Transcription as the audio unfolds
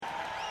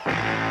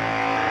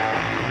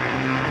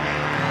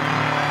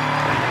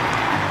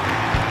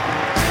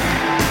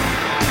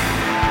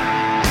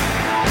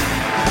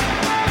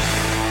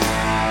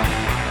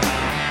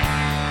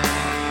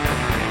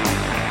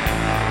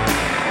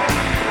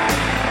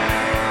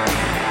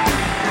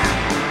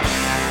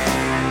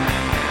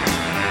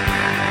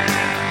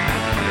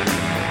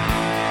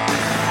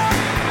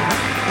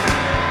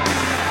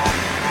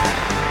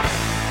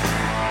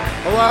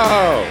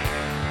Hello.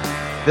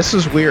 This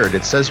is weird.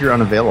 It says you're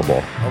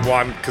unavailable.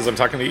 Well, because I'm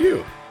talking to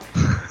you.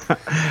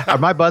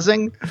 Am I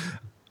buzzing?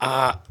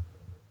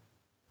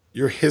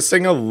 You're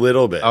hissing a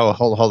little bit. Oh,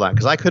 hold on,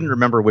 because I couldn't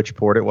remember which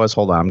port it was.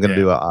 Hold on, I'm going to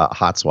do a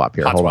hot swap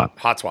here. Hold on.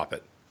 Hot swap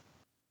it.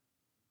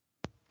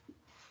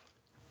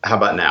 How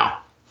about now?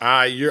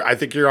 I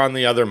think you're on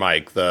the other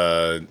mic.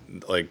 How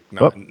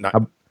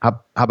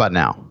about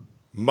now?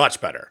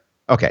 Much better.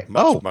 Okay.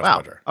 Much wow.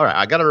 better. All right,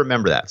 I got to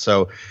remember that.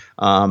 So,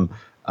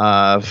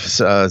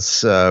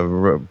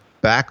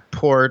 back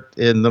port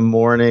in the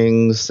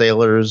morning,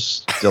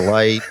 sailor's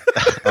delight.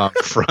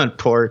 Front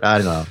port, I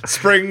don't know.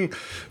 Spring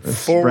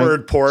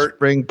forward port.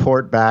 Spring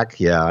port back.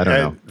 Yeah, I don't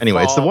know.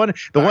 Anyway, it's the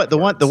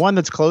one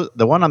that's close.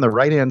 The one on the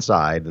right hand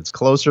side that's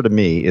closer to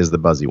me is the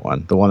buzzy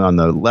one. The one on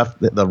the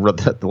left, the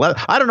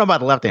left. I don't know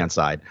about the left hand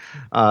side.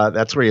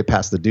 That's where you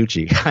pass the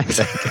Ducci. I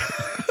think.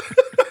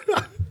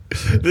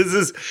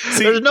 There's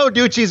no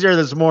Ducci's here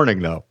this morning,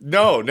 though.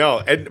 No,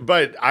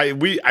 but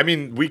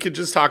we could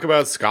just talk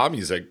about ska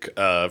music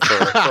for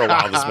a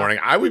while this morning.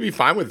 I would be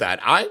fine with that.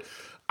 I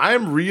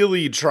am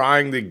really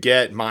trying to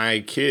get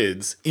my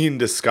kids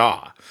into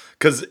ska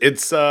because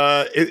it's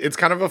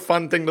kind of a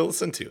fun thing to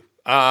listen to.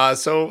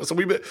 So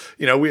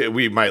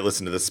we might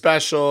listen to the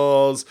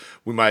Specials.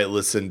 We might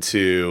listen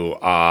to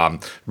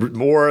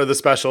more of the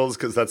Specials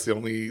because that's the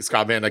only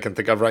ska band I can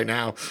think of right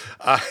now.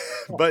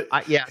 So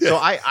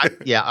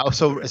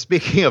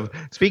speaking of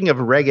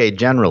reggae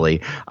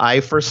generally,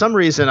 for some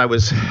reason I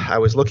was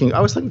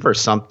looking for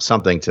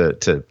something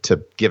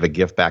to give a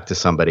gift back to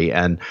somebody,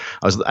 and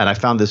I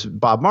found this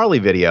Bob Marley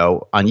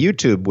video on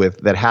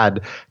YouTube that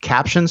had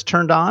captions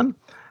turned on.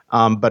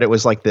 But it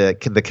was like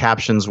the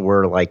captions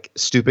were like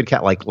stupid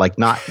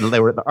they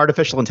were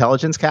artificial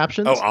intelligence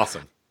captions. Oh,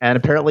 awesome. And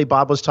apparently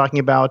Bob was talking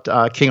about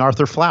King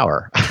Arthur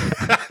Flower,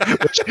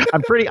 which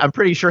I'm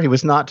pretty sure he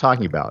was not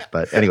talking about.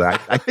 But anyway,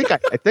 I think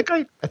that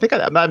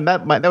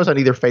was on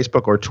either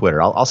Facebook or Twitter.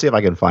 I'll see if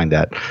I can find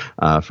that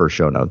for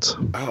show notes.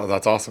 Oh,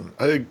 that's awesome.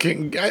 I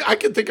can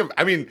think of.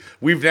 I mean,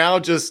 we've now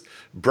just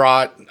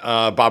brought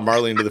Bob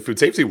Marley into the food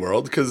safety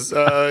world because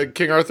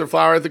King Arthur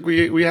Flower. I think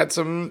we had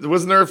some.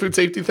 Wasn't there a food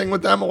safety thing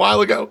with them a while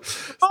ago?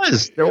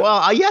 Yes, there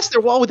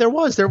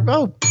was.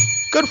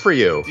 Good for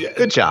you. Yeah.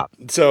 Good job.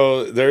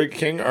 So they're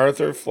King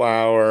Arthur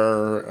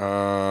Flower.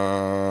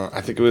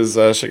 I think it was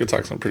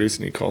Shigatoxin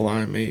producing E.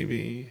 coli,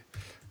 maybe.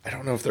 I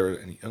don't know if there were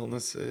any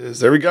illnesses.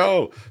 There we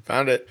go.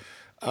 Found it.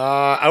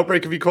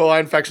 Outbreak of E. coli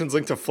infections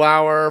linked to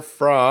flour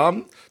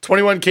from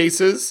 21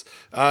 cases,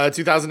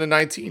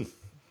 2019.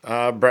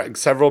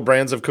 Several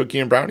brands of cookie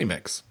and brownie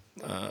mix.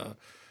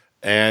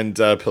 And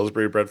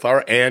Pillsbury bread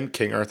flour and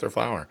King Arthur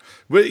flour.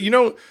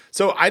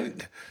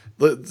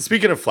 But,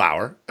 speaking of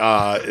flour,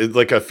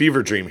 like a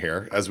fever dream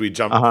here as we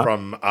jump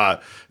from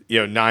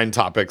 9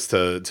 topics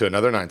to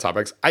another 9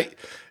 topics.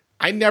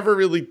 I never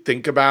really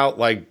think about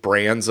like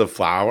brands of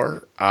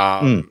flour,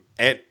 and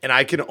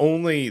I can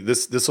only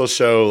this will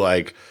show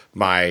like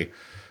my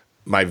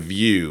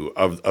view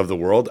of the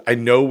world. I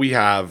know we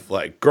have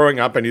like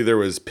growing up. I knew there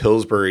was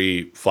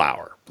Pillsbury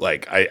flour.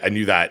 Like I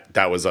knew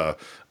that was a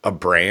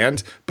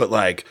brand, but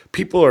like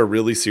people are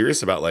really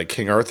serious about like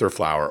King Arthur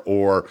flour,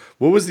 or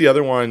what was the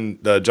other one,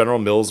 the General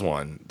Mills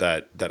one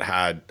that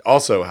had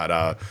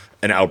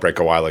an outbreak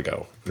a while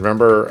ago.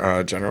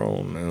 Remember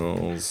General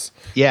Mills?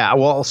 Yeah,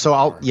 well, so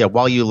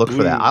while you look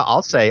for that,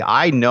 I'll say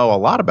I know a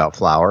lot about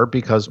flour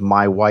because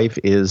my wife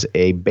is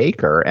a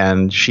baker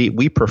and she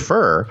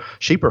prefers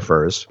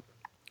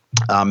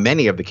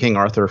many of the King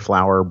Arthur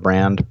flour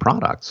brand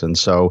products. And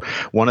so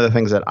one of the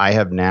things that I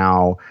have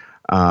now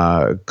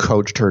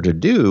coached her to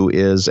do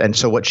and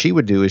so what she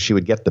would do is she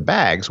would get the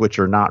bags, which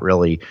are not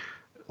really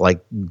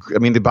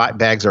the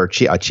bags are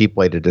a cheap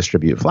way to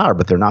distribute flour,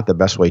 but they're not the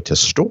best way to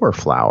store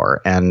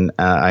flour. And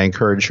I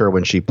encourage her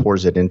when she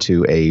pours it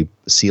into a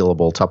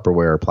sealable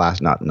Tupperware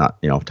not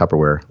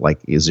Tupperware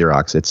like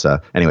Xerox. It's a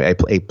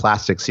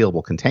plastic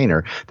sealable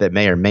container that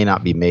may or may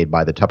not be made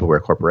by the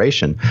Tupperware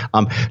Corporation.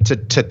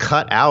 To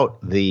cut out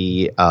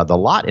the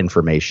lot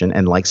information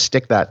and like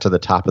stick that to the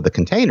top of the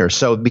container.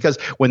 So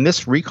because when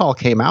this recall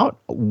came out,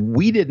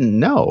 we didn't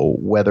know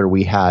whether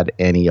we had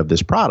any of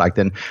this product,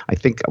 and I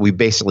think we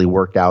basically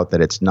worked out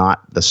that it's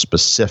not the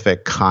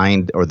specific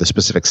kind or the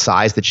specific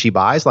size that she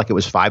buys. Like it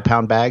was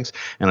 5-pound bags,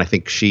 and I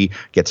think she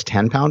gets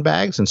 10-pound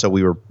bags, and so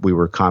we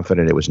were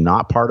confident it was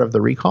not part of the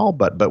recall.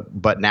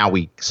 But now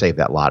we save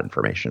that lot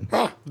information.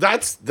 Oh,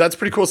 that's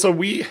pretty cool. So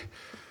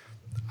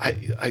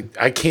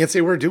I can't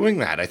say we're doing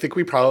that. I think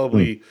we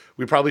probably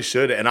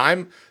should.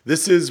 And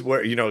this is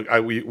where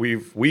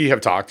we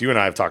have talked. You and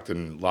I have talked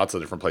in lots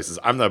of different places.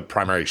 I'm the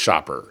primary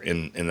shopper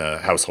in the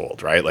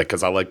household, right? Like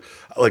because I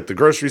like the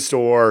grocery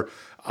store.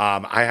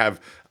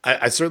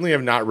 I certainly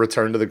have not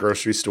returned to the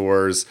grocery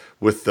stores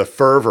with the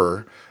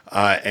fervor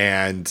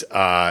and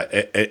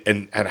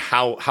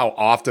how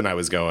often I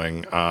was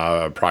going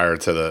prior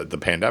to the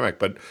pandemic.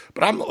 But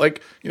I'm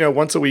like,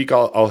 once a week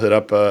I'll hit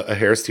up a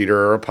Harris Teeter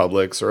or a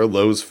Publix or a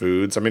Lowe's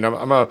Foods. I mean,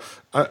 I'm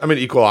an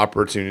equal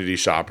opportunity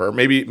shopper.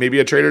 Maybe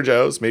a Trader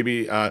Joe's.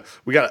 Maybe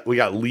we got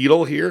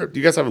Lidl here. Do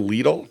you guys have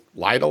Lidl?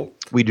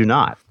 We do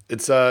not.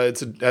 I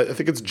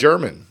think it's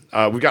German.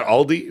 We've got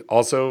Aldi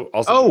also.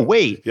 Oh,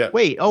 wait.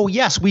 Oh,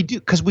 yes, we do.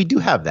 Because we do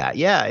have that.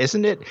 Yeah.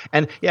 Isn't it?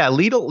 And yeah,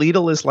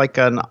 Lidl is like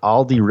an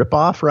Aldi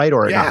ripoff, right?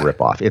 Or not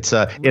ripoff. It's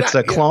a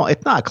clone. Yeah.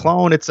 It's not a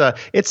clone.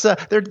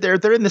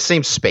 They're in the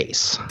same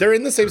space. They're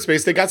in the same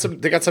space. They got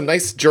some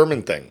nice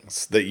German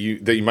things that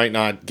you might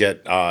not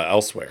get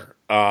elsewhere.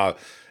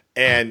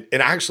 And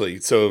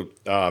actually, so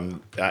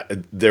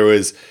there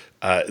was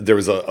a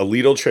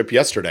Lidl trip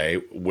yesterday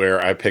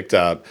where I picked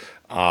up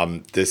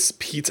this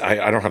pizza.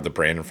 I don't have the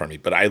brand in front of me,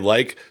 but I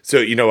like, so,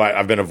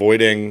 I've been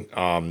avoiding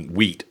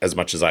wheat as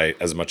much as I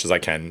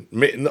can,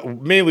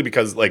 mainly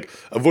because like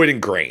avoiding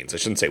grains. I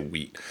shouldn't say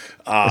wheat.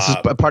 This is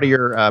part of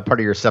your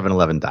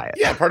 7-Eleven diet.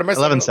 Yeah, part of my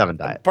 11-7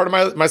 diet. Part of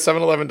my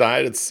 7-Eleven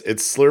diet.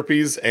 It's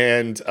Slurpees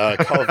and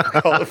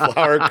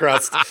cauliflower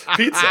crust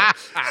pizza.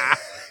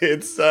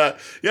 It's so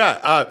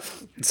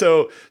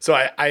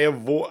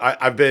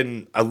I've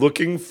been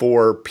looking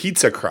for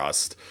pizza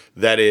crust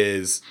that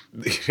is,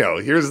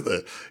 here's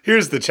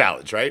the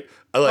challenge, right?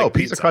 I like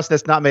pizza crust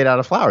that's not made out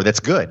of flour. That's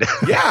good.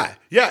 yeah,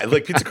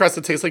 like pizza crust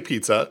that tastes like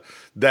pizza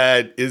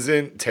that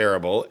isn't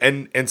terrible.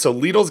 And so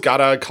Lidl's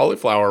got a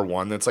cauliflower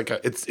one that's like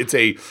it's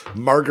a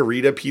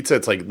margarita pizza.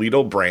 It's like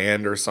Lidl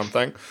brand or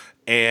something.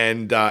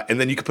 And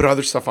then you can put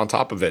other stuff on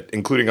top of it,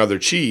 including other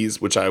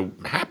cheese, which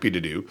I'm happy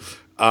to do.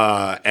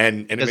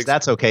 And because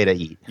that's okay to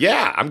eat.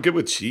 Yeah, I'm good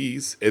with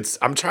cheese.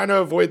 I'm trying to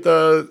avoid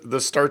the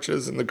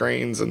starches and the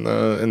grains and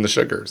the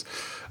sugars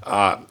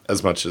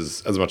as much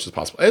as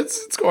possible.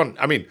 It's going.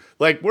 I mean,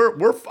 like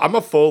I'm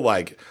a full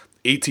like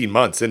 18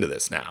 months into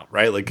this now,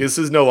 right? Like this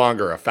is no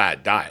longer a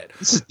fad diet.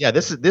 This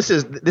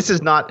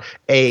is not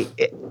a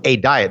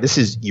diet. This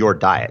is your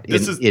diet.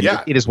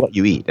 It is what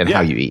you eat and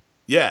how you eat.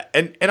 Yeah,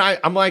 and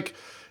I'm like,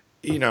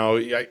 I'm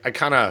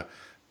not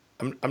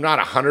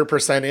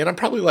 100% in. I'm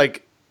probably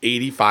like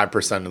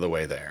 85% of the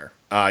way there.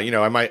 I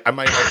might.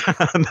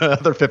 The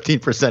other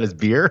 15% is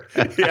beer.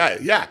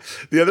 yeah.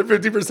 The other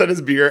 50%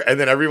 is beer,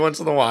 and then every once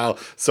in a while,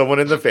 someone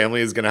in the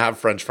family is going to have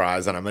French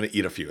fries, and I'm going to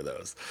eat a few of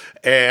those.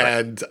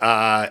 And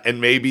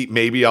and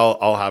maybe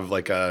I'll have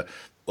like a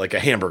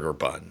hamburger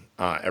bun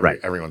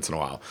every once in a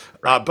while.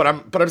 Right. But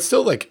I'm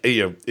still like,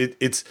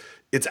 it's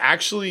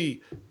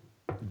actually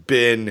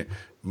been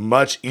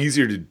much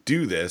easier to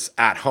do this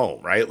at home,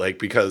 right? Like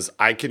because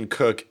I can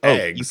cook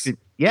eggs.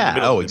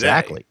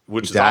 Exactly.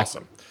 Which is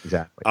awesome.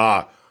 Exactly.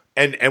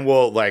 And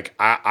we'll like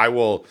I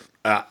will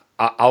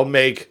I'll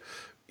make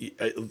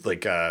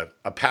like a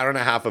pound and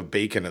a half of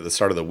bacon at the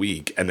start of the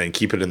week and then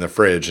keep it in the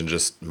fridge and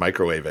just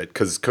microwave it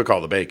because cook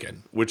all the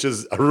bacon, which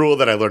is a rule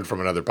that I learned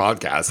from another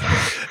podcast.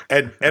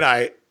 and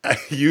I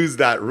use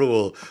that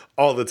rule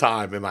all the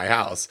time in my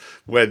house.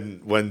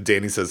 When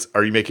Danny says,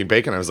 "Are you making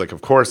bacon?" I was like, "Of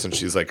course." And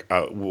she's like,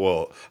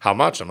 "Well, how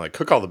much?" I'm like,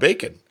 "Cook all the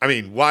bacon." I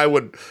mean, why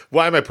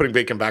am I putting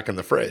bacon back in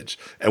the fridge?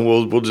 And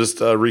we'll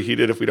just reheat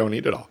it if we don't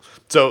eat it all.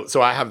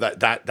 So I have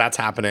that's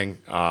happening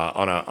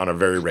on a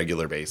very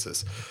regular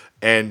basis.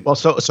 And well,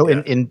 so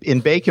in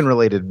bacon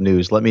related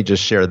news, let me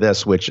just share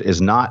this, which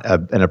is not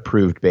an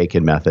approved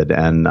bacon method.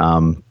 And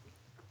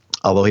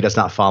although he does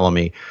not follow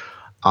me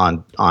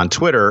on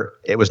Twitter,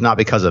 it was not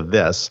because of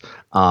this.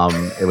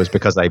 It was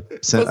because I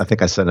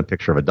think I sent a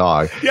picture of a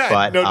dog. Yeah,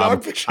 but, no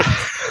dog picture.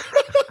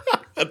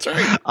 That's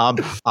right.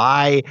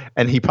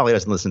 And he probably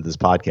doesn't listen to this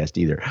podcast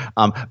either.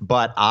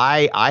 But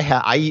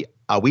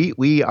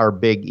we are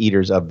big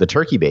eaters of the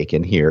turkey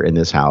bacon here in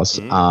this house.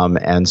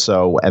 And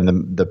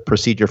the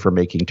procedure for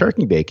making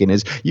turkey bacon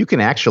is you can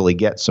actually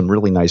get some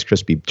really nice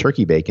crispy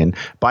turkey bacon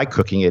by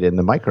cooking it in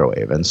the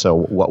microwave. And so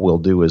what we'll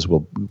do is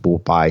we'll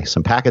buy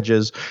some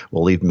packages,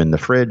 we'll leave them in the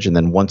fridge, and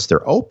then once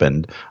they're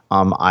opened,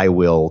 I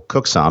will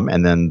cook some,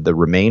 and then the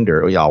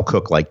remainder, I'll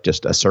cook like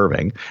just a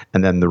serving,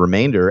 and then the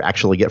remainder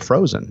actually get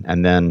frozen,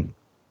 and then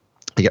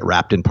they get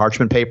wrapped in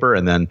parchment paper,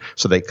 and then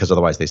because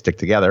otherwise they stick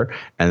together.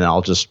 And then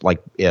I'll just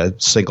like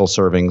single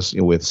servings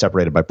with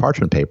separated by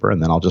parchment paper,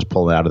 and then I'll just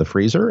pull it out of the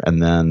freezer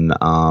and then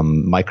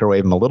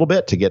microwave them a little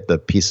bit to get the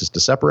pieces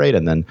to separate,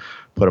 and then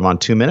put them on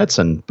 2 minutes,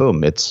 and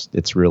boom, it's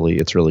really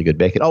good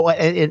bacon. Oh,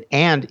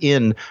 and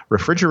in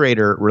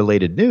refrigerator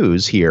related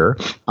news here,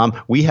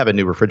 we have a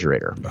new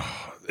refrigerator.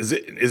 Is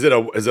it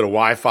a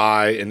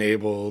Wi-Fi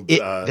enabled?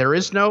 There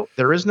is no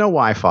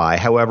Wi-Fi.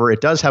 However, it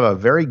does have a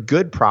very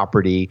good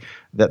property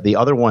that the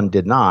other one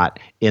did not,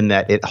 in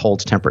that it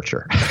holds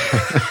temperature.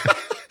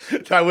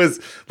 That was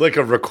like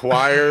a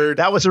required.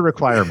 That was a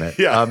requirement.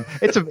 Yeah.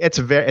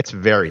 It's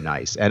very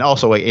nice. And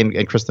also,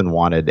 and Kristen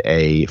wanted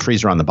a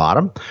freezer on the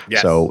bottom.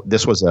 Yes. So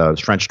this was a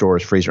French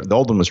doors freezer. The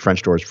old one was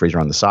French doors freezer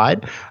on the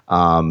side.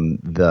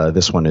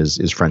 This one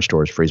is French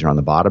doors freezer on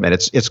the bottom, and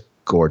it's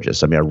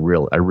gorgeous. I mean,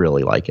 I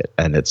really like it,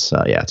 and it's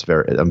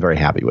I'm very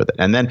happy with it.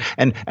 And then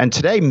and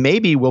today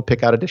maybe we'll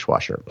pick out a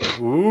dishwasher.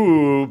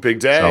 Ooh, big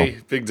day,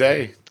 big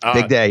day.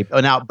 Big day.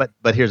 Oh, now,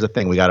 but here's the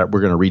thing: we're going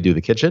to redo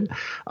the kitchen.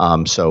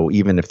 So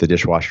even if the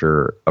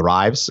dishwasher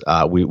arrives,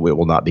 we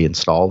will not be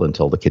installed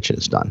until the kitchen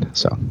is done.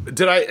 So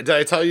did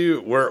I tell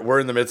you we're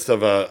in the midst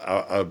of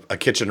a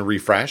kitchen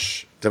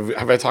refresh?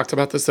 Have I talked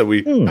about this?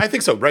 I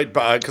think so, right?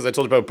 Because I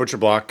told you about Butcher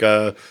Block.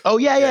 Yeah.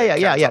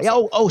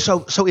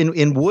 So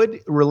in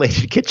wood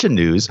related kitchen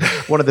news,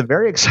 one of the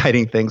very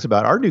exciting things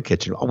about our new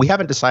kitchen, we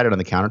haven't decided on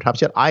the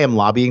countertops yet. I am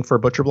lobbying for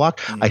Butcher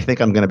Block. I think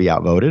I'm going to be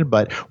outvoted,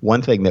 but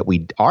one thing that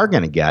we are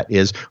going to get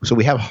is, so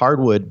we have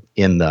hardwood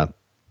in the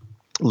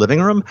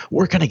living room.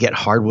 We're going to get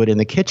hardwood in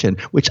the kitchen,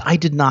 which I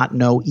did not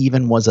know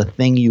even was a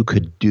thing you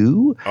could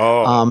do.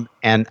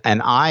 And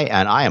I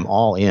am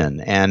all in,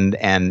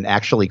 and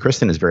actually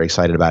Kristen is very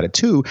excited about it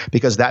too,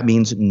 because that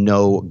means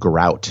no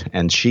grout,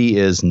 and she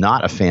is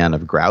not a fan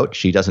of grout.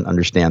 She doesn't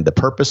understand the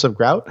purpose of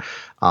grout.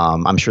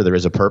 I'm sure there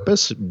is a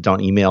purpose.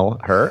 Don't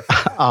email her.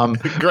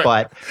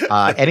 But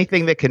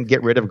anything that can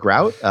get rid of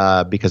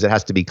grout, because it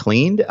has to be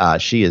cleaned,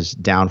 she is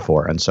down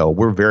for. And so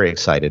we're very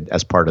excited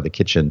as part of the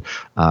kitchen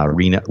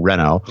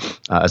reno,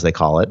 as they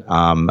call it,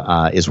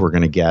 is we're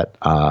going to get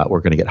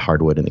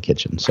hardwood in the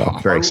kitchen. So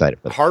very excited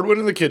for that. Hardwood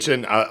in the kitchen.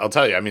 I'll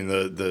tell you. I mean,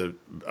 the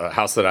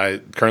house that I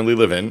currently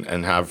live in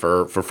and have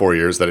for 4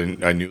 years that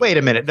I knew. Wait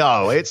a minute.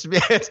 No, it's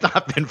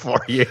not been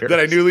 4 years. That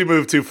I newly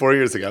moved to 4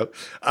 years ago.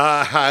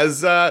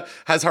 Has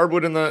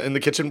hardwood in the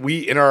kitchen.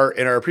 We in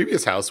our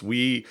previous house,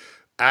 we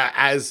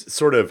as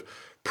sort of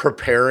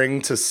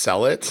preparing to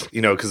sell it,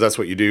 because that's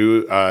what you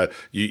do.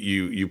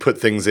 You put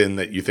things in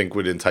that you think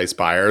would entice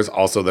buyers,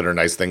 also that are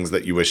nice things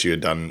that you wish you had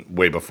done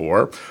way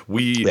before.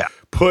 We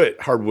put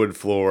hardwood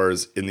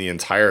floors in the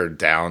entire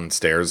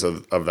downstairs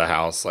of the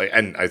house,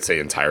 and I'd say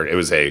entire. It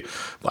was a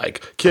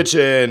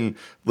kitchen,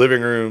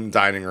 living room,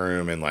 dining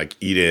room, and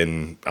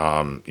eat-in,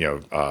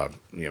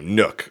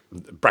 nook,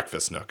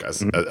 breakfast nook, as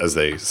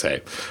they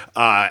say,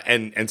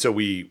 and so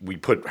we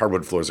put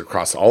hardwood floors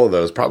across all of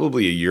those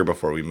probably a year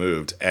before we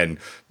moved, and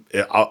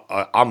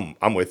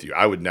I'm with you.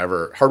 I would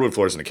never hardwood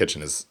floors in a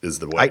kitchen is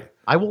the way.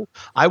 I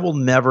will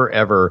never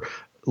ever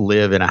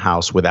live in a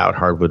house without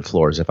hardwood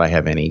floors if I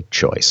have any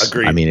choice.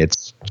 Agreed. I mean,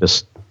 it's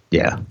just.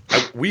 Yeah,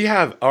 we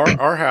have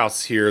our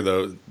house here,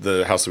 though,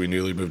 the house that we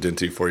newly moved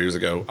into 4 years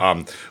ago.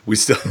 We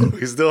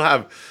still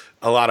have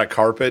a lot of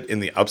carpet in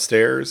the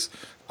upstairs.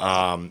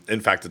 In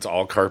fact, it's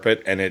all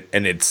carpet, and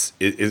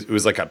it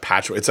was like a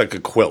patchwork. It's like a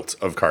quilt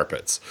of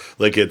carpets.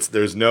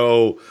 There's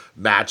no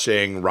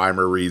matching rhyme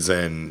or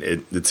reason.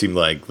 It seemed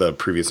like the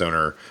previous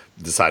owner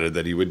decided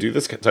that he would do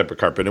this type of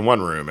carpet in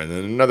one room and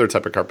then another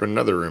type of carpet in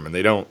another room, and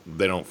they don't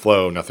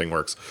flow. Nothing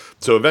works.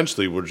 So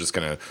eventually, we're just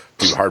gonna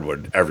do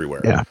hardwood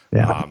everywhere.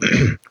 Yeah.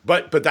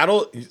 But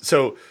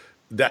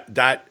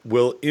that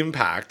will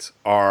impact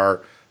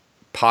our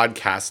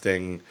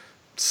podcasting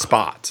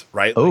spot,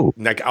 right? Oh,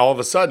 all of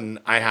a sudden,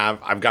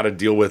 I've got to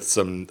deal with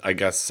some, I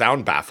guess,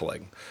 sound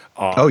baffling.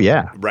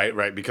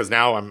 Right. Because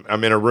now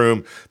I'm in a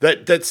room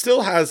that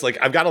still has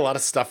I've got a lot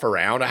of stuff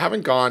around. I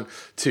haven't gone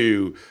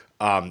to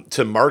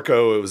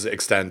Marco's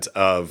extent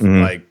of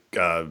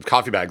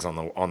coffee bags on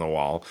the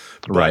wall,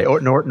 right?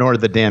 Or nor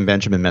the Dan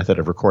Benjamin method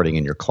of recording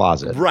in your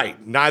closet,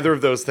 right? Neither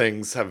of those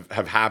things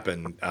have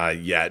happened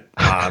yet.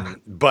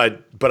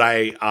 But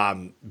I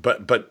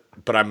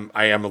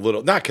am a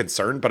little not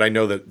concerned, but I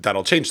know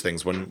that'll change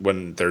things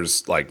when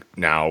there's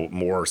now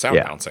more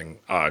sound bouncing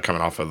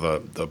coming off of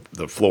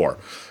the floor.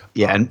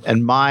 Yeah,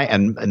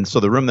 and so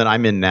the room that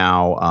I'm in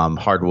now,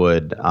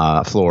 hardwood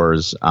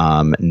floors,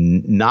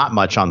 not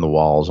much on the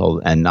walls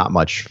and not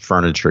much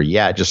furniture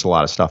yet, just a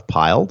lot of stuff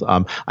piled.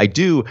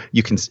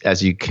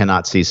 As you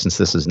cannot see, since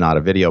this is not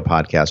a video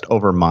podcast,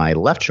 over my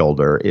left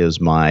shoulder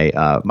is my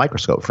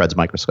microscope, Fred's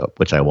microscope,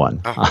 which I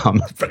won.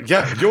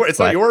 It's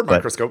not your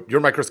microscope.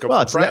 Your microscope.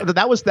 Well,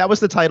 that was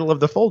the title of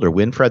the folder,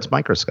 Win Fred's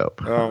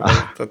Microscope.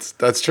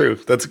 That's true.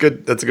 That's a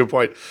good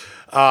point.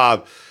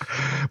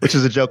 Which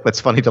is a joke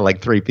that's funny to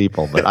 3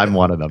 people, but I'm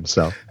one of them.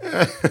 So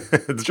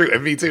it's true,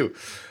 and me too.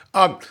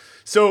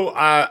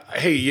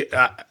 Hey,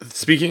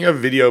 speaking of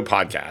video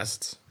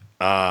podcasts,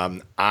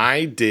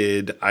 I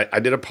did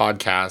a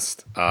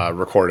podcast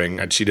recording.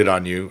 I cheated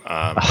on you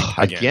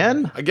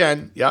again.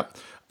 Yep.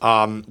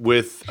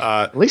 With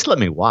at least let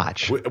me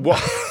watch.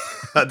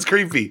 That's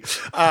creepy.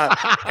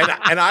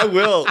 And I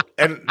will.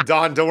 And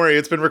Don, don't worry,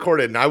 it's been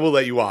recorded, and I will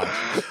let you watch.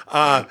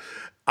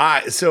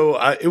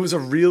 It was a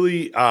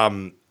really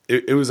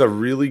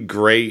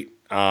great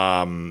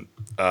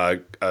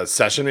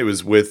session. It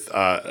was with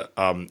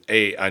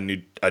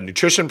a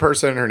nutrition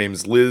person. Her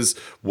name's Liz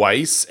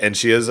Weiss, and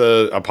she has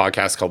a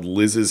podcast called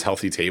Liz's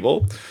Healthy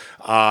Table.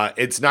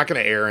 It's not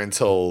going to air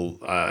until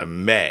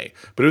May,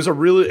 but it was a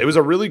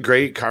really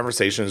great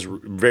conversation. It was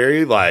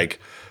very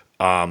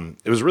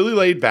it was really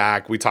laid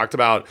back. We talked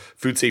about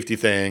food safety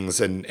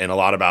things and a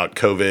lot about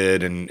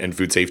COVID and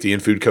food safety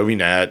and Food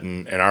CoviNet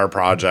and our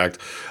project.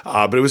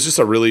 But it was just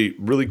a really,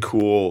 really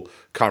cool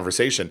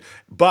conversation.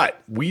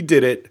 But we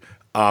did it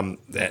And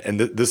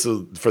this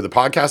is for the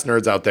podcast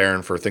nerds out there,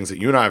 and for things that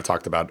you and I have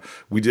talked about.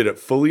 We did it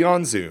fully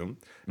on Zoom.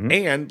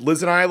 And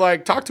Liz and I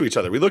talked to each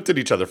other. We looked at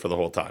each other for the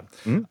whole time.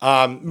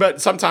 But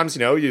sometimes,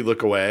 you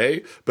look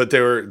away, but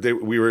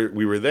we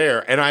were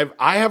there. And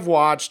I have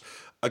watched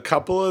a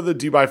couple of the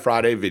Dubai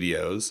Friday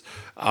videos.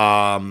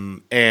 I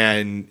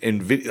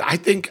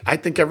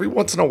think every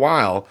once in a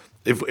while,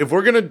 if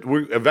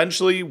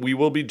eventually we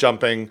will be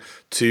jumping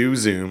to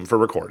Zoom for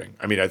recording.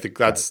 I mean, I think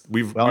that's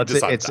we've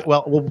decided that.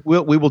 Well,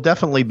 we will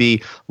definitely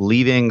be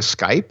leaving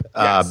Skype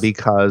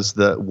because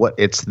the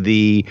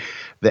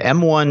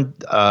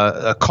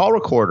M1 call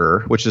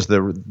recorder, which is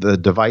the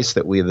device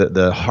that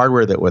the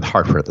hardware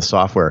the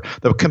software,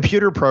 the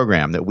computer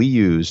program that we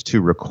use to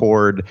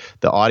record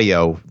the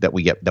audio that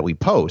we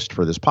post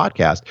for this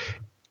podcast,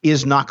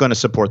 is not going to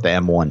support the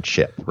M1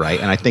 chip, right?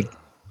 And I think.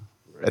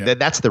 Yeah.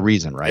 That's the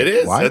reason, right? It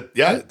is. Why?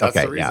 That's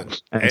the reason.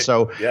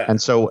 Yeah.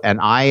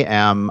 And I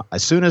am,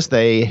 as soon as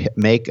they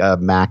make a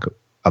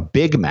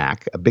big boy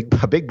Mac,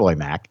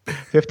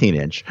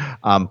 15-inch,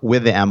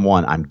 with the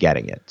M1, I'm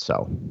getting it.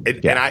 So,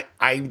 and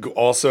I'm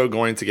also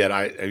going to get.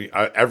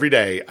 Every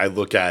day I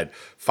look at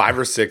 5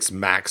 or 6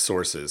 Mac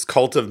sources: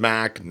 Cult of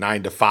Mac,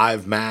 9 to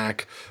 5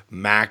 Mac.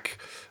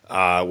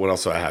 What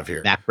else do I have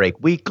here? Mac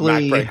Break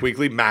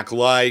Weekly, Mac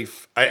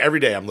Life. Every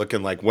day I'm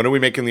looking when are we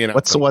making the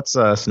announcement? What's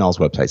Snell's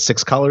website?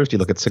 6 Colors? Do you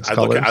look at 6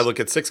 colors? I look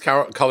at 6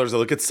 colors. I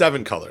look at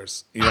 7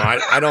 colors.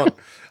 I don't.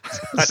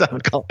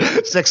 7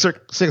 colors, 6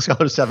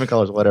 colors, 7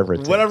 colors, whatever it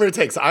takes. Whatever it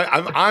takes.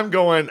 I'm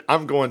going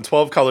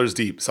 12 colors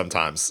deep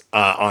sometimes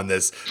on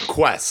this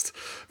quest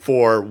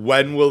for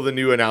when will the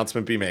new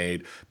announcement be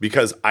made,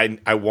 because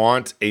I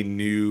want a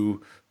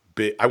new.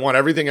 I want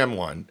everything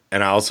M1,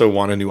 and I also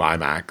want a new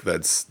iMac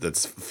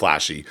that's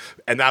flashy,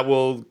 and that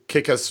will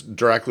kick us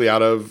directly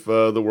out of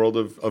the world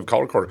of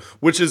call recorder,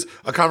 which is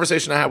a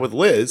conversation I had with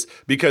Liz,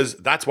 because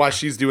that's why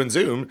she's doing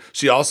Zoom.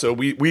 She also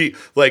we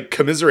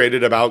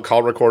commiserated about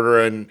call recorder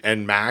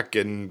and Mac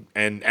and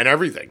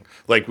everything.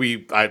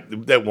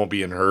 That won't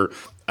be in her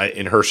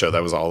show.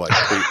 That was all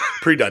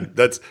pre-done.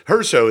 That's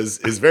her show is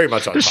very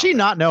much on. Does top. she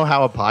not know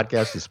how a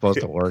podcast is supposed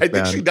to work? I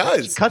think she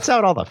does. She cuts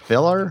out all the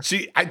filler.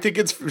 I think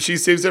she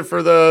saves it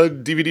for the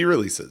DVD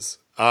releases.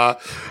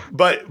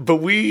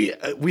 But we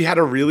had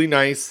a really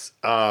nice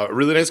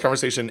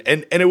conversation,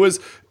 and it was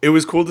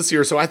cool to see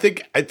her. So I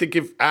think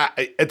if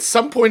at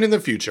some point in the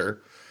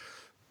future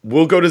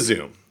we'll go to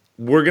Zoom,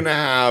 we're gonna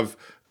have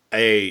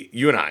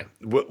you and I,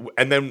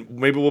 and then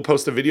maybe we'll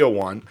post a video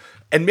one,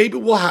 and maybe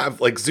we'll have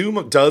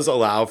Zoom does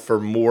allow for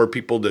more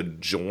people to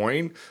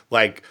join.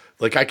 Like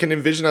I can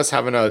envision us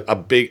having a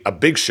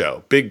big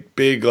show, big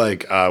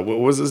what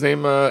was his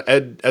name?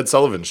 Ed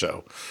Sullivan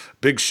show,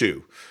 Big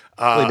Shoe,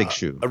 really big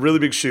shoe, a really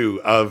big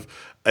shoe of.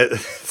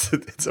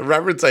 It's a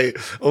reference I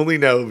only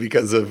know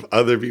because of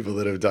other people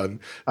that have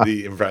done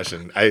the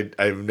impression.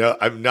 I'm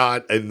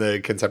not in the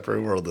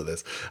contemporary world of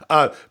this,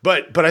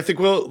 but I think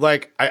we'll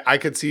I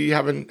could see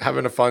having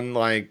a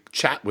fun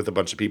chat with a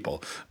bunch of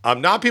people,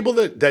 not people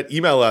that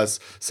email us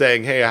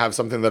saying, hey, I have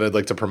something that I'd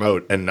like to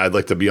promote and I'd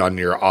like to be on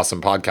your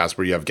awesome podcast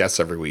where you have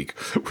guests every week,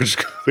 which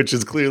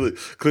is clear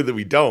that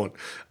we don't.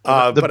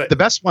 But the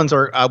best ones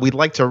are we'd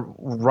like to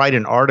write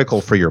an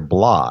article for your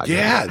blog.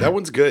 Yeah, that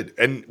one's good.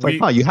 And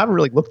you haven't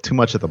really looked too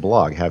much at the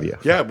blog, have you?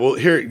 Yeah, well,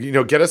 here,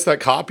 get us that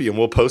copy and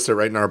we'll post it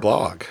right in our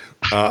blog.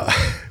 But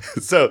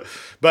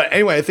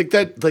anyway, I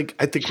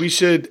think we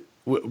should.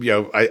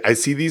 I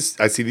see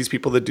these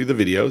people that do the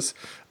videos.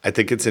 I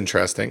think it's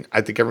interesting.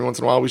 I think every once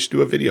in a while we should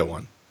do a video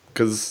one,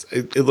 because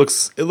it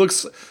looks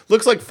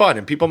like fun,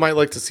 and people might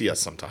like to see us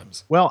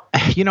sometimes. Well,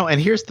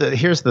 and here's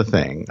the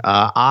thing.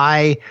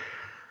 I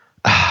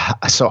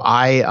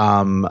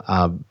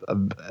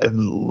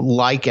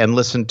like and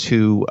listen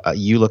to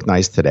You Look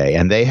Nice Today,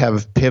 and they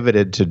have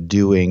pivoted to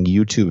doing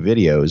YouTube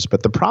videos.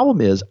 But the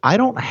problem is I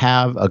don't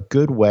have a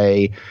good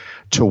way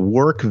to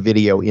work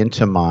video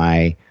into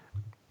my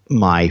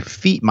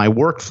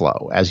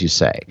workflow, as you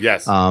say.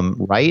 Yes.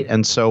 Right.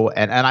 And so,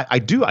 and I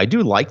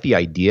do like the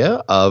idea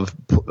of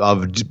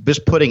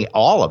just putting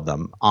all of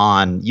them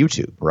on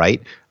YouTube,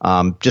 right?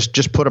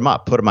 Just put them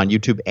on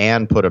YouTube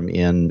and put them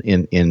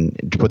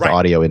put the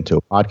audio into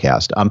a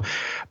podcast.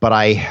 But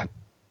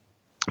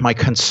my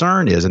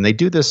concern is, and they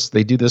do this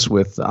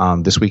with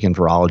This Week in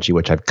Virology,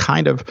 which I've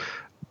kind of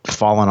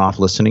fallen off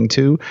listening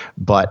to,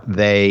 but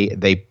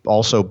they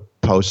also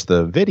post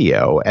the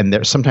video,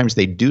 and sometimes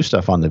they do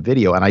stuff on the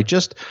video, and a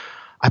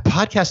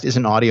podcast is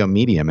an audio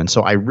medium, and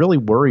so I really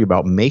worry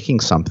about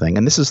making something.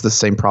 And this is the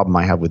same problem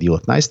I have with You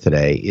Look Nice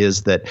Today,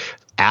 is that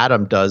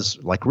Adam does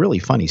really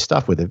funny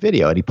stuff with a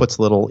video, and he puts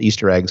little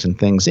Easter eggs and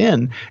things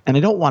in, and I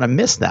don't want to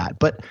miss that.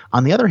 But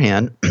on the other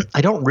hand, I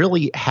don't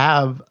really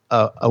have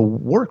a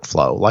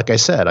workflow. Like I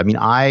said, I mean,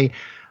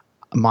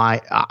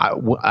 a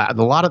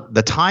lot of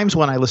the times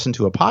when I listen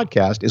to a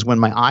podcast is when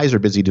my eyes are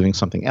busy doing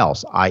something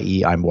else,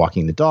 i.e., I'm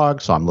walking the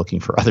dog, so I'm looking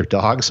for other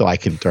dogs so I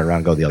can turn around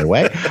and go the other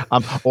way,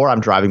 or I'm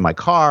driving my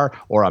car,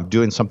 or I'm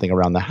doing something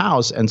around the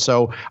house, and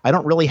so I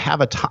don't really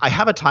have I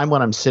have a time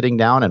when I'm sitting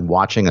down and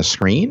watching a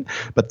screen,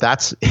 but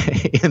that's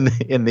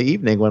in the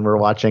evening when we're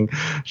watching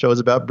shows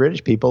about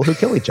British people who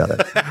kill each other.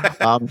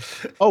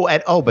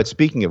 But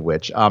speaking of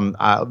which,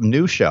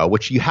 new show,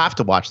 which you have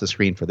to watch the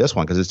screen for this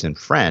one because it's in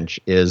French,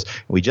 is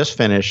we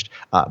just finished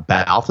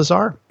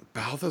Balthazar.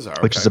 Balthazar,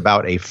 which is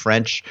about a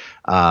French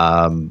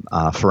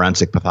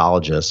forensic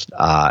pathologist,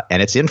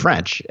 and it's in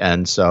French.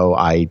 And so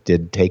I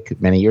did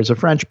take many years of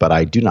French, but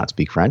I do not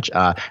speak French,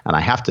 and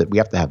we have to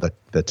have the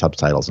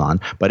subtitles on.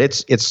 But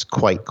it's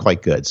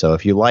quite good. So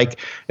if you like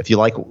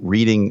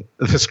reading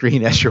the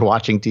screen as you're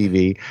watching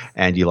TV,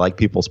 and you like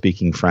people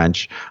speaking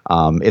French,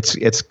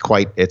 it's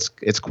quite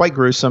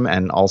gruesome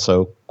and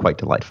also quite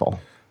delightful.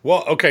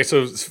 Well, okay,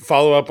 so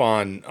follow up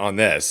on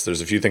this.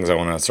 There's a few things I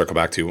want to circle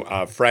back to.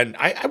 I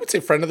would say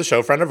friend of the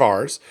show, friend of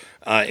ours,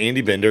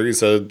 Andy Binder.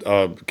 He's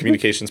a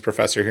communications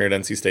professor here at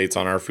NC State's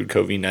on our Food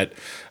VNet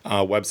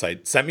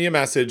website. Sent me a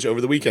message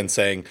over the weekend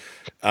saying,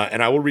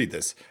 and I will read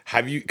this.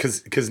 Have you?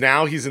 Because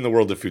now he's in the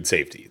world of food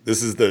safety.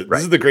 This is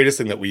the greatest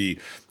thing that we.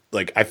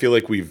 Like, I feel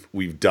like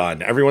we've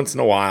done. Every once in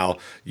a while,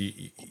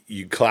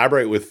 you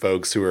collaborate with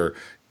folks who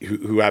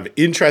have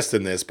interest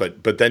in this,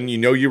 but then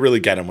you really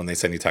get them when they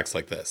send you texts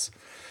like this.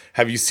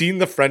 Have you seen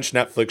the French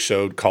Netflix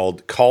show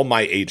called Call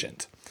My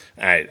Agent?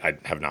 I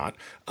have not.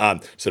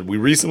 Said we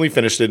recently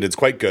finished it. It's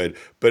quite good,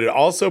 but it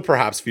also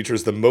perhaps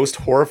features the most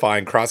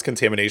horrifying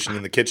cross-contamination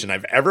in the kitchen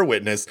I've ever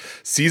witnessed.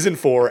 Season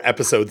 4,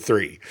 episode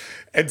 3.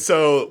 And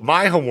so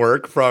my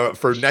homework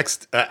for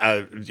next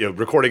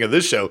recording of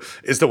this show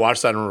is to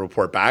watch that and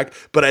report back.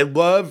 But I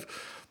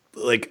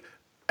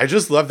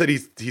just love that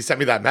he sent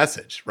me that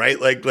message, right?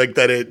 Like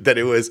that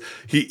it was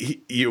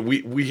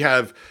we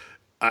have.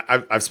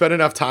 I've spent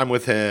enough time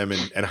with him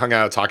and hung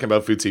out talking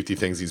about food safety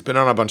things. He's been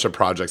on a bunch of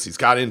projects. He's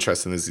got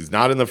interest in this. He's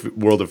not in the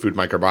world of food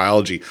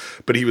microbiology,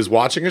 but he was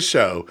watching a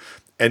show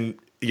and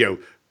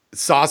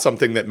saw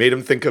something that made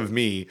him think of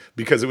me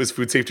because it was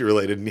food safety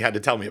related, and he had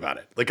to tell me about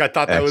it. Like, I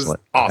thought that was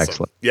awesome.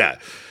 Excellent. Yeah,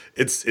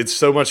 it's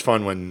so much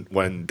fun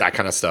when that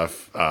kind of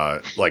stuff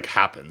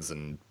happens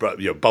and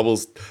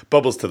bubbles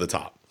to the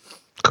top.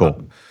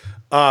 Cool.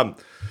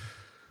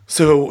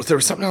 So there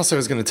was something else I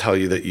was going to tell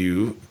you that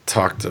you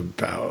talked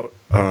about.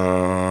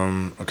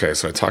 Okay,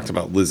 so I talked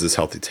about Liz's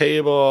Healthy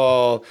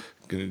Table.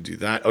 Going to do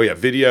that. Oh yeah,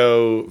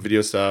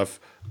 video stuff.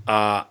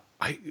 I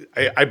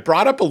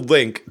brought up a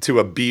link to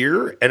a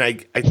beer, and I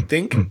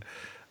think.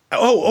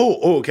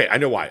 Okay. I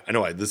know why.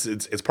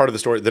 It's part of the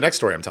story. The next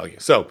story I'm telling you.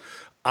 So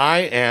I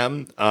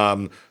am.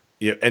 I'm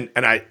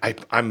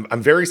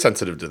very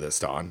sensitive to this,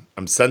 Don.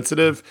 I'm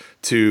sensitive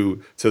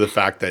to the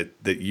fact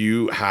that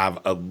you have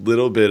a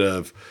little bit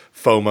of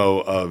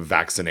FOMO of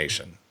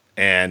vaccination.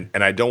 And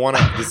I don't want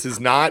to. This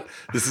is not.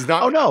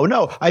 Oh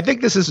no! I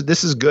think this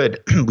is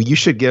good. You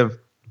should give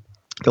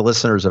the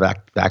listeners a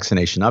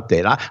vaccination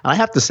update. I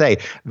have to say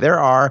there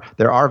are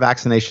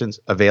vaccinations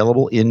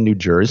available in New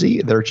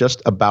Jersey. They're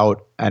just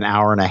about an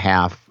hour and a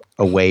half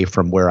away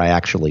from where I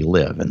actually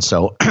live. And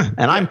so,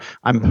 and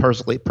I'm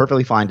personally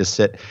perfectly fine to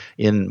sit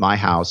in my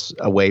house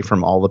away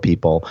from all the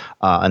people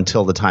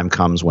until the time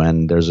comes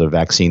when there's a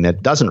vaccine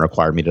that doesn't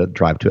require me to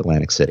drive to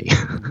Atlantic City.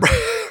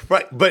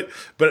 Right. But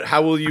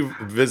how will you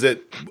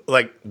visit,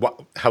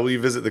 how will you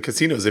visit the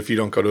casinos if you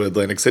don't go to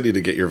Atlantic City to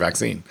get your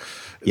vaccine?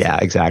 Yeah,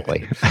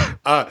 exactly.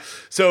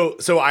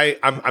 So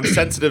I'm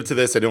sensitive to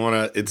this. I don't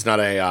want to. It's not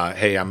a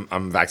hey,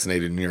 I'm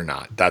vaccinated and you're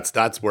not.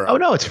 That's where. Oh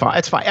no, it's fine.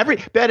 It's fine.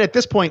 Ben, at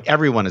this point,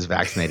 everyone is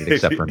vaccinated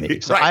except for me.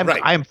 So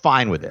I'm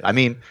fine with it. I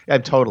mean,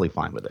 I'm totally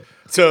fine with it.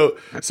 So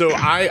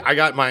I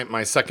got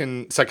my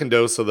second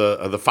dose of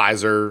the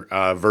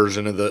Pfizer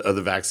version of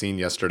the vaccine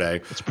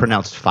yesterday. It's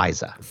pronounced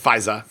Pfizer.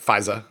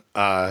 Pfizer.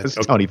 As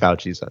Tony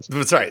Fauci says.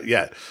 That's right.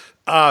 Yeah.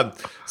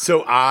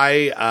 So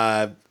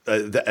I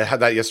had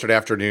that yesterday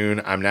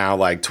afternoon. I'm now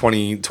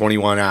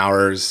 21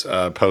 hours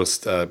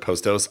post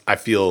dose. I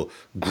feel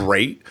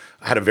great.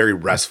 I had a very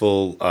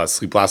restful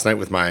sleep last night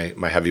with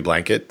my heavy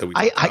blanket.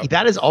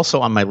 That is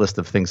also on my list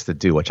of things to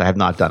do, which I have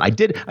not done. I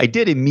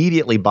did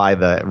immediately buy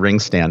the ring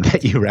stand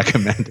that you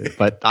recommended,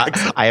 but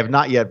I have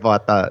not yet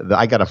bought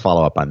I got to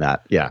follow up on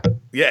that. Yeah.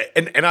 Yeah,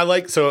 and I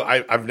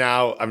I've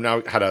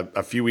now had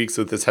a few weeks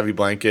with this heavy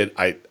blanket.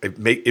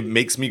 It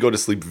makes me go to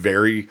sleep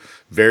very,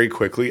 very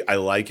quickly. I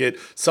like it.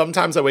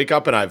 Sometimes I wake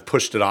up and I've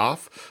pushed it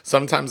off.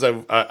 Sometimes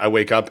I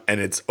wake up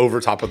and it's over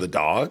top of the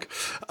dog.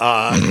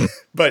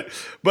 But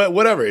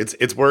whatever,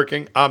 it's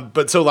working.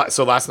 But so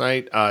last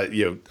night,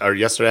 or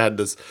yesterday,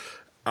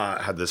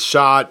 I had this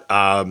shot.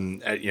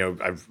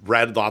 I've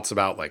read lots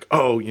about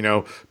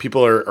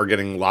people are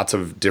getting lots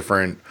of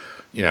different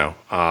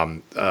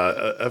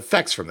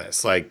effects from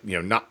this,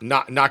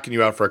 not knocking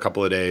you out for a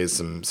couple of days,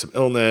 some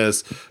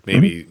illness,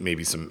 maybe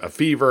a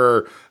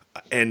fever,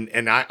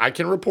 and I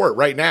can report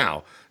right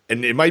now,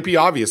 and it might be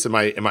obvious in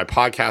my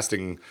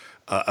podcasting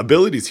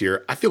abilities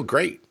here. I feel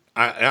great.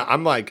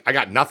 I'm like, I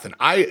got nothing.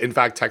 I, in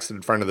fact, texted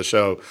a friend of the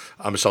show,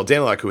 Michelle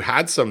Daniluk, who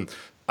had some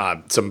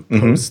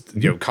post,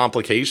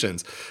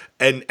 complications.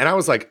 And I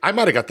was like, I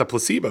might've got the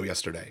placebo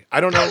yesterday. I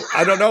don't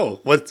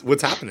know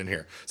what's happening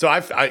here. So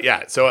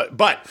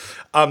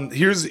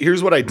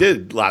here's what I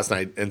did last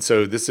night. And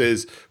so this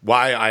is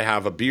why I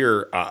have a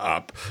beer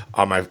up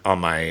on my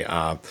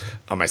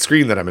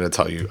screen that I'm going to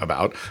tell you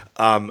about.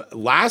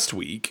 Last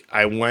week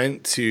I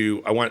went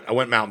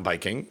mountain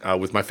biking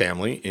with my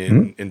family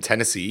in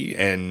Tennessee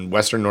and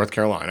Western North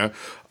Carolina.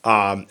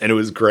 And it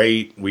was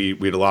great. We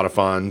had a lot of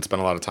fun,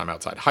 spent a lot of time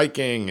outside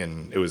hiking,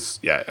 and it was,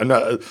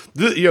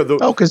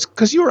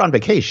 because you were on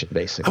vacation,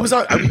 basically.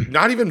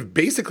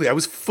 I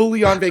was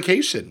fully on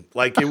vacation.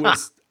 Like it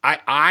was,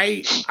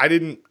 I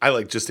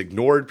just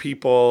ignored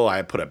people.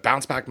 I put a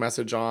bounce back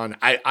message on.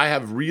 I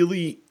have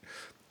really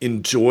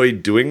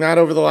enjoyed doing that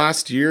over the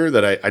last year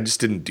that I just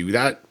didn't do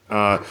that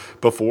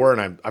before.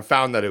 And I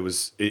found that it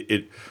was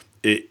a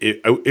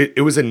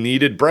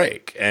needed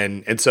break.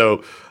 And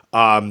so,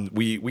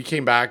 we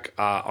came back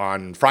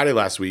on Friday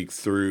last week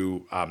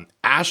through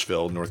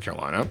Asheville, North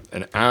Carolina,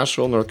 and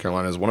Asheville, North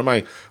Carolina is one of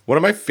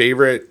my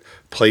favorite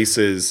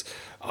places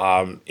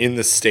in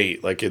the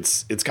state. Like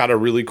it's got a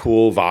really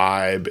cool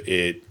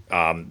vibe.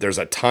 There's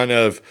a ton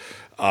of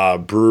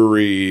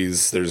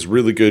breweries. There's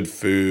really good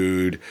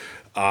food.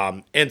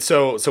 And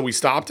so we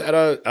stopped at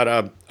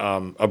a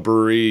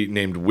brewery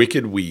named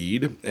Wicked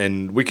Weed,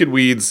 and Wicked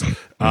Weeds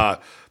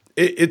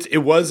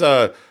it was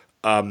an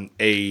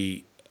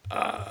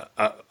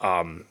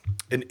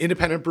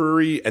independent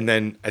brewery, and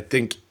then I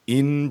think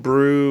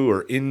InBrew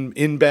or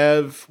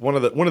InBev, one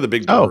of the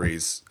big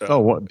breweries.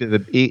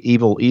 The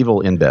Evil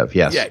InBev,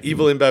 yes. Yeah,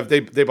 Evil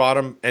InBev. They bought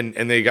them,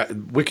 and they got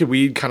Wicked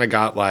Weed. Kind of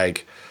got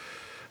like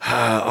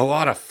a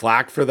lot of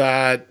flack for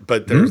that,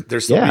 but they're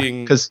still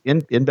being, because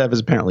InBev is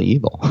apparently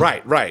evil.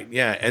 Right,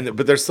 yeah,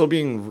 but they're still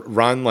being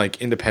run like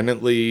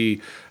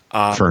independently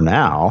for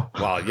now.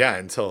 Well, yeah,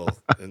 until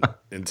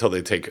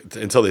they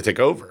take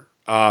over.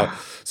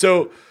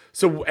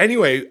 So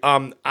anyway,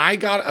 I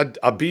got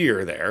a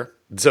beer there.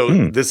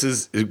 So this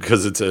is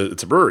because it's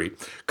a brewery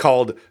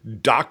called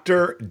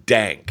Dr.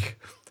 Dank,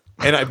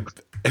 and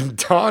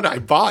Don, I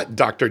bought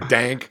Dr.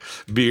 Dank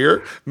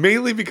beer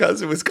mainly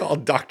because it was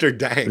called Dr.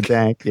 Dank.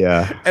 Dank,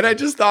 yeah. And I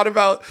just thought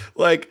about,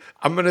 like,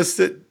 I'm gonna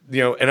sit,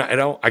 and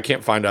I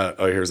can't find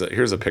here's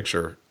a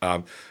picture.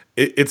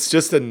 It's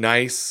just a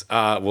nice.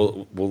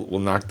 We'll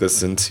knock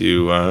this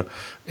into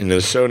the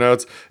show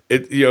notes.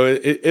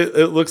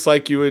 It looks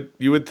like you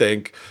would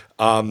think.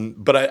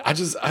 But I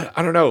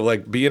don't know,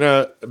 like being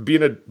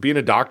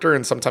a doctor,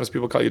 and sometimes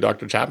people call you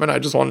Dr. Chapman. I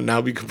just want to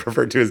now be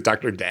referred to as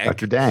Dr. Dank.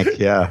 Dr. Dank,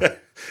 yeah.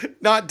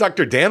 Not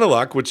Dr.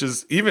 Daniluk, which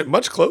is even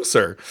much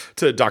closer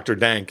to Dr.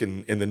 Dank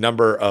in the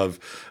number of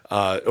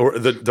or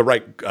the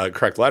right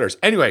correct letters.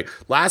 Anyway,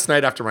 last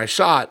night after my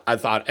shot, I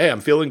thought, hey,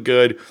 I'm feeling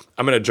good.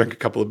 I'm gonna drink a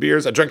couple of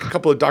beers. I drank a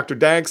couple of Dr.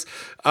 Danks.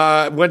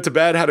 Went to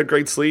bed, had a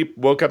great sleep.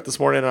 Woke up this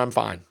morning, and I'm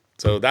fine.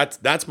 So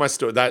that's my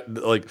story.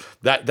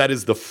 That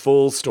is the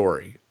full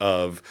story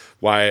of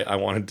why I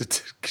wanted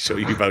to show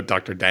you about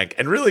Dr. Dank.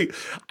 And really,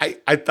 I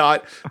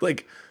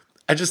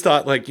just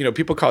thought,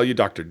 people call you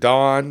Dr.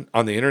 Don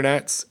on the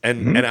internets,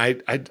 and I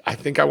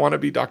think I want to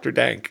be Dr.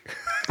 Dank.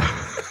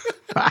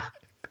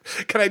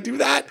 Can I do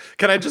that?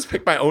 Can I just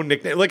pick my own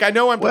nickname? Like, I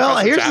know I'm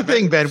Professor here's Chapman. the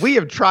thing, Ben. We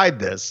have tried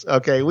this.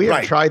 Okay, we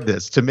have tried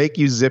this to make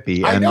you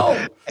Zippy, and I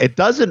know it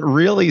doesn't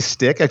really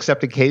stick.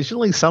 Except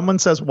occasionally, someone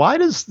says, "Why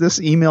does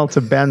this email to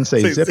Ben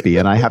say Zippy?"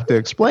 And I have to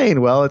explain.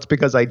 Well, it's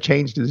because I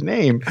changed his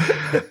name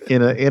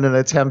in an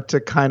attempt to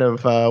kind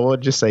of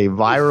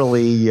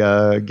virally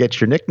get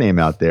your nickname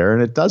out there,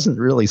 and it doesn't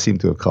really seem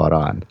to have caught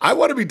on. I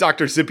want to be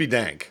Dr. Zippy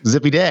Dank.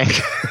 Zippy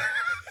Dank.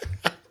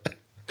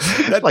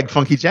 That's like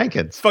Funky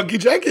Jenkins. Funky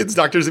Jenkins,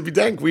 Dr. Zippy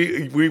Dank.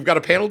 We've got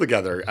a panel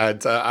together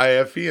at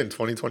IFE in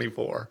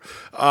 2024.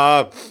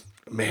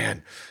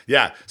 Man,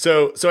 yeah.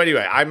 So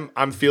anyway,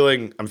 I'm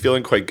feeling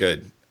quite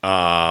good.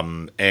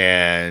 And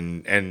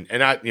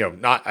I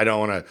don't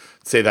want to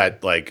say that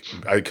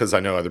because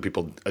I know other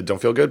people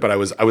don't feel good, but I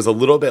was a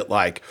little bit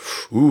like,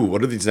 ooh,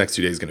 what are these next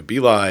 2 days going to be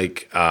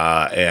like?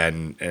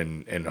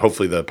 And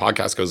hopefully the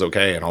podcast goes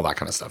okay and all that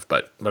kind of stuff.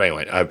 But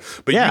anyway, I'm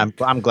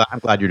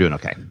glad you're doing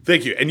okay.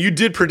 Thank you. And you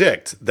did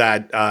predict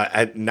that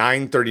at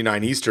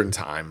 9:39 Eastern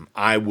time,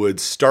 I would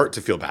start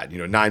to feel bad.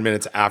 9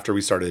 minutes after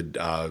we started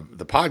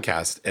the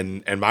podcast,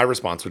 and my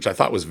response, which I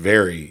thought was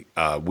very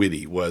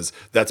witty, was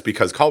that's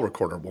because call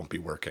recorder won't be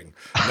working,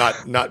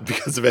 not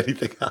because of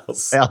anything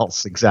else.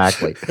 Exactly.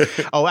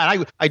 Oh,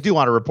 and I do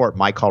want to report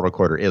my call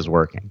recorder is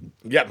working.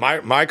 Yeah,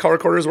 my call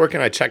recorder is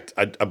working. I checked.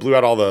 I blew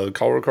out all the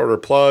call recorder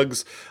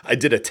plugs. I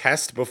did a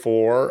test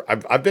before.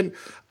 I don't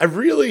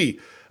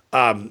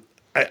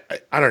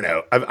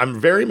know.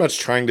 I'm very much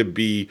trying to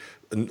be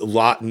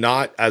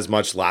not as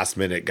much last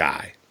minute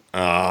guy.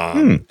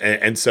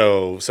 And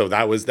so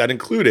that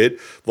included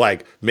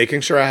like making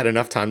sure I had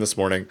enough time this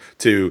morning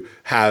to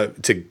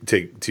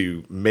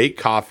make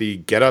coffee,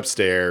 get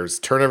upstairs,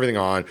 turn everything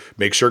on,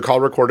 make sure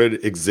call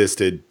recorded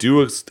existed,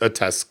 do a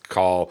test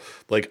call.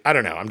 Like, I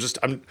don't know.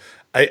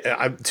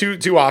 I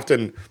too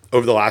often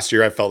over the last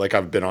year, I felt like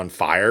I've been on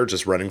fire,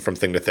 just running from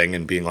thing to thing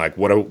and being like,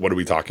 what are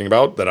we talking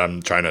about? That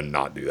I'm trying to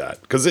not do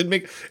that because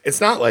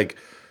it's not like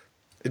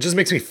it just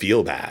makes me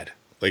feel bad.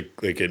 Like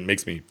it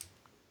makes me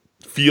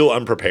feel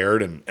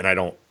unprepared and I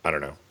don't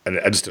know. And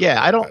I just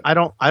I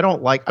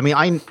don't like. I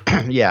mean,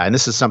 yeah, and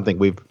this is something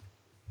we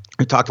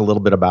talked a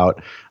little bit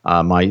about.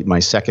 My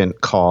second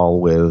call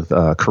with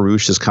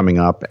Karush is coming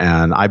up,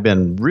 and I've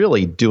been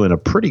really doing a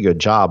pretty good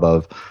job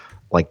of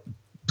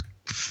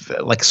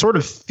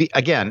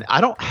again.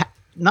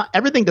 Not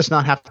everything does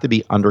not have to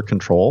be under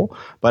control,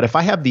 but if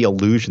I have the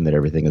illusion that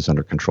everything is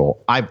under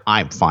control,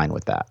 I'm fine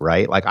with that,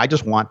 right? Like I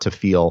just want to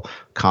feel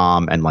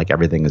calm and like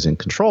everything is in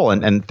control,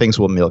 and things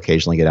will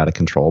occasionally get out of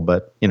control.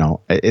 But and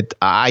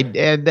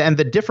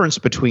the difference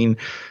between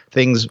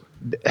things,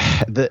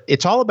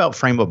 it's all about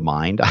frame of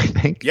mind, I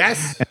think.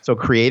 Yes. And so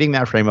creating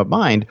that frame of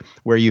mind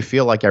where you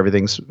feel like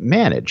everything's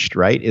managed,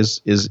 right,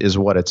 is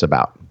what it's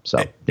about.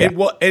 So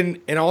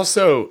and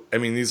also, I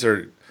mean, these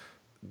are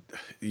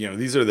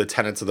the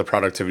tenets of the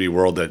productivity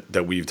world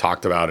that we've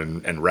talked about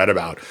and read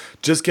about.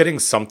 Just getting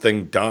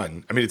something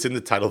done. I mean, it's in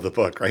the title of the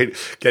book, right?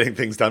 Getting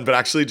things done, but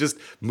actually just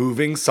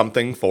moving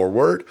something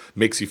forward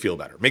makes you feel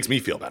better, makes me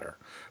feel better,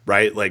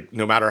 right? Like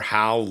no matter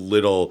how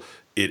little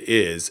it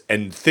is,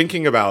 and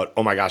thinking about,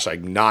 oh my gosh,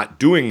 like not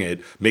doing it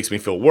makes me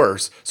feel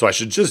worse. So I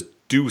should just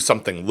do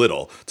something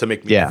little to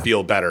make me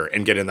feel better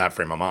and get in that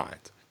frame of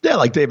mind. Yeah,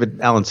 like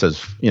David Allen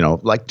says,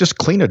 like just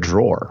clean a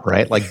drawer,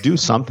 right? Like do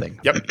something.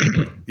 Yep.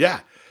 Yeah.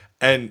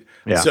 And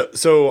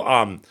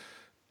so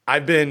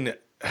I've been,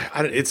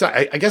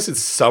 I guess it's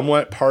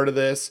somewhat part of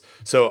this.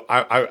 So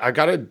I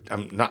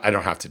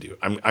don't have to do.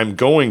 I'm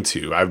going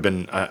to.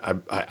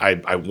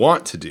 I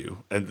want to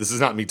do. And this is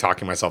not me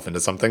talking myself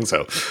into something.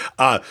 So,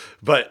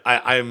 but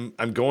I've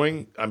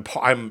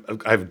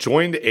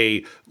joined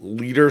a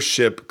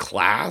leadership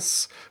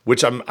class,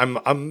 which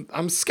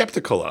I'm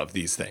skeptical of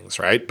these things,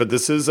 right? But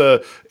it's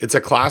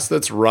a class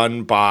that's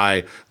run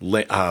by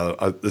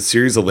a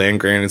series of land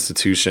grant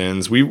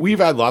institutions. We've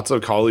had lots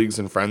of colleagues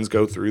and friends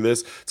go through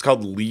this. It's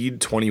called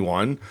Lead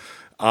 21.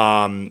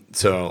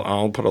 So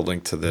I'll put a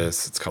link to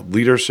this. It's called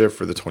Leadership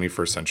for the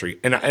 21st Century.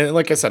 And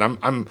like I said,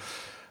 I'm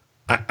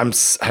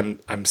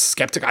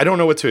skeptical. I don't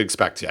know what to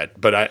expect yet,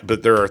 but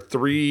there are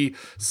 3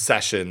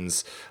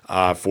 sessions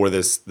for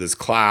this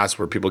class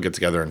where people get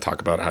together and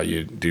talk about how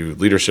you do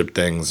leadership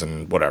things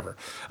and whatever.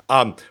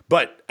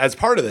 But as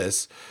part of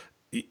this,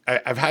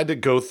 I've had to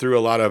go through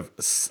a lot of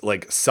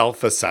like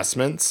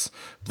self-assessments,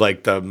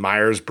 like the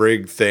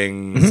Myers-Briggs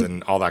things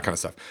and all that kind of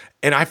stuff.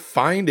 And I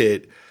find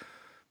it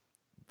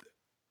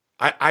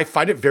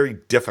very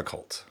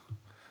difficult.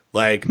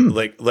 I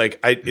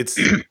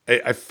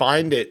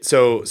find it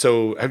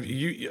so have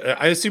you,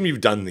 I assume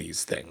you've done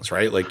these things,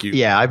 right? Like you.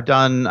 Yeah, I've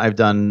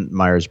done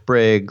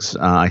Myers-Briggs.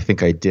 I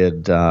think I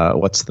did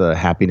what's the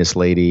happiness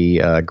lady,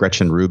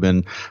 Gretchen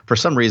Rubin. For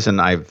some reason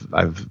I've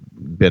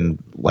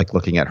been like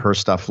looking at her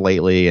stuff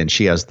lately, and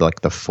she has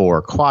the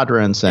 4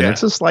 quadrants, and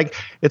it's just like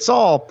it's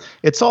all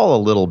a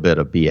little bit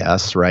of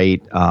BS,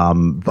 right?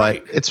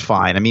 But it's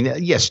fine. I mean,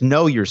 yes,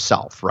 know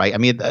yourself, right? I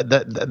mean,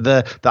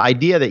 the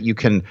idea that you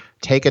can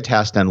take a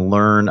test and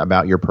learn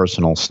about your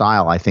personal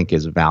style, I think,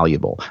 is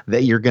valuable.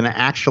 That you're going to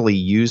actually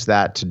use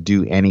that to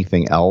do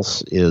anything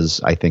else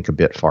is, I think, a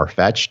bit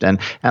far-fetched. And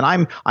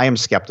I am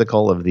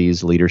skeptical of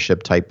these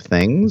leadership type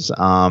things.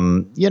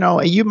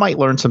 You might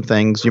learn some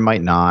things, you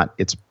might not.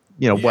 It's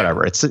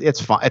whatever. It's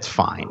fine. It's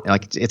fine.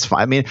 Like it's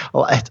fine. I mean,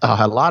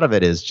 a lot of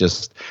it is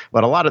just,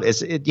 but a lot of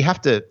it you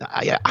have to.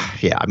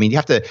 I mean, you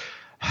have to.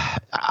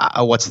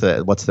 What's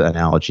the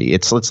analogy?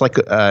 It's like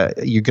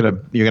you're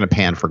gonna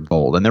pan for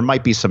gold, and there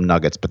might be some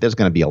nuggets, but there's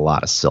gonna be a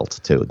lot of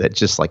silt too. That's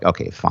just like,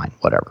 okay, fine,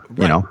 whatever.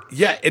 Right.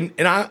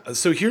 Yeah,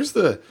 so here's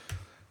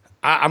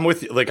I'm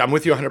with you. Like I'm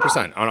with you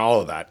 100% on all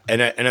of that.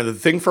 And the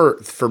thing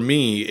for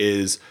me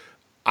is.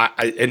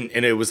 And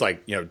it was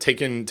like,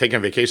 taking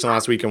vacation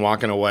last week and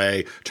walking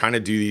away, trying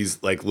to do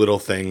these like little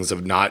things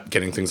of not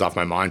getting things off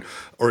my mind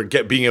or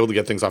being able to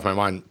get things off my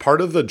mind. Part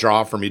of the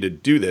draw for me to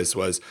do this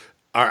was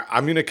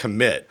I'm going to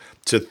commit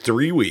to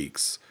 3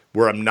 weeks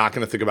where I'm not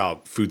going to think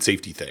about food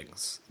safety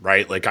things,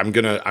 right? Like I'm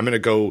going to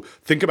go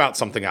think about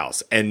something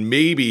else, and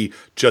maybe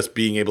just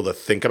being able to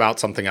think about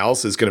something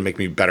else is going to make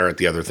me better at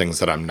the other things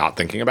that I'm not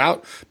thinking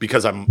about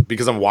because I'm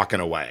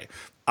walking away.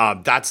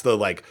 That's the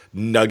like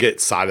nugget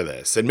side of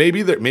this, and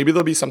maybe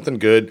there'll be something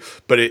good,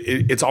 but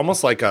it's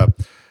almost like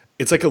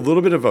it's like a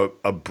little bit of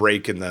a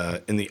break in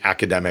the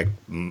academic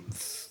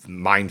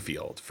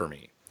minefield for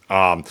me.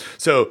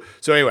 So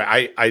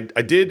anyway,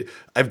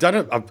 I've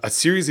done a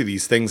series of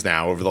these things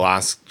now over the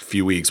last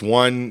few weeks.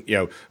 One,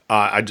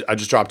 I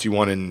just dropped you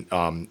one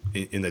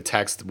in the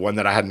text, one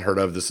that I hadn't heard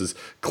of. This is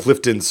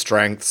Clifton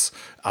Strengths,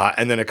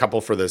 and then a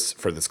couple for this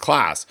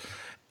class,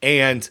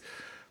 and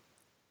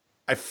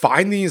I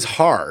find these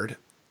hard,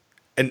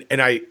 and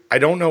I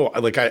don't know,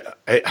 like I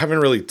haven't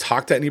really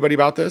talked to anybody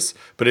about this,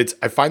 but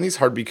I find these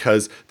hard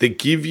because they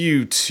give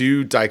you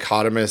 2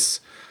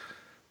 dichotomous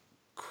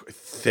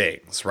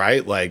things,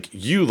 right? Like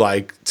you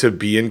like to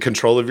be in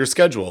control of your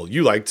schedule.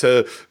 You like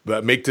to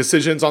make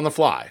decisions on the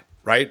fly,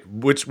 right?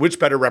 Which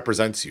better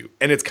represents you?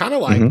 And it's kind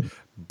of like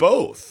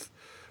both.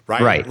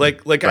 Right.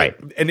 Like right.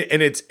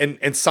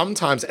 And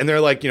sometimes, and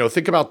they're like,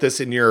 think about this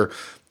in your,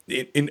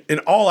 in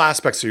all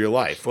aspects of your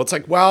life. Well, it's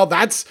like, well,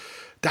 that's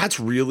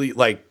really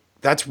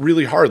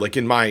hard. Like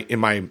in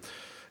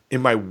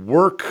my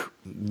work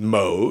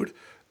mode,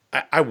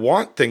 I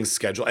want things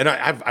scheduled, and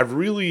I've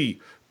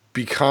really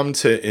become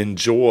to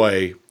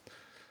enjoy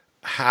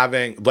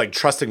having, like,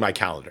 trusting my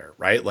calendar,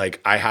 right? Like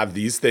I have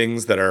these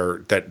things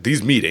that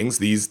these meetings,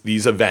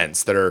 these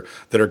events that are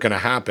going to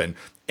happen.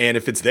 And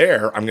if it's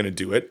there, I'm going to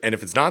do it. And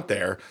if it's not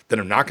there, then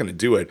I'm not going to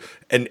do it.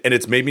 And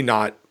it's maybe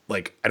not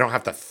like, I don't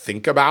have to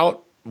think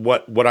about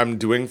what I'm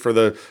doing for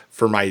a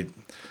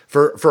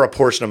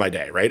portion of my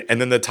day. Right.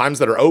 And then the times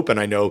that are open,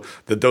 I know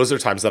that those are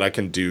times that I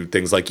can do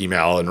things like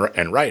email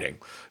and writing.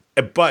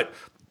 But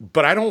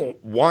I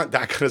don't want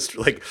that kind of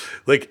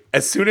like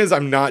as soon as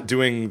I'm not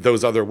doing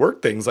those other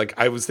work things, like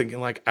I was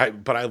thinking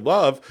but I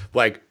love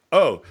like,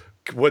 oh,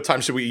 what time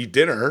should we eat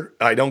dinner?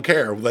 I don't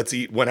care. Let's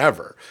eat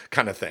whenever,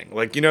 kind of thing.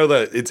 Like,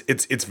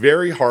 it's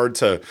very hard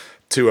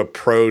to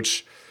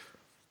approach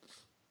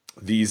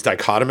these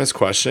dichotomous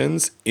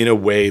questions in a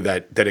way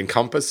that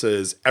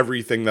encompasses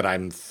everything that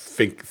I'm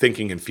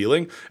thinking and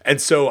feeling.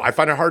 And so I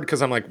find it hard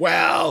because I'm like,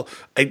 well,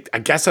 I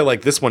guess I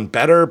like this one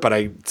better, but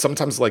I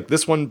sometimes like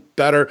this one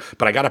better,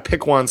 but I got to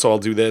pick one. So I'll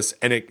do this.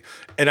 And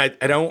I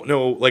don't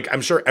know, like,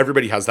 I'm sure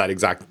everybody has that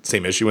exact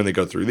same issue when they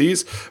go through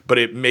these, but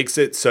it makes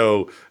it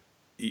so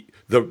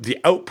the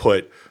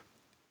output,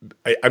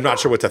 I'm not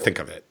sure what to think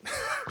of it.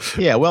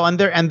 Yeah, well, and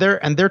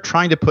they're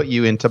trying to put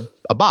you into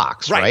a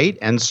box, right?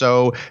 And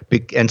so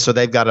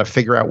they've got to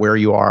figure out where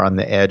you are on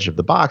the edge of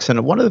the box.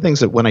 And one of the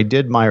things that when I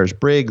did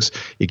Myers-Briggs,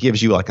 it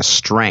gives you like a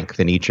strength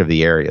in each of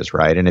the areas,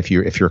 right? And if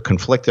you're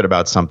conflicted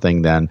about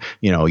something, then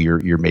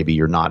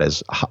you're not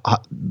as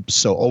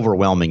so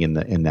overwhelming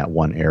in that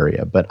one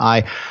area. But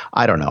I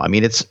don't know. I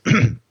mean, it's.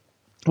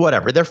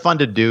 Whatever, they're fun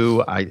to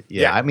do. I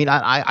mean,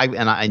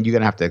 and you're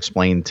gonna have to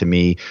explain to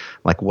me,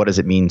 like, what does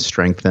it mean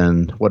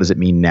strengthen? What does it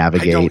mean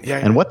navigate?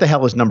 And what the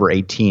hell is number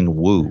 18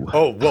 woo?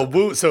 Oh well,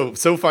 woo. So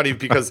funny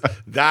because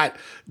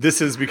this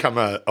has become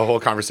a whole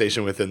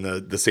conversation within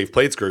the Safe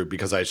Plates group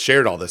because I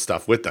shared all this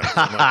stuff with them,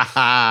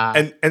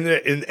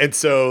 and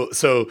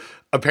so.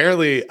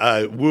 Apparently,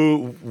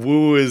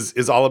 woo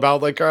is all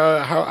about like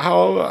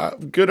how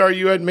good are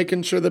you at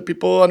making sure that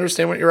people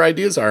understand what your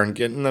ideas are and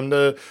getting them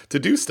to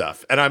do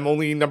stuff. And I'm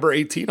only number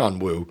 18 on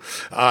woo,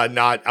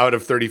 not out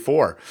of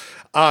 34.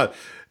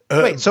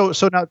 Wait, so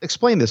now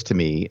explain this to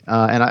me,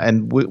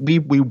 and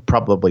we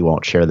probably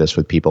won't share this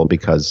with people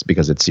because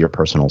it's your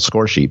personal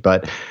score sheet,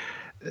 but.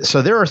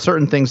 So there are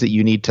certain things that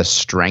you need to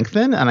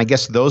strengthen, and I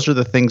guess those are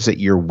the things that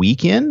you're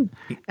weak in,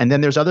 and then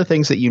there's other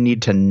things that you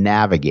need to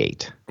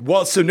navigate.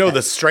 Well, so no,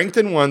 the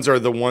strengthened ones are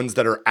the ones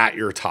that are at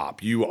your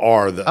top. You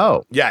are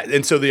yeah,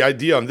 and so the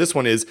idea on this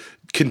one is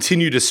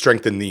continue to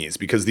strengthen these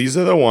because these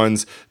are the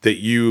ones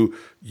that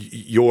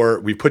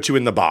we put you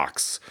in the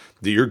box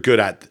that you're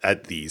good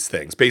at these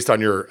things based on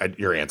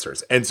your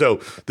answers. And so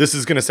this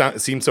is going to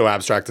seem so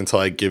abstract until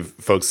I give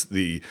folks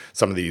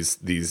some of these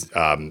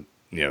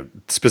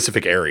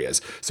specific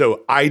areas.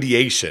 So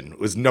ideation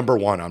was number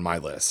 1 on my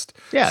list.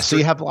 Yeah. So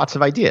you have lots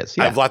of ideas.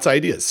 Yeah. I have lots of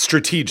ideas.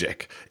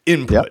 Strategic,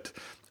 input,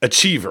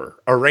 achiever,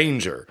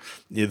 arranger.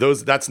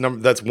 That's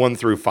 1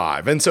 through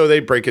 5. And so they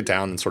break it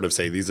down and sort of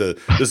say this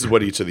is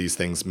what each of these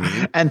things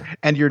mean.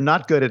 And you're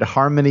not good at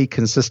harmony,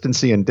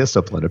 consistency, and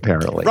discipline,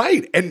 apparently.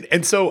 Right.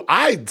 And so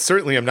I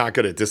certainly am not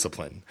good at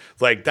discipline.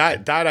 Like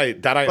that I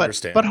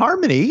understand. But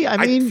harmony, I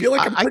mean, I feel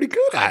like I'm pretty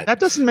good at. That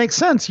doesn't make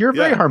sense. You're a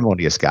very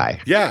harmonious guy.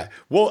 Yeah.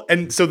 Well,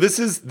 and so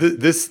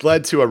this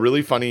led to a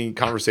really funny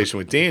conversation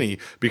with Danny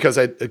because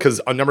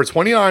on number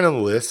 29 on the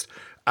list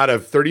out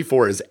of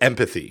 34 is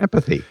empathy.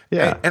 Empathy.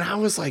 Yeah. And I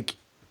was like,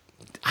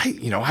 I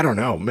don't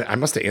know. I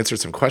must have answered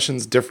some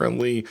questions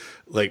differently.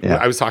 Like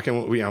I was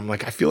talking, I'm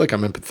like, I feel like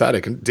I'm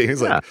empathetic. And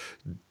Danny's like,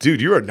 dude,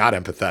 you are not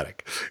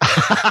empathetic.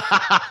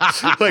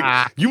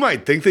 Like, you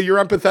might think that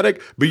you're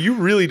empathetic, but you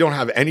really don't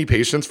have any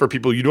patience for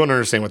people. You don't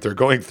understand what they're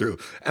going through.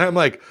 And I'm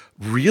like,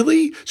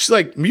 really? She's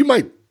like, you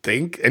might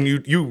think and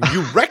you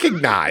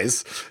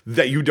recognize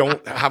that you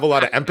don't have a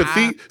lot of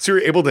empathy, so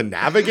you're able to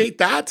navigate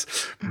that,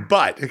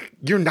 but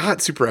you're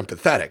not super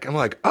empathetic. I'm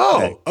like,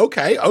 oh,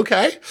 okay. Yeah,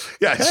 okay,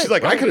 she's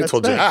like, I could have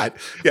told you that.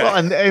 Yeah.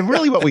 Well, and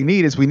really what we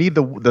need is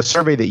the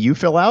survey that you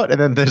fill out, and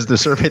then there's the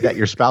survey that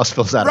your spouse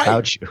fills out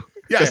about you.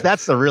 Yeah, because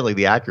that's really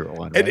the accurate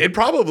one. Right? And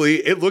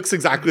it looks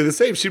exactly the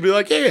same. She'd be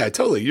like, yeah,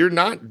 totally. You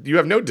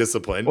have no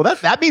discipline. Well,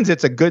 that means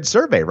it's a good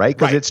survey, right?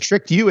 Because it's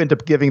tricked you into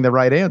giving the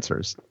right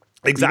answers.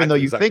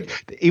 Exactly.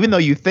 Even though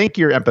you think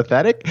you're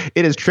empathetic,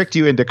 it has tricked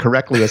you into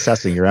correctly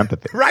assessing your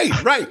empathy.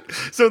 Right.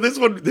 So this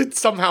one, it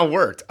somehow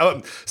worked.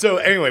 So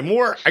anyway,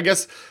 more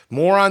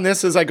on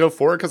this as I go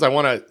forward because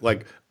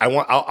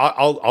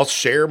I'll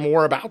share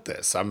more about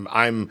this.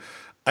 I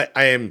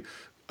am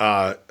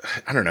I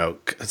don't know,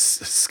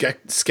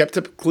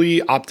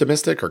 skeptically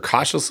optimistic or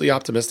cautiously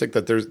optimistic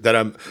that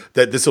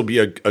that this will be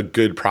a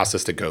good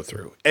process to go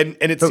throut. And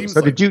it seems.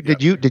 So did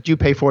you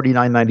pay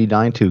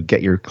 $49.99 to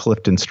get your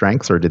Clifton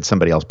Strengths, or did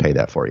somebody else pay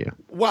that for you?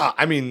 Well,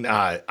 I mean,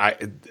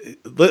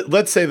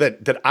 let's say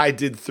that I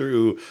did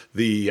through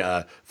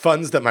the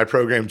funds that my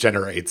program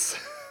generates.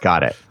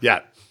 Got it.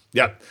 Yeah.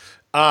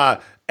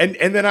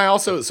 And then I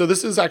also, so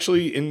this is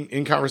actually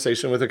in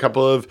conversation with a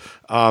couple of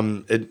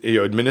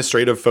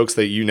administrative folks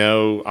that here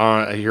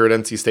at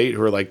NC State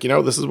who are like,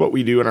 this is what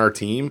we do in our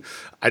team.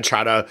 I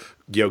try to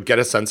get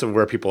a sense of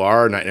where people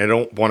are, and I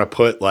don't want to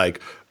put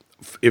like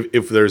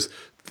if there's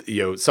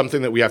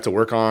something that we have to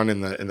work on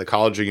in the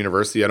college or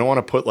university, I don't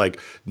want to put like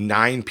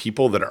 9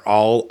 people that are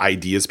all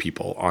ideas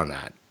people on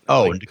that.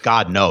 Oh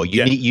God, no!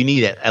 You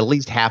need at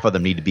least half of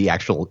them need to be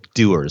actual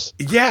doers.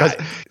 Yeah,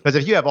 because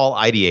if you have all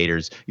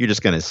ideators, you're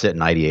just going to sit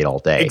and ideate all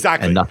day.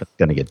 Exactly, and nothing's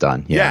going to get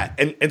done. Yeah,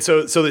 and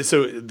so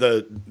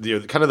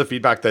the kind of the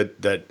feedback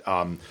that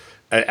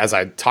as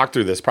I talked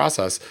through this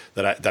process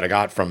that I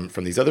got from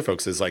these other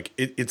folks is like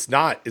it's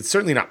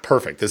certainly not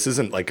perfect. This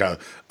isn't like a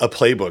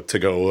playbook to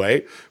go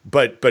away,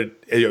 but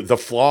the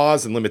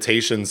flaws and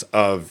limitations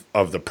of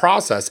the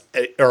process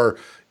are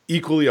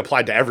equally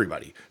applied to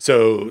everybody.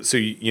 So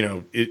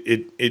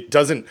it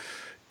doesn't,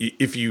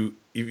 if you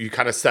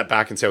kind of step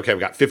back and say, okay, I've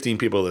got 15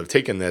 people that have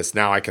taken this,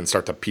 now I can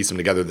start to piece them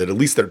together that at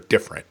least they're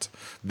different.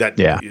 I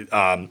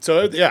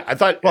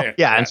thought. Well,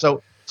 and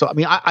so I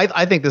mean,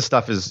 I think this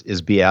stuff is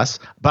BS,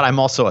 but I'm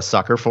also a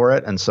sucker for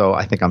it, and so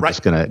I think I'm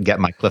just going to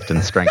get my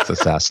Clifton Strengths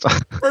assessed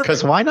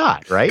because why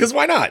not, right? Because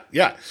why not?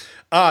 Yeah.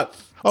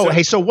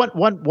 So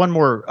one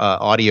more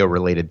audio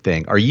related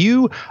thing.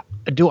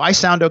 Do I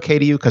sound okay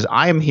to you? Because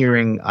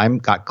I'm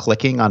got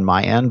clicking on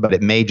my end, but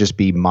it may just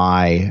be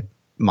my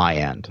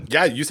end.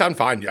 Yeah, you sound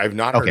fine. I've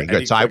not heard any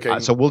good.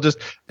 So we'll just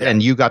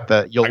and you'll have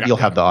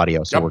the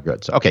audio, so we're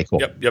good. So okay,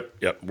 cool.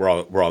 Yep. We're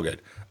all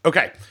good.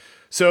 Okay,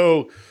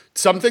 so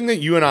something that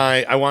you and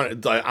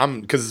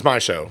I'm because it's my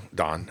show,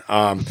 Don.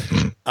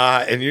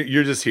 And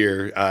you're just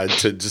here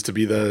to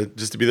be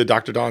the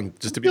Dr. Don.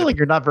 Just to be. I feel like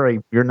you're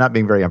not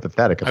being very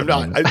empathetic. I'm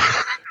not.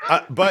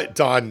 But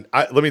Don,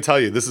 let me tell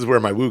you, this is where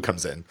my woo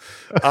comes in.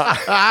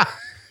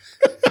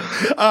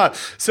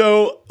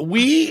 So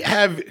we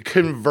have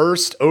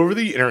conversed over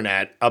the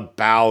internet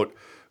about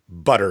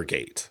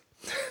Buttergate.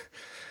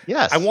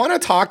 Yes, I want to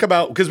talk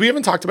about because we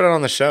haven't talked about it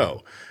on the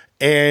show.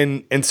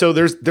 And so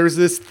there's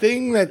this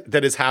thing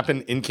that has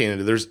happened in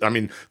Canada.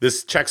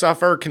 This checks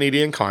off our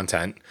Canadian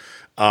content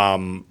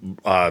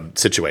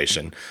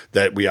situation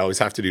that we always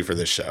have to do for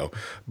this show.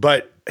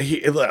 But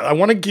I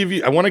want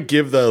to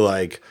give the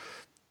like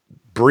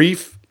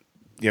brief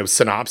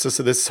synopsis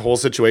of this whole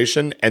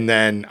situation, and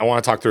then I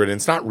want to talk through it. And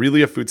it's not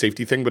really a food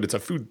safety thing, but it's a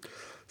food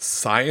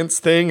science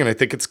thing, and I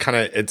think it's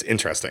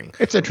interesting.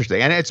 It's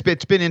interesting, and it's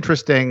been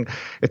interesting.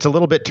 It's a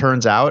little bit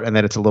turns out, and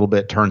then it's a little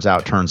bit turns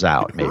out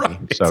maybe.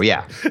 Right. So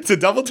yeah, it's a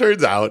double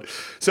turns out.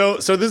 So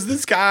there's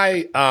this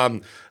guy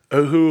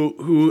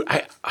who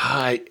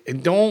I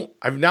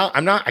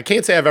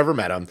can't say I've ever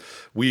met him.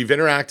 We've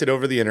interacted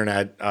over the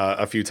internet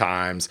a few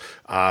times.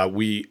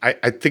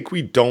 I think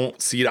we don't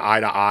see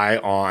eye to eye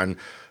on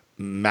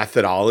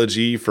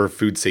methodology for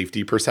food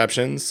safety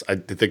perceptions. I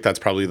think that's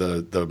probably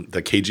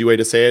the cagey way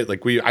to say it.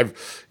 Like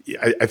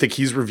I think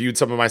he's reviewed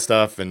some of my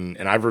stuff and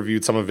I've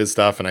reviewed some of his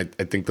stuff, and I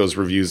think those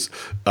reviews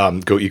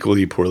go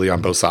equally poorly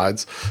on both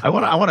sides. I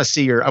want to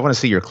see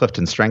your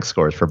Clifton Strength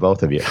scores for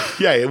both of you.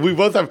 Yeah, we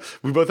both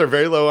are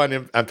very low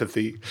on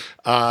empathy.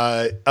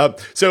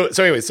 So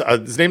anyways,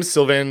 his name is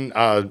Sylvain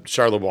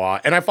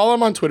Charlebois, and I follow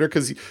him on Twitter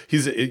because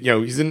he's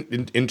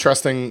an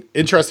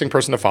interesting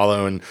person to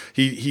follow, and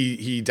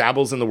he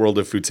dabbles in the world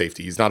of food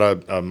safety. He's not a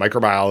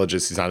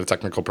microbiologist. He's not a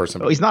technical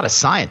person. Oh, he's not a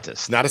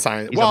scientist. Not a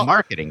scientist. He's a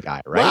marketing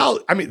guy, right? Well,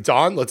 I mean,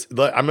 Don,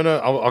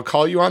 I'll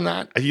call you on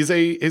that. He's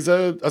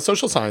a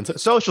social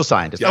scientist. Social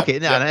scientist. Yeah, okay.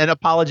 Yeah. And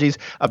apologies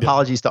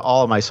to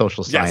all of my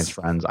social science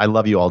friends. I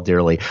love you all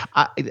dearly.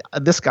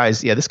 This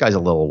guy's a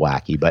little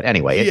wacky, but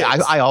anyway,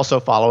 I also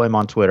follow him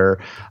on Twitter.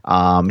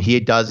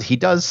 Anyway,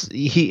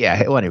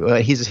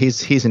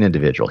 he's an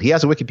individual. He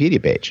has a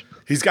Wikipedia page.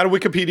 He's got a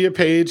Wikipedia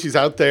page. He's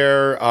out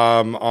there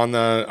on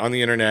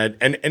the internet.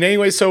 And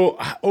anyway, so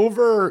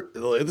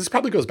this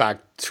probably goes back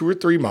 2 or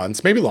 3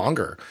 months, maybe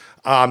longer.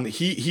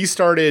 He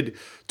started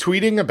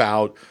tweeting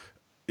about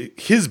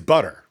his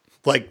butter.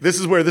 Like, this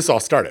is where this all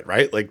started,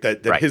 right? Like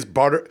that right. His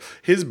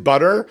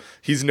butter,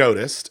 he's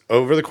noticed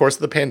over the course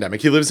of the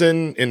pandemic. He lives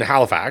in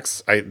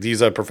Halifax.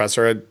 He's a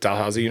professor at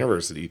Dalhousie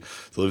University.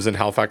 He lives in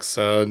Halifax,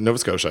 Nova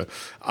Scotia,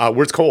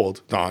 where it's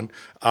cold, Don.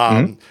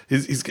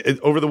 He's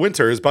over the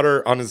winter, his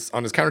butter on his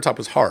countertop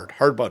was hard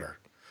butter.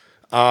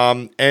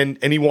 And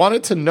he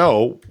wanted to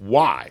know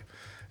why.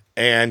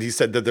 And he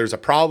said that there's a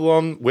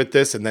problem with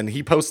this, and then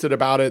he posted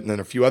about it, and then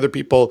a few other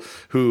people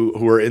who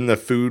are in the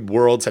food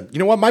world said, you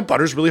know what, my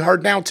butter's really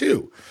hard now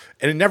too.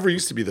 And it never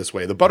used to be this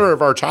way. The butter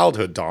of our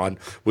childhood, Don,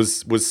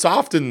 was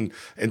soft and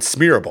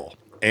smearable.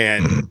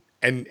 And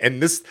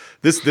And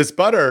this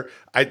butter,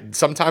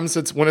 sometimes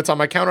it's when it's on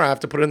my counter, I have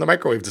to put it in the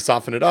microwave to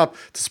soften it up,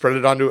 to spread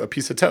it onto a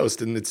piece of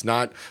toast, and it's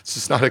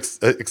just not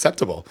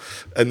acceptable.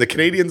 And the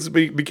Canadians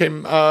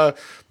became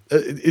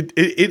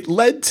it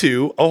led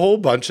to a whole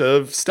bunch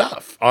of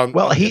stuff.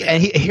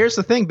 Here's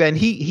the thing, Ben.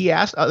 He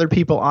asked other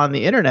people on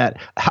the internet,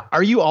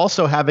 "Are you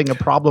also having a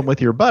problem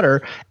with your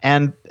butter?"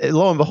 And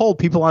lo and behold,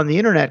 people on the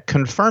internet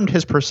confirmed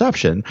his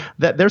perception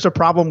that there's a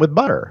problem with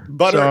butter.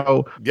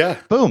 So, yeah,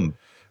 boom.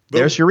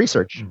 There's your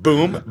research.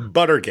 Boom,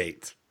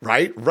 Buttergate.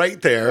 Right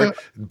there.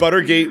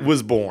 Buttergate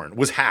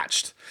was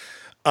hatched.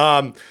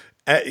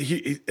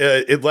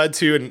 It led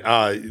to, and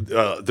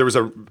there was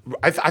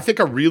I think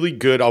a really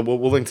good,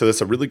 we'll link to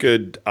this, a really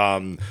good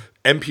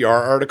NPR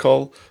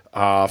article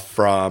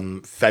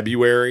from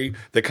February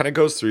that kind of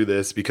goes through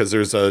this, because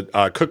there's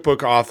a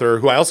cookbook author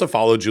who I also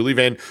follow, Julie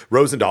Van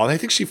Rosendahl, and I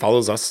think she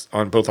follows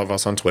both of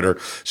us on Twitter.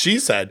 She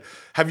said,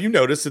 "Have you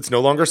noticed it's no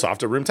longer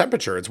soft at room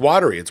temperature? It's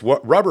watery. It's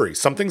rubbery.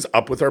 Something's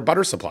up with our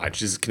butter supply."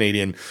 She's a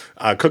Canadian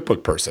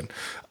cookbook person.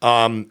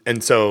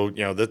 And so,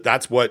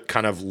 that's what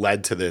kind of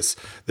led to this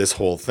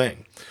whole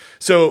thing.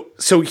 So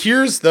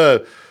here's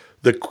the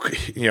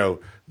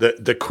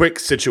quick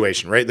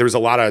situation, right? There was a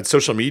lot of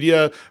social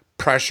media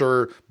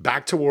pressure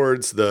back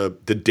towards the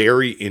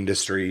dairy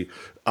industry,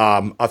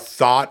 a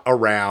thought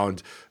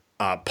around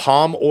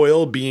palm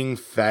oil being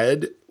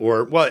fed,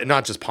 or, well,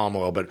 not just palm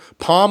oil, but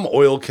palm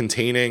oil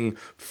containing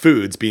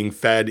foods being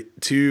fed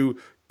to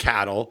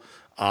cattle,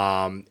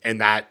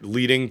 and that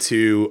leading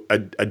to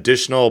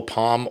additional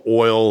palm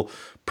oil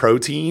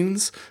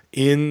proteins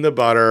in the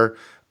butter,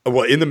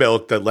 in the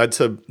milk, that led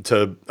to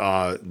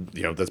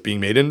that's being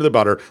made into the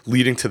butter,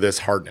 leading to this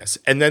hardness.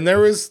 And then there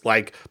was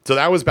so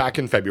that was back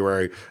in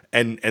February,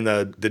 and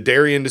the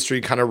dairy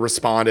industry kind of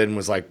responded and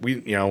was like,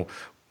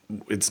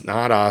 it's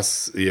not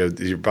us,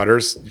 your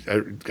butter's,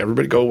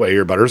 everybody go away,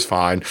 your butter's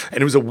fine.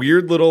 And it was a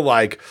weird little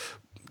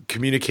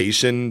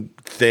communication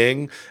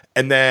thing.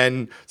 And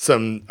then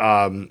some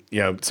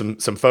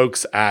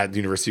folks at the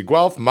University of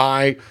Guelph,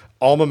 my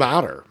alma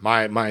mater,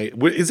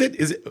 is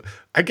it?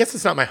 I guess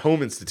it's not my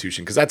home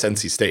institution, because that's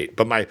NC State,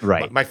 but my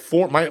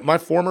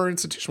former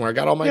institution where I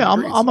got all my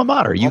degrees. Alma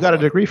mater. You got a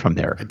degree from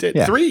there. I did.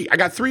 Yeah. I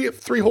got three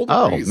whole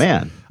degrees. Oh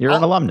man, you're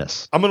an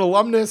alumnus. I'm an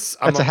alumnus.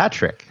 That's a hat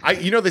trick.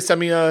 They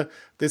send me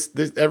this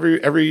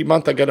every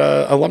month. I get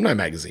a alumni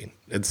magazine.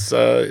 It's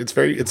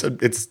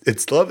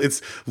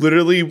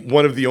literally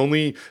one of the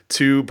only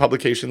two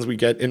publications we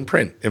get in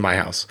print in my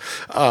house.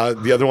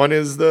 The other one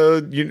is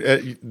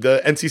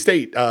the NC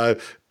State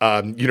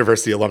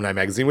University Alumni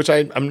Magazine, which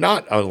I'm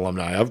not an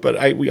alumni of,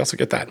 but we also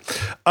get that.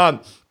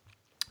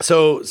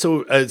 So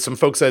some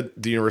folks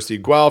at the University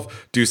of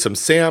Guelph do some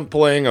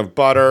sampling of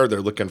butter.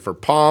 They're looking for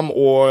palm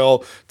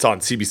oil. It's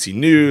on CBC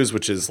News,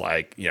 which is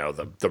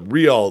the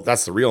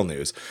real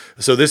news.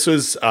 So this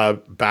was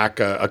back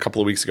a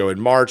couple of weeks ago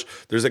in March.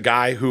 There's a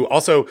guy who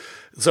also.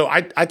 So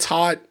I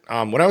taught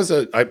when I was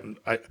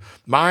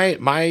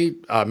my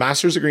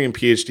master's degree and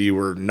PhD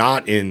were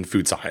not in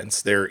food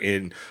science. They're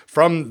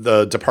from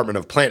the Department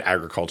of Plant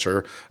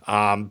Agriculture,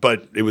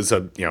 but it was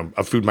a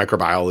food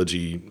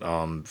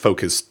microbiology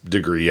focused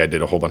degree. I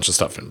did a whole bunch of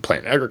stuff in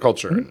plant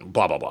agriculture and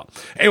blah blah blah.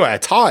 Anyway, I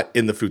taught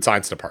in the food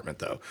science department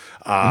though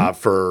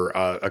for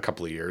a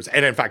couple of years,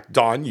 and in fact,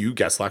 Dawn, you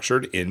guest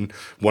lectured in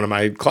one of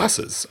my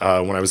classes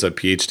when I was a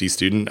PhD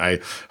student. I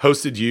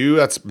hosted you.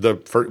 That's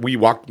we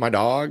walked my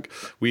dog.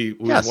 It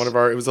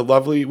was a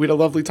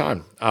lovely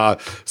time.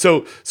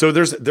 So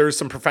there's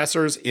some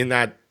professors in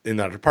that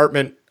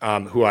department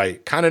who I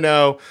kind of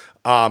know,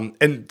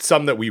 and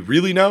some that we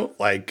really know,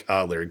 like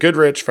Larry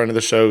Goodrich, friend of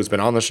the show, who's been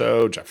on the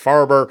show, Jeff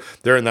Farber,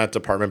 they're in that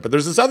department. But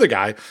there's this other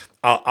guy,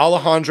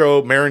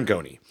 Alejandro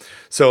Marangoni.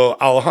 So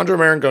Alejandro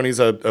Marangoni is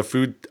a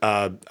food,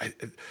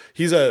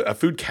 he's a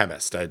food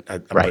chemist, I'm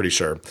pretty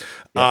sure.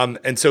 Yeah.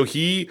 And so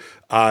he,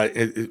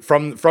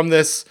 from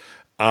this,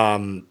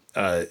 the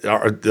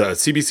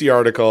CBC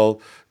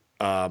article,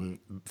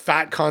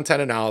 fat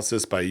content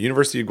analysis by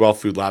University of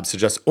Guelph Food Lab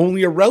suggests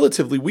only a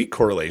relatively weak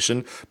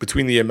correlation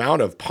between the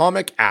amount of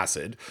palmic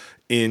acid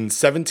in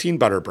 17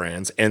 butter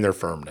brands and their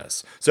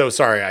firmness. So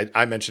sorry,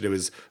 I mentioned it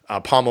was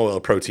palm oil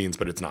proteins,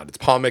 but it's not. It's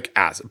palmic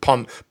acid,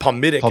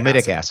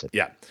 palmitic acid.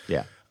 Yeah.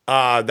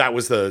 That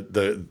was the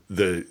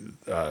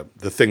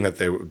thing that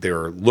they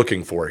were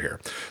looking for here.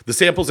 The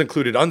samples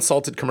included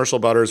unsalted commercial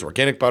butters,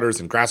 organic butters,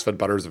 and grass-fed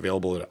butters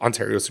available at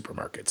Ontario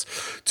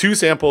supermarkets. 2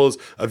 samples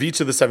of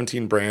each of the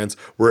 17 brands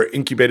were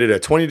incubated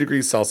at 20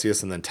 degrees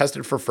Celsius and then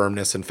tested for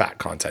firmness and fat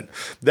content.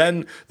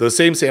 Then those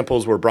same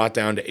samples were brought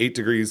down to 8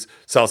 degrees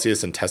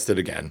Celsius and tested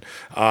again.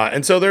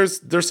 And so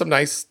there's a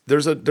nice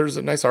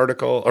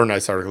article.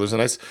 There's a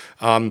nice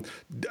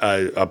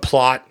a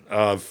plot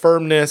of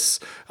firmness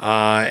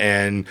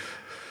and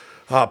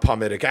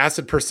palmitic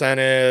acid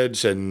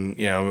percentage, and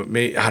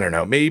I don't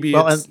know, maybe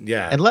let's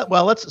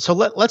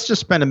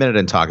just spend a minute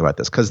and talk about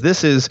this, because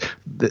this is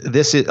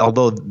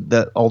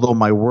although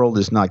my world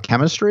is not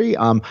chemistry,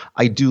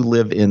 I do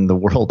live in the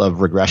world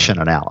of regression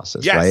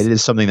analysis. Yes. Right? It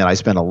is something that I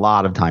spend a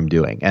lot of time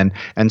doing,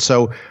 and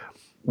so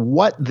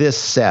what this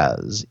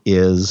says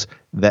is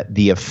that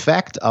the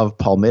effect of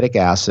palmitic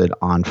acid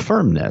on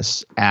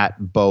firmness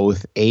at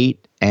both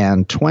 8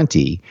 and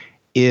 20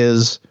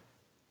 is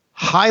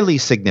highly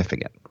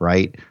significant,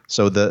 right?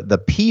 So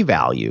the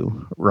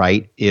p-value,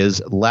 right,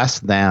 is less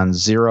than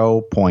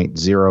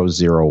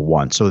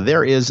 0.001. So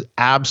there is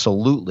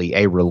absolutely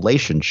a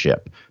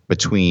relationship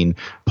between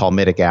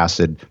palmitic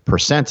acid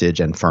percentage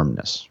and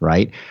firmness,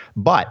 right?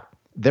 But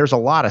there's a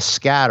lot of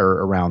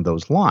scatter around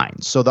those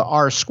lines. So the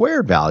R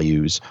squared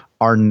values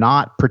are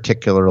not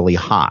particularly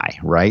high,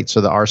 right? So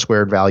the R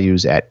squared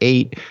values at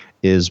 8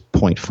 is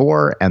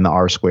 0.4 and the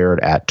R squared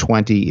at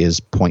 20 is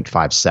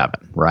 0.57,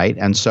 right?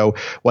 And so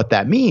what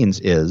that means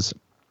is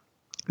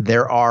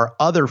there are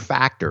other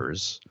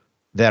factors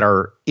that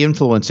are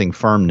influencing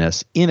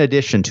firmness in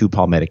addition to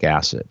palmitic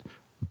acid.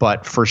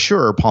 But for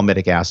sure,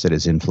 palmitic acid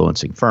is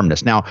influencing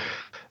firmness. Now,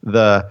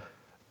 the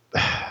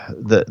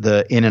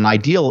in an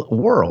ideal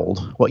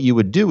world, what you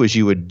would do is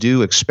you would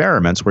do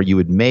experiments where you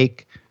would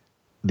make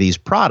these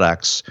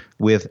products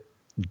with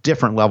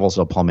different levels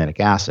of palmitic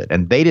acid.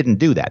 And they didn't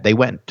do that. They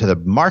went to the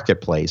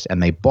marketplace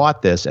and they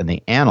bought this and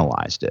they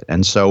analyzed it.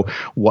 And so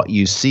what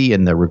you see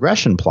in the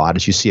regression plot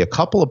is you see a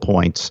couple of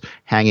points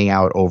hanging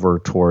out over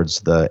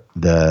towards the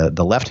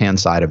left-hand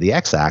side of the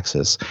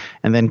x-axis,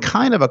 and then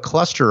kind of a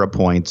cluster of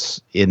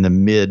points in the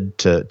mid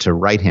to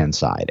right-hand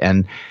side.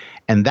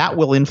 And that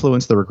will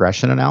influence the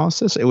regression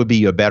analysis. It would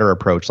be a better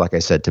approach, like I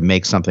said, to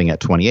make something at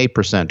 28%,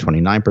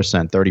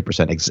 29%,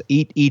 30%,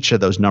 each of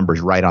those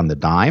numbers right on the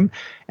dime,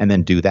 and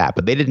then do that.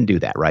 But they didn't do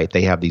that, right?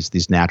 They have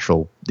these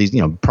natural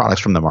products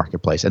from the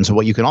marketplace. And so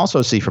what you can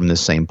also see from this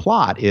same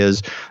plot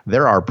is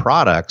there are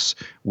products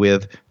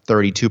with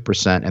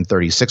 32% and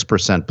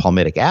 36%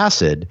 palmitic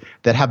acid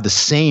that have the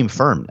same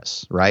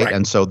firmness, right?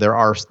 And so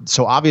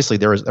obviously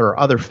there are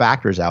other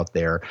factors out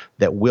there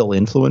that will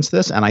influence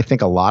this. And I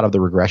think a lot of the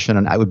regression,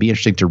 and I would be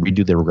interesting to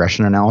redo the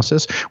regression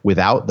analysis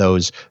without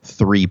those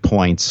 3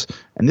 points.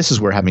 And this is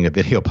where having a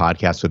video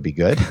podcast would be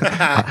good.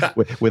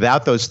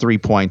 Without those 3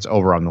 points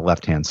over on the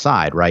left-hand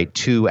side, right?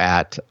 2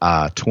 at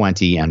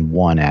 20 and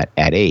 1 at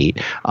 8,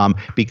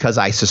 because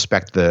I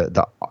suspect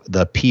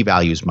the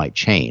p-values might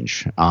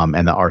change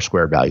and the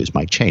R-squared values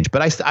might change.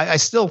 But I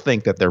still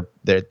think that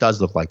it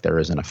does look like there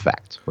is an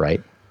effect,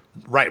 right?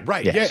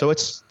 Right. Yeah. So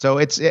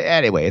it's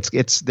anyway.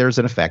 It's there's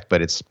an effect,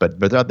 but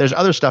there's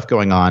other stuff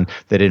going on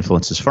that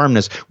influences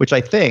firmness, which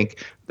I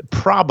think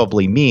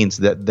probably means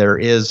that there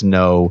is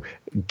no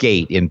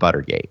gate in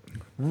Buttergate.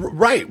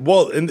 Right.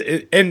 Well,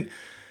 and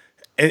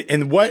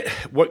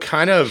what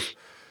kind of,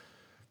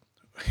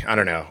 I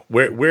don't know,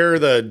 where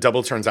the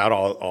double turns out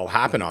all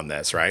happen on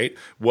this, right?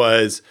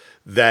 Was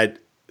that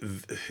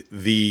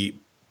the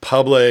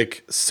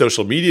public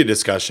social media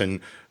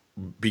discussion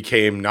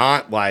became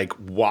not like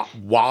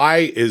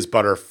why is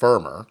butter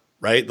firmer,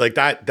 right? Like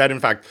that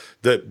in fact,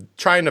 the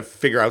trying to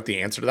figure out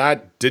the answer to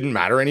that didn't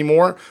matter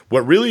anymore.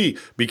 What really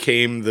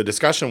became the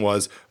discussion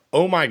was,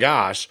 oh my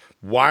gosh,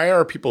 why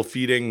are people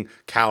feeding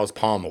cows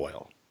palm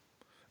oil?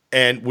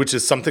 And which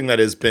is something that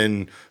has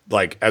been,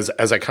 like, as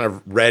I kind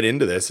of read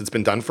into this, it's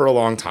been done for a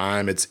long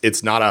time.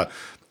 It's not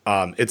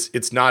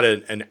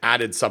an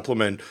added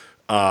supplement.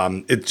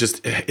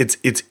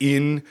 It's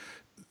in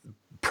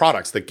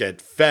products that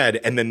get fed,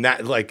 and then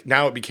that, like,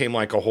 now it became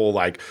like a whole,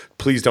 like,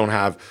 please don't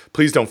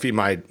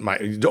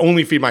feed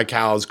only feed my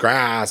cows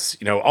grass,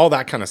 all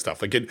that kind of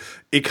stuff. Like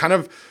it kind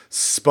of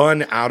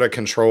spun out of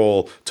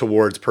control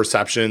towards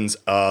perceptions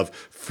of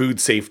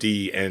food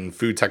safety and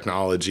food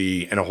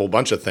technology and a whole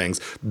bunch of things.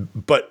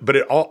 But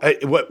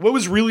what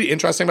was really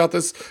interesting about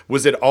this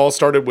was it all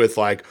started with,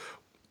 like,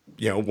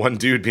 one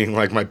dude being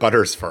like, my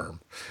butter's firm.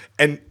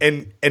 And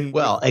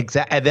well,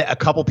 exactly. A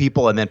couple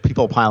people, and then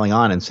people piling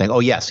on and saying, "Oh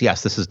yes,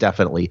 this is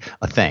definitely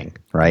a thing,"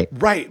 right?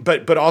 Right,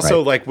 but also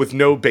right. Like with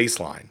no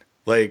baseline.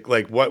 Like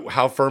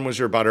how firm was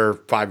your butter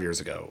 5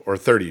 years ago or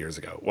 30 years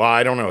ago? Well,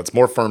 I don't know. It's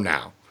more firm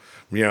now.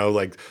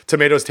 Like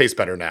tomatoes taste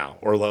better now,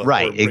 or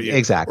right,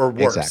 exactly, or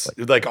worse,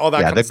 exactly. Like all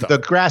that kind of stuff. The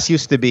grass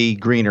used to be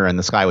greener and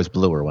the sky was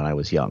bluer when I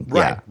was young.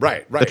 Right, yeah.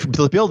 right.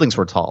 The buildings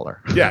were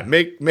taller. Yeah,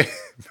 make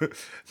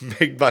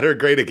butter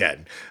great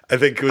again. I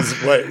think was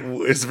what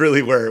is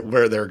really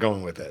where they're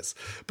going with this.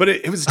 But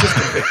it was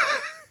just,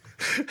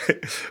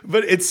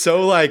 but it's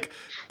so, like,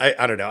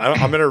 I don't know.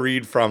 I'm going to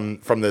read from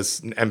this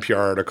NPR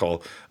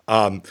article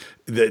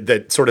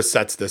that sort of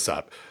sets this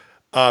up.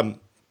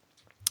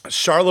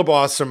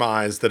 Charlebois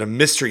surmised that a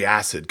mystery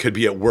acid could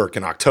be at work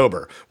in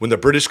October when the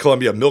British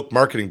Columbia Milk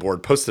Marketing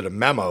Board posted a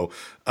memo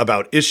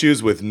about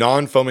issues with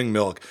non-foaming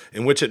milk,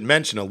 in which it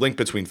mentioned a link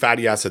between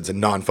fatty acids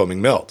and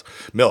non-foaming milk.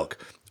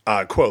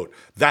 Quote,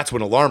 that's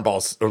when alarm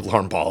bells. That's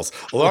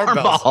when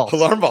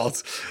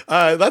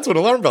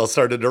alarm bells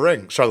started to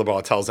ring,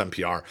 Charlebois tells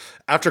NPR.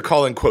 After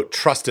calling, quote,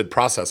 trusted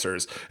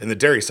processors in the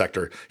dairy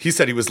sector, he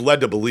said he was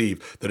led to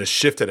believe that a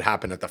shift had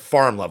happened at the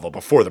farm level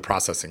before the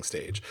processing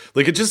stage.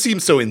 Like, it just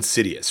seems so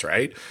insidious,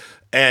 right?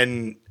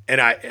 And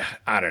I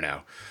don't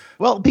know.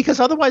 Well, because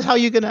otherwise, how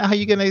you gonna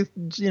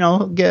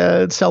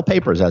sell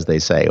papers, as they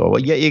say? Or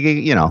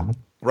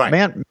Right.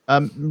 Man,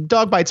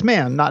 dog bites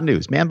man, not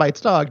news. Man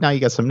bites dog. Now you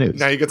got some news.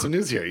 Now you get some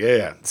news here.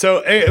 Yeah.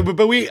 So,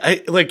 but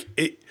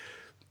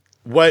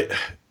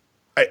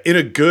in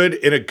a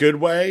good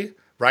way,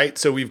 right?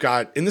 So we've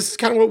got, and this is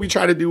kind of what we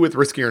try to do with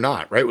Risky or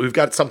Not, right? We've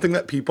got something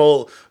that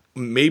people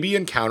may be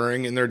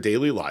encountering in their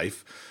daily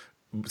life.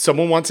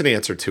 Someone wants an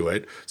answer to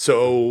it.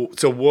 So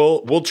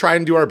we'll try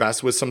and do our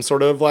best with some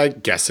sort of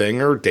like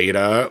guessing or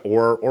data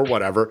or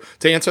whatever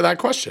to answer that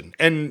question.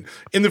 And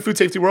in the food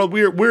safety world,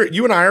 we're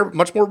you and I are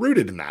much more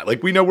rooted in that.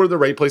 Like we know where the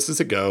right places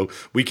to go.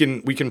 We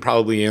can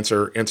probably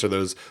answer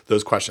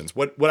those questions.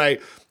 What I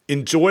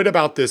enjoyed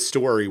about this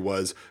story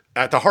was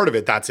at the heart of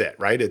it, that's it,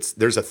 right?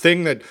 There's a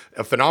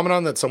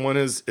phenomenon that someone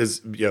is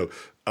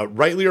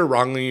rightly or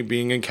wrongly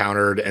being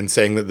encountered and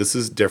saying that this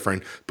is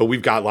different, but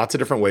we've got lots of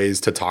different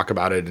ways to talk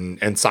about it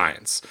and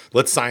science.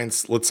 Let's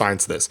science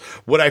this.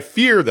 What I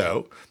fear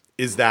though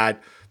is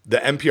that the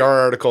NPR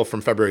article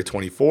from February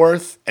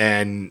 24th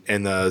and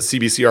the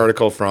CBC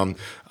article from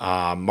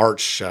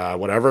March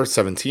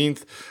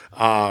 17th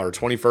or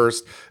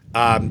 21st,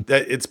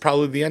 that it's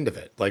probably the end of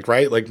it. Like,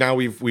 right? Like now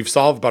we've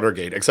solved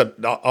Buttergate,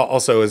 except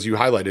also as you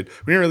highlighted,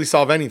 we didn't really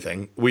solve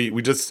anything.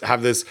 We just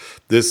have this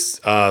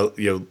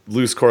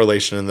loose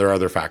correlation, and there are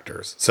other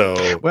factors.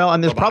 So well,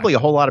 and there's probably a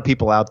whole lot of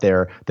people out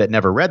there that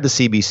never read the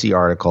CBC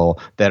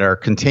article that are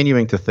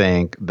continuing to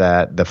think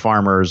that the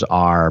farmers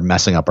are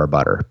messing up our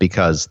butter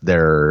because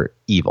they're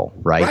evil,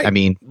 right? I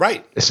mean,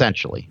 right.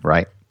 Essentially,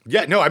 right?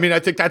 Yeah, no, I mean, I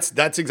think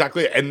that's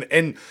exactly it.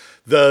 And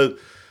the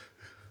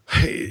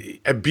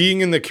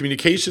being in the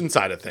communication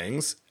side of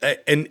things,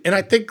 and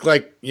I think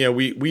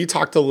we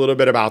talked a little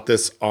bit about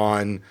this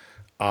on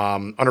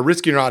a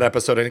Risky or Not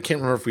episode, and I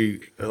can't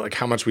remember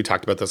how much we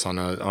talked about this on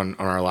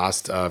our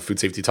last food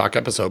safety talk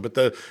episode, but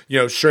the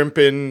shrimp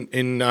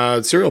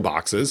in cereal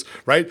boxes,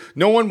 right?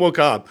 No one woke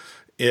up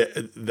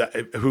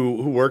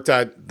who worked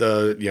at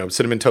the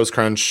Cinnamon Toast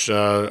Crunch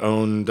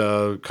owned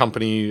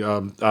company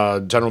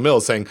General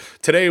Mills saying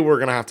today we're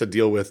going to have to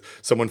deal with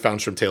someone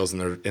found shrimp tails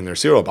in their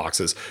cereal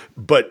boxes,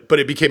 but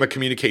it became a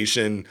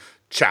communication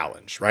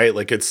challenge, right?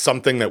 Like it's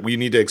something that we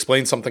need to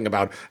explain something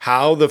about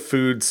how the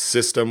food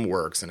system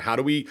works and how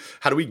do we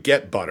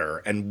get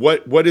butter and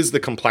what is the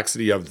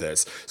complexity of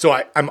this. So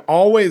I'm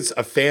always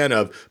a fan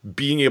of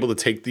being able to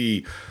take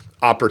the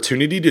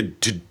opportunity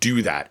to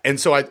do that. And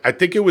so I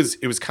think it was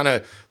kind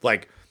of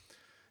like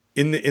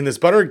in this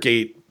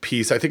Buttergate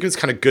piece, I think it was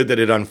kind of good that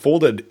it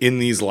unfolded in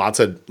these lots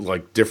of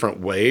like different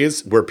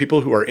ways where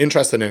people who are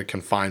interested in it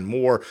can find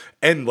more.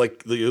 And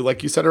like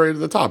you said right at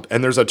the top,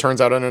 and there's a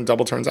turns out and a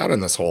double turns out in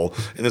this whole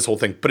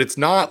thing. But it's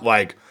not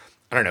like,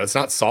 I don't know, it's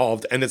not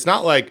solved. And it's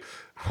not like,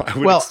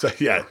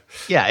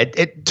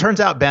 it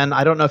turns out, Ben,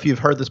 I don't know if you've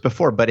heard this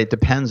before, but it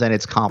depends and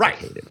it's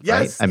complicated. Right.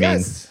 Yes. Right? I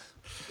mean,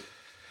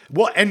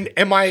 well, and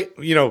my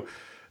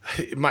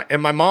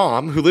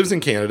mom who lives in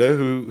Canada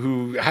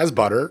who has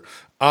butter,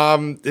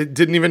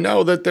 didn't even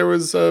know that there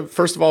was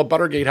first of all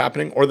Buttergate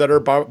happening, or that her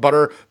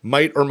butter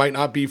might or might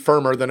not be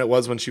firmer than it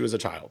was when she was a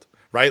child.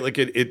 Right? Like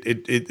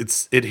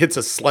it hits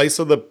a slice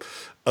of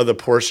the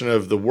portion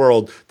of the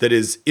world that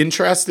is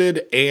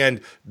interested,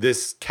 and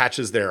this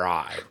catches their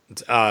eye.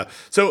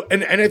 So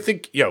I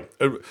think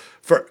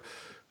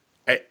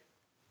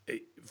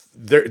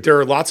there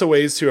are lots of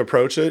ways to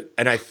approach it,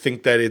 and I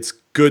think that it's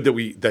good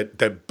that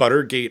that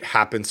Buttergate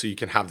happens so you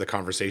can have the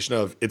conversation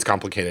of it's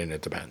complicated and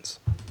it depends.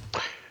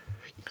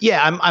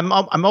 Yeah,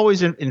 I'm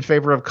always in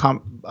favor of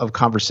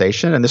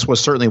conversation, and this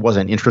certainly was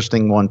an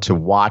interesting one to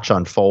watch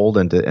unfold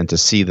and to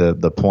see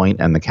the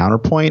point and the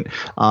counterpoint.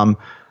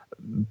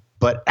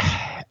 But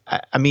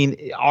I mean,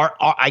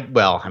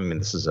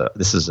 this is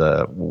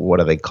a what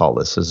do they call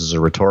this? This is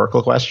a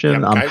rhetorical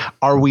question. Okay.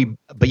 Are we?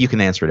 But you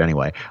can answer it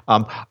anyway.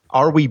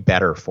 Are we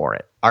better for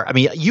it?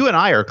 You and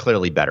I are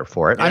clearly better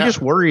for it. Yeah. I'm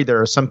just worried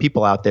there are some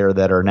people out there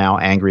that are now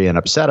angry and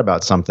upset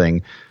about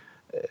something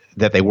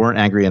that they weren't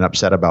angry and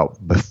upset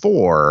about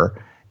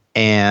before,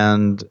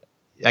 and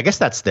I guess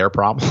that's their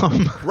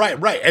problem. Right,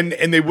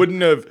 and they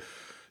wouldn't have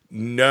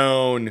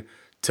known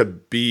to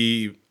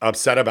be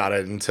upset about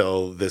it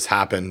until this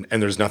happened,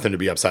 and there's nothing to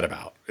be upset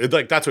about.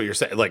 Like that's what you're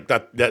saying. Like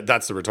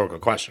that's the rhetorical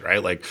question,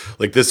 right? Like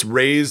this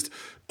raised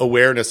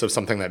awareness of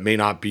something that may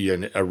not be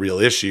a real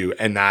issue,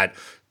 and that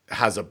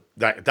has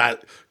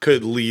that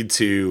could lead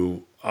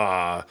to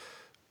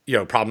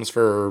problems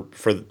for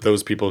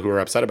those people who are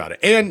upset about it,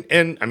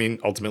 and I mean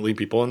ultimately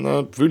people in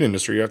the food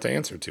industry have to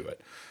answer to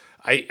it.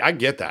 I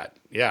get that,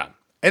 yeah,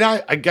 and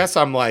I guess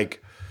I'm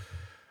like.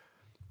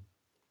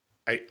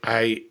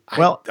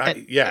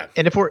 Yeah.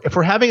 And if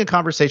we're having a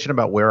conversation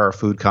about where our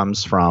food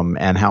comes from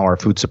and how our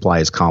food supply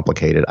is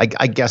complicated,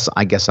 I guess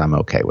I'm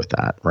okay with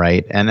that,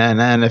 right?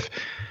 And if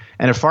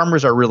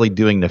farmers are really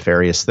doing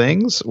nefarious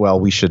things, well,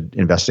 we should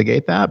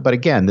investigate that. But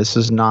again, this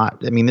is not.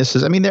 I mean, there's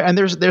a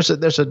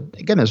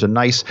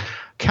nice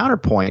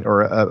counterpoint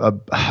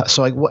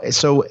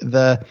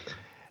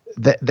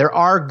there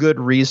are good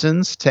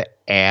reasons to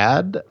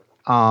add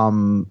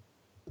palm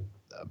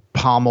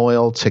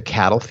oil to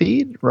cattle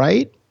feed,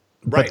 right?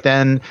 Right. But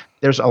then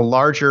there's a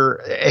larger,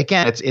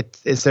 again,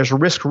 there's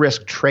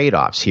risk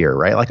trade-offs here,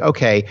 right? Like,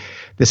 okay,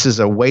 this is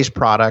a waste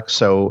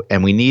product,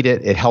 and we need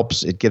it. It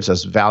helps, it gives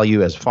us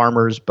value as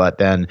farmers, but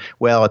then,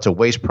 well, it's a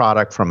waste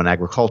product from an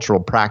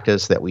agricultural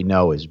practice that we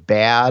know is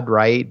bad,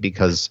 right?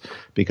 Because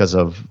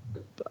of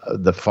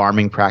the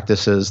farming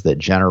practices that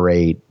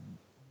generate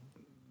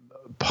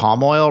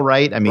palm oil,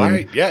 right? I mean,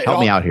 right. Yeah, help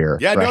me out here.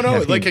 Yeah, right? no,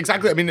 like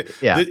exactly. I mean,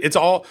 it's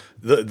all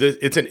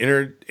it's an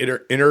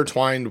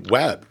intertwined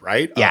web,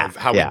 right? Yeah, of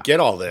how we get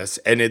all this,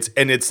 and it's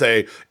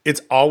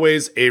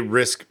always a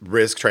risk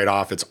trade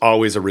off. It's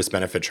always a risk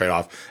benefit trade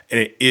off, and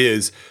it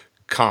is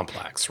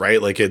complex,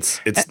 right? Like it's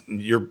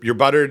your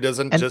butter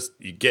doesn't just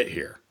you get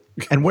here.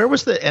 And where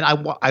was the? And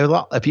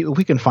if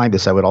we can find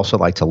this, I would also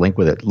like to link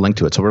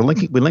to it. So we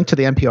linked to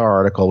the NPR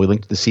article, we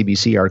linked to the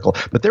CBC article,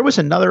 but there was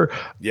another,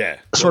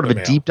 sort of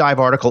a deep dive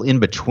article in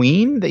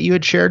between that you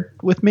had shared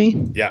with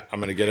me. Yeah, I'm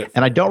gonna get it.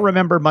 And I don't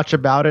remember much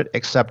about it,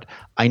 except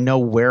I know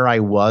where I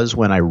was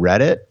when I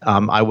read it.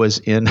 I was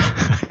in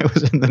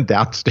the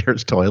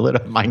downstairs toilet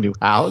of my new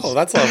house. Oh,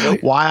 that's lovely.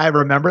 Why I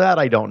remember that,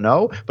 I don't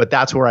know, but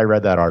that's where I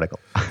read that article.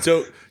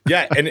 So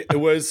yeah, and it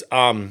was.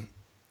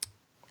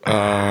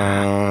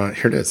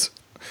 Here it is.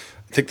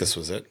 I think this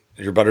was it.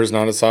 Your butter's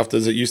not as soft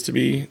as it used to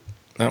be.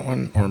 That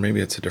one, or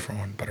maybe it's a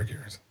different one. Butter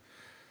Gears.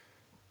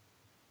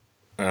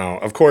 Oh,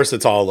 of course,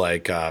 it's all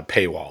like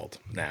paywalled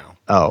now.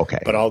 Oh, okay.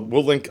 But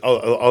we'll link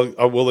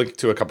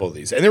to a couple of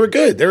these, and they were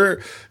good.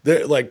 They're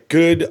like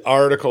good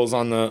articles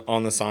on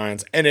the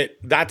science, and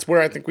that's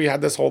where I think we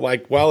had this whole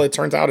like, well, it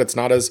turns out it's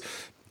not as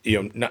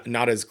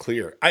not as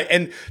clear.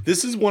 And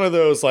this is one of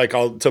those, like,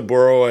 to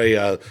borrow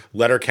a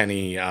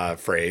Letterkenny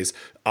phrase,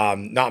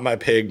 not my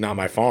pig, not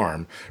my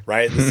farm,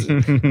 right? This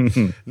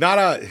is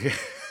not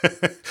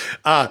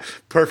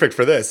perfect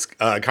for this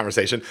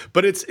conversation,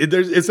 but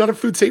it's not a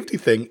food safety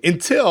thing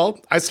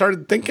until I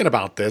started thinking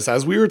about this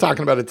as we were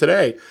talking about it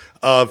today,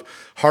 of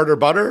harder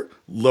butter,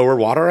 lower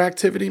water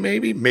activity.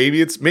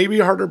 Maybe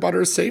harder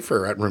butter is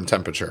safer at room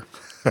temperature.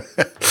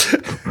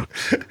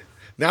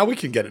 Now we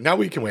can get it. Now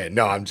we can win.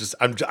 No,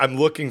 I'm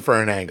looking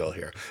for an angle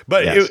here.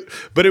 But yes.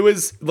 it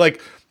was like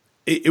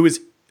it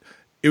was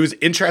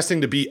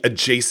interesting to be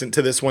adjacent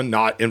to this one,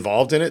 not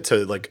involved in it,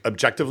 to like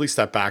objectively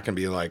step back and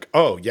be like,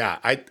 oh yeah,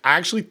 I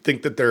actually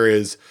think that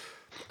there's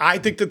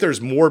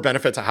more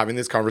benefit to having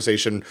this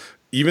conversation,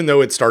 even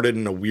though it started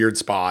in a weird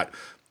spot,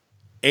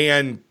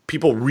 and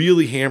people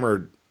really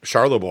hammered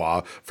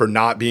Charlebois for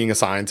not being a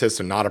scientist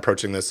and not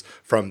approaching this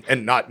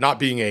and not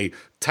being a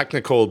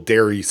technical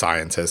dairy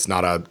scientist,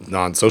 not a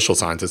non-social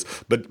scientist,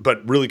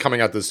 but really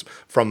coming at this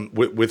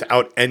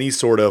without any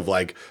sort of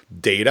like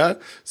data.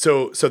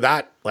 So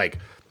that, like,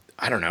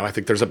 I don't know. I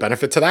think there's a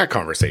benefit to that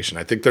conversation.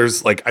 I think there's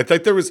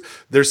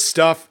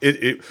stuff.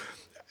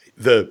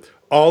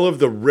 All of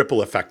the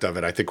ripple effect of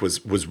it, I think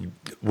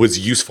was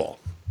useful.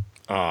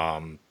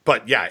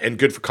 But yeah, and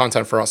good for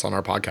content for us on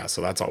our podcast.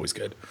 So that's always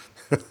good.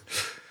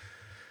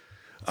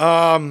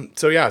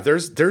 So yeah,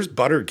 there's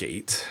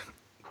Buttergate.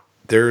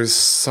 There's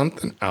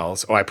something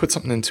else. Oh, I put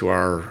something into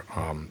our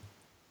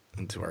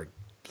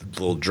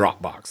little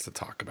Dropbox to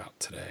talk about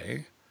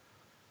today.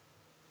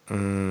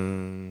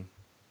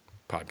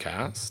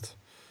 Podcast.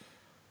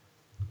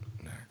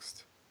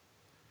 Next.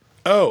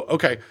 Oh,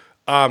 okay.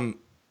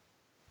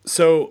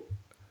 So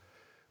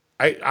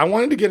I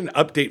wanted to get an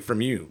update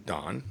from you,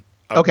 Don.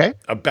 Okay.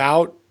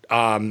 About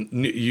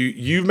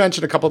you've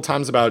mentioned a couple of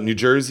times about New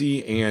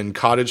Jersey and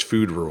cottage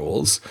food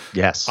rules.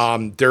 Yes.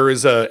 There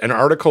is an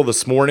article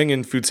this morning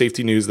in Food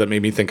Safety News that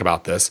made me think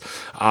about this.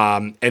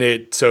 We'll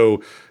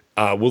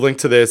link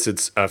to this.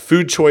 It's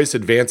food choice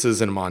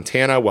advances in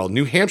Montana, while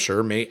New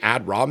Hampshire may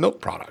add raw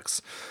milk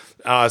products.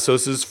 So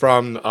this is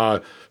from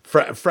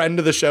friend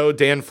of the show,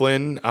 Dan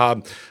Flynn,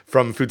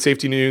 from Food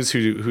Safety News,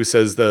 who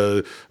says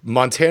the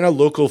Montana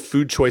Local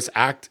Food Choice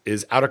Act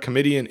is out of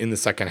committee in the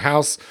second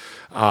house,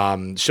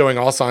 showing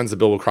all signs the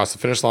bill will cross the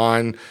finish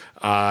line.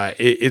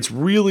 It's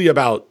really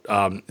about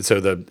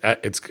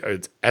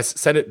it's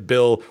Senate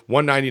Bill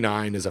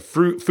 199 is a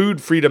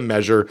food freedom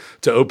measure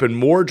to open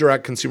more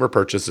direct consumer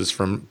purchases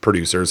from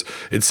producers.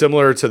 It's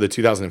similar to the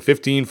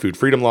 2015 food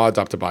freedom law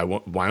adopted by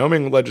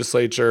Wyoming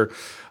legislature.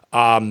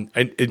 I've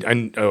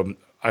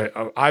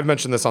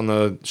mentioned this on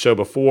the show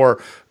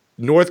before.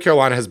 North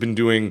Carolina has been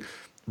doing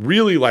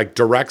really like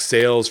direct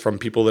sales from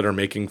people that are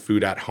making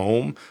food at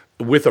home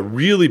with a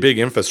really big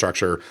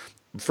infrastructure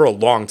for a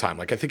long time.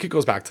 Like, I think it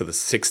goes back to the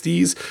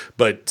 60s,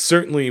 but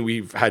certainly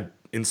we've had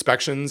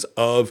inspections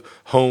of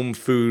home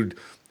food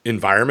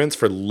environments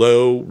for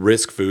low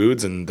risk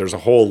foods, and there's a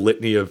whole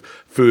litany of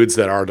foods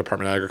that our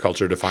Department of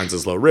Agriculture defines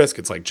as low risk.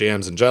 It's like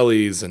jams and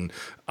jellies, and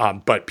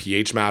but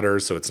pH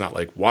matters, so it's not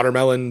like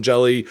watermelon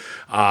jelly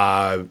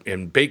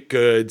and baked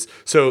goods.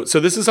 So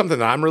this is something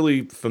that I'm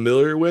really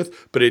familiar with,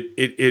 but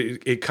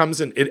it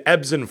comes in, it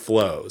ebbs and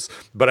flows.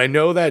 But I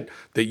know that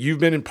you've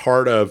been in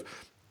part of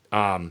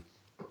I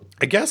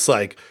guess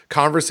like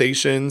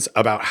conversations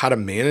about how to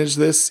manage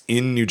this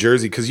in New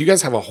Jersey, because you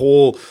guys have a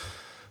whole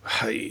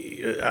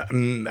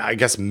I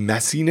guess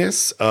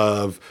messiness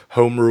of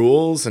home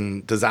rules,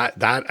 and does that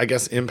I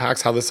guess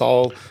impacts how this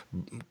all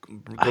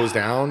goes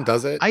down?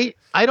 Does it? I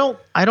don't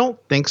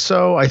think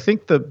so. I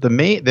think the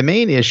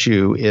main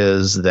issue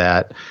is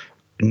that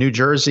New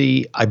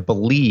Jersey, I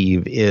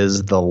believe,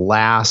 is the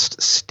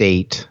last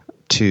state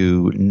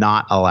to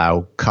not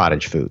allow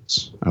cottage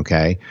foods.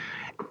 Okay,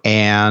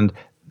 and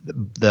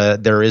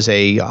there is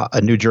a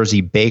New Jersey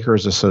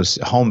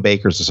Home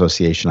Bakers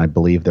Association, I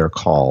believe they're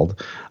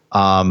called,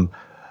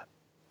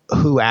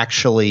 who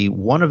actually,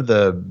 one of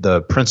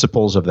the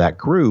principals of that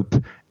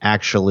group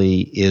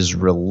actually is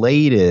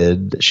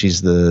related.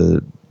 She's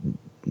the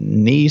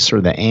niece or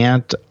the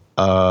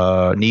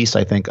niece,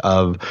 I think,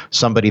 of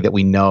somebody that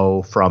we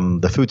know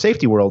from the food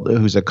safety world,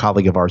 who's a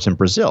colleague of ours in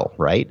Brazil,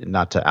 right?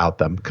 Not to out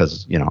them,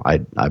 because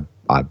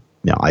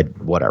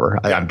whatever.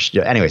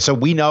 Anyway, so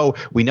we know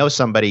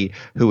somebody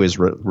who is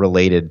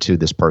related to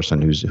this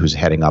person who's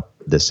heading up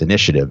this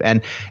initiative,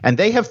 and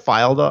they have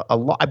filed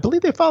I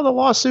believe they filed a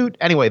lawsuit.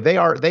 Anyway, they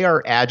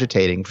are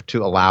agitating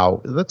to allow.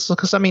 Because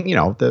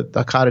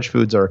the cottage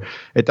foods are.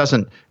 It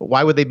doesn't.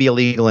 Why would they be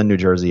illegal in New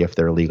Jersey if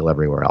they're illegal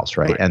everywhere else,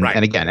 right? And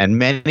again, and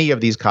many of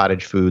these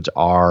cottage foods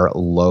are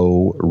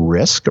low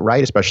risk,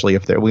 right? Especially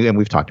if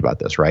we've talked about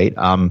this, right?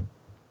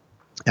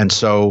 And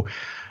so.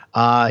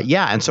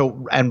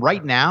 And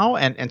right now,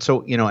 I've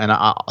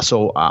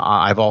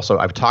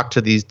talked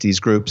to these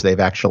groups. They've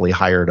actually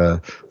hired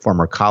a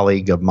former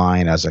colleague of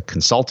mine as a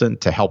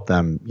consultant to help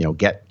them,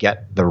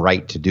 get the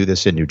right to do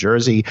this in New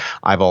Jersey.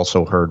 I've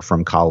also heard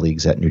from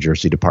colleagues at New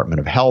Jersey Department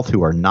of Health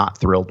who are not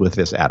thrilled with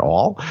this at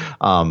all,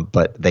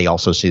 but they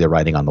also see the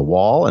writing on the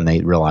wall, and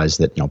they realize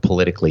that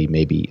politically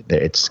maybe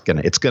it's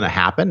gonna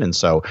happen, and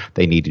so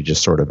they need to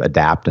just sort of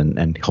adapt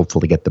and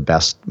hopefully get the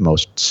best,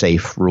 most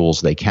safe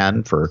rules they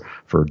can for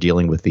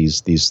dealing with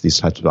these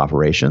types of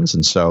operations.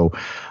 And so,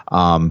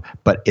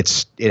 but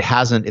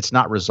it's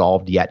not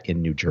resolved yet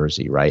in New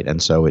Jersey, right?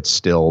 And so it's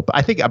still, but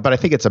I think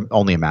it's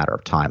only a matter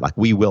of time. Like,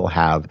 we will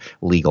have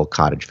legal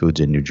cottage foods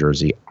in New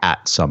Jersey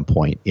at some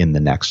point in the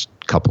next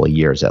couple of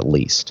years at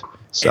least.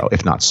 So,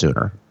 if not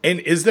sooner. And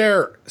is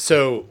there,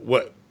 so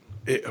what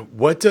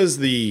does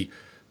the,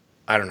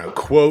 I don't know,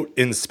 quote,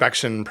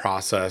 inspection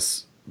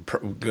process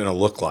going to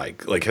look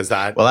like? Like, has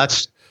that, well,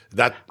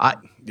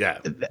 yeah.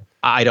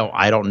 I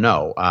don't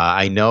know.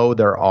 I know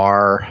there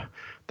are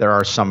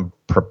some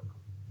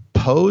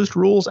proposed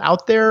rules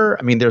out there.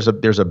 I mean, there's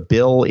a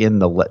bill in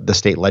the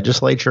state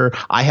legislature.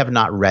 I have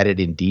not read it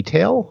in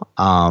detail,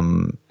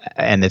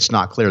 and it's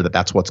not clear that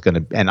that's what's going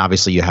to. And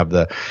obviously, you have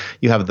the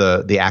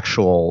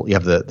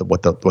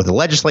what the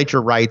legislature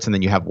writes, and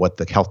then you have what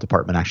the health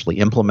department actually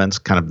implements.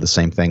 Kind of the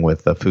same thing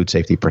with the Food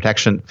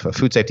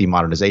Safety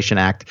Modernization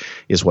Act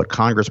is what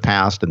Congress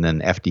passed, and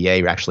then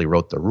FDA actually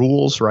wrote the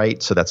rules,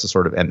 right? So that's the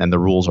sort of, and the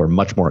rules are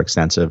much more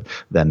extensive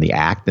than the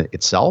act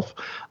itself.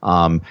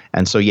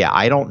 And so, yeah,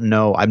 I don't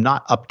know. I'm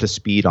not up to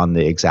speed on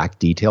the exact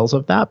details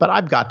of that, but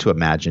I've got to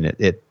imagine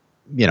it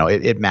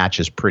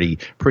matches pretty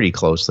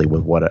closely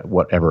with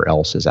whatever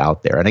else is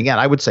out there. And again,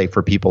 I would say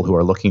for people who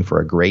are looking for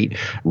a great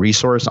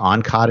resource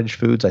on cottage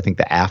foods, I think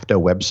the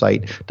AFTA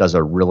website does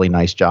a really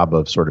nice job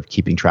of sort of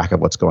keeping track of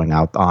what's going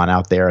on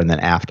out there. And then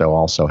AFTA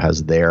also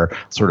has their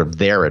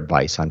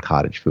advice on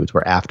cottage foods,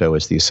 where AFTA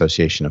is the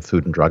Association of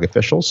Food and Drug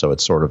Officials. So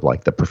it's sort of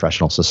like the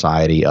professional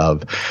society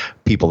of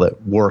people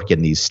that work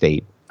in these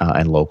state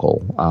and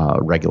local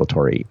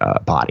regulatory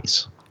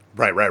bodies.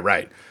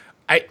 Right.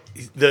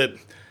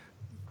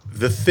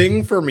 The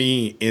thing for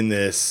me in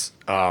this,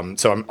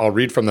 so I'll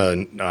read from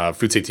the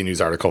Food Safety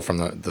News article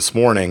from this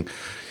morning.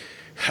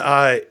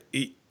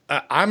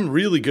 I'm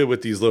really good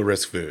with these low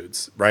risk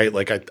foods, right?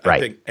 Like I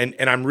think, and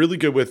I'm really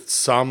good with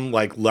some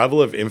like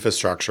level of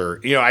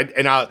infrastructure.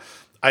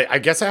 I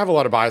guess I have a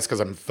lot of bias because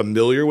I'm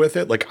familiar with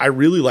it. Like, I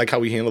really like how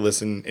we handle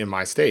this in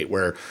my state,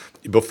 where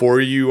before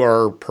you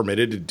are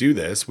permitted to do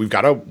this, we've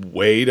got a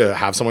way to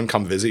have someone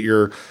come visit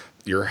your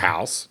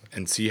house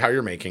and see how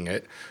you're making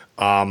it.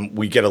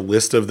 We get a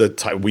list of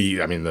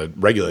the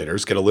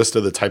regulators get a list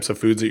of the types of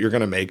foods that you're going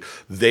to make.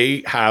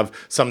 They have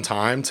some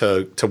time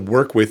to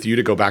work with you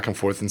to go back and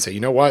forth and say, you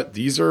know what,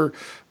 these are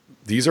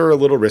a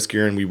little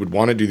riskier, and we would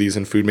want to do these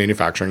in food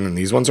manufacturing, and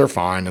these ones are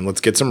fine, and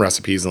let's get some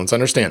recipes and let's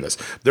understand this.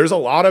 There's a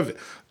lot of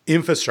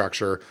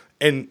infrastructure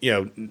and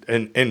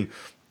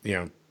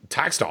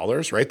tax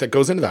dollars, right, that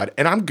goes into that.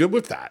 And I'm good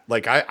with that.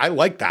 Like, I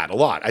like that a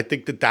lot. I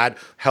think that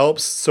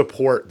helps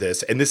support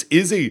this. And this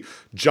is a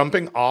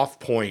jumping off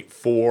point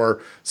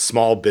for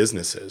small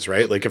businesses,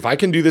 right? Like, if I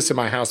can do this in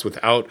my house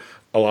without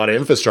a lot of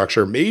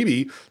infrastructure,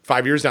 maybe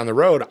 5 years down the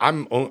road,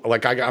 I'm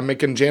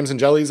making jams and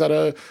jellies at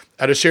a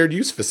shared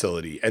use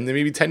facility. And then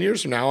maybe 10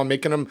 years from now, I'm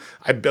making them,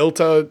 I built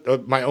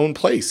my own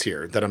place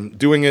here that I'm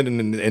doing it.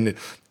 And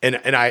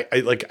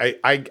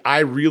I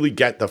really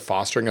get the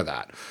fostering of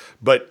that.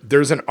 But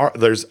there's a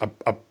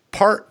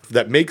part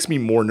that makes me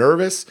more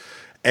nervous.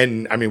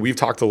 And I mean, we've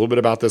talked a little bit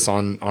about this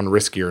on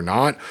Risky or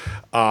Not.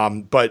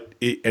 But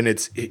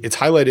it's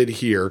highlighted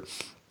here.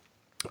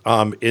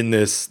 In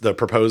the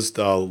proposed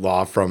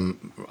law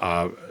from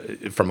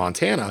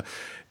Montana,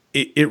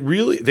 it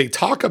really, they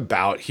talk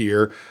about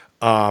here,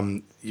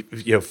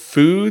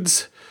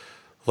 foods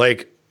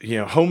like,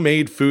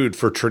 homemade food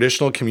for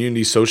traditional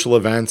community social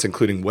events,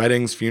 including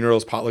weddings,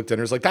 funerals, potluck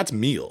dinners. Like, that's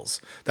meals.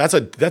 That's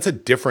a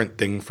different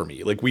thing for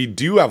me. Like, we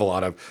do have a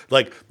lot of,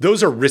 like,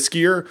 those are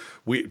riskier.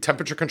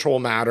 Temperature control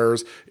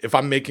matters. If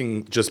I'm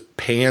making just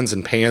pans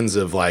and pans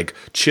of like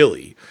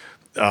chili,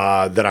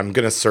 that I'm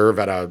going to serve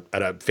at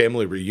a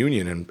family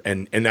reunion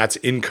and that's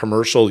in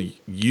commercial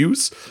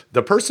use,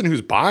 the person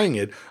who's buying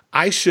it,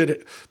 I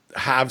should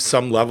have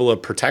some level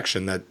of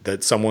protection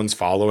that someone's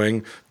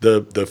following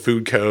the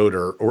food code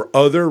or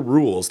other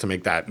rules to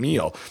make that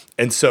meal.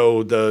 And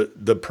so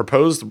the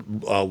proposed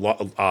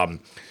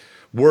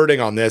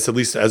wording on this, at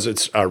least as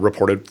it's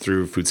reported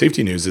through Food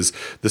Safety News, is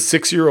the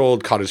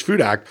 6-year-old Cottage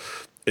Food Act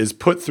is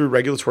put through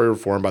regulatory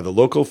reform by the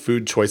Local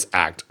Food Choice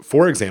Act.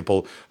 For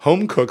example,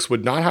 home cooks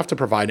would not have to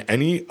provide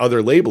any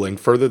other labeling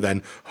further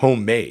than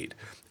homemade.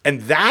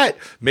 And that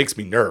makes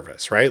me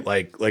nervous, right?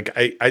 Like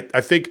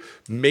I think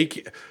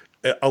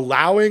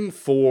allowing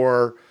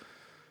for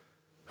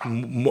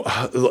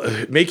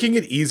making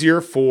it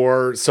easier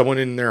for someone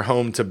in their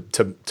home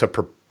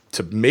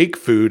to make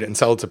food and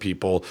sell it to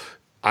people,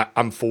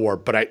 I'm for,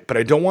 but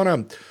I don't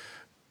want to.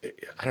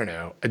 I don't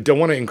know. I don't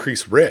want to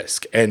increase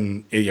risk,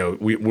 and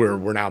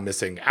we're now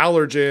missing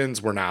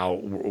allergens.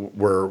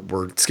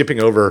 We're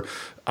skipping over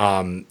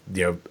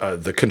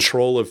the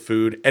control of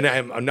food, and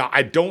I'm not.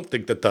 I don't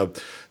think that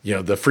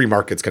the free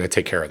market's going to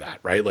take care of that,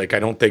 right? Like, I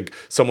don't think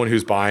someone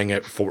who's buying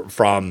it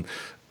from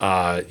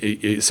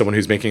someone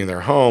who's making it in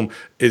their home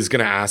is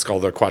going to ask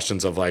all the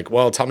questions of like,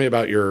 well, tell me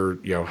about your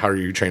how are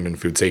you trained in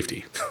food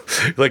safety?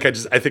 Like, I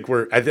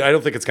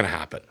don't think it's going to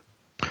happen.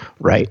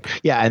 Right.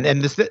 Yeah.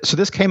 And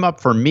this came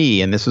up for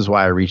me, and this is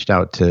why I reached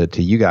out to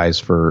you guys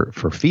for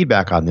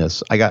feedback on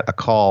this. I got a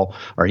call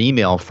or an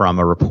email from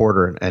a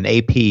reporter, an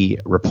AP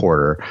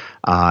reporter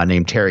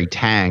named Terry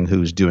Tang,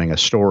 who's doing a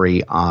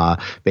story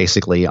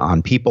basically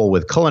on people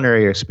with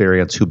culinary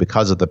experience who,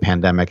 because of the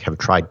pandemic, have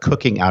tried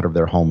cooking out of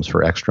their homes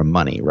for extra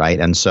money.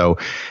 Right. And so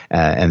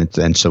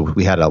so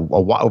we had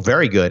a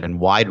very good and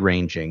wide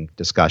ranging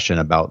discussion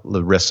about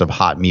the risks of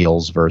hot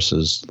meals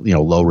versus,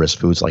 low risk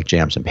foods like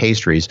jams and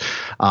pastries.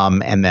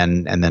 And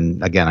then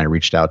again, I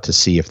reached out to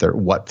see if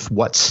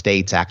what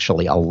states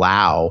actually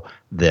allow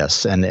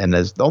this. And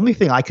the only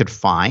thing I could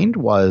find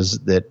was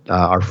that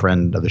our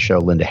friend of the show,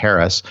 Linda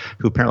Harris,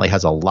 who apparently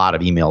has a lot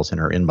of emails in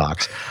her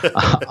inbox,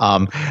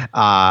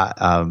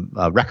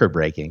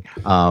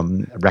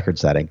 record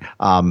setting,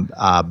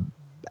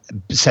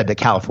 said that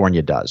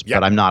California does,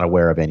 but I'm not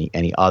aware of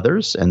any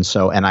others. And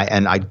so, and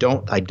I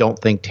don't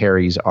think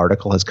Terry's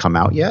article has come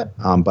out yet.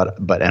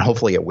 But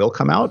hopefully it will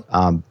come out,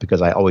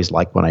 because I always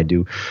like when I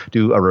do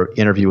a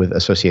interview with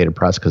Associated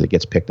Press, because it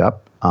gets picked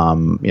up,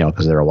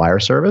 because they're a wire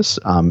service,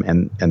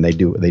 and they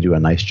do a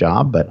nice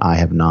job. But I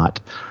have not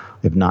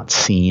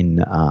seen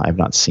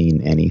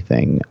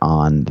anything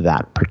on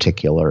that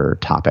particular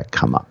topic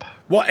come up.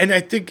 Well, and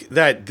I think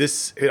that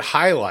it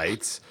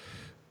highlights.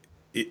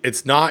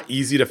 It's not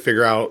easy to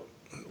figure out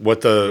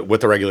what the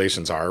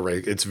regulations are,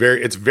 right? It's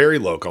very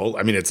local.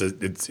 I mean,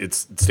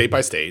 it's state by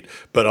state,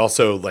 but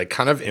also like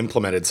kind of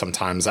implemented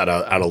sometimes at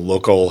a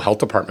local health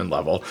department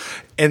level.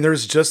 And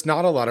there's just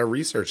not a lot of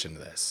research into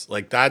this.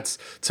 Like, that's,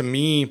 to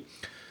me,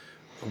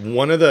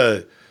 one of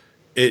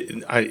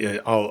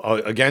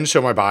I'll again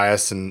show my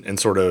bias and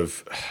sort of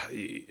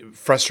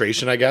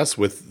frustration, I guess,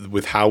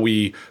 with how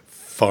we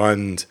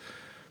fund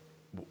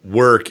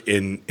work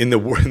in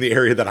the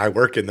area that I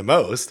work in the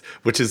most,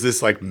 which is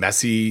this like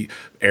messy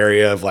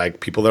area of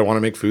like people that want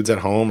to make foods at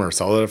home or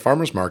sell at a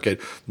farmer's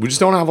market. We just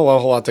don't have a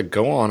whole lot to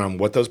go on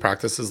what those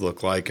practices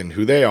look like and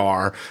who they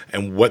are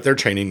and what their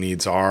training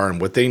needs are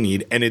and what they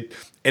need. And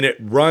it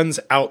runs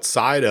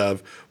outside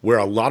of where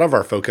a lot of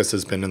our focus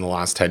has been in the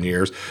last 10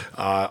 years,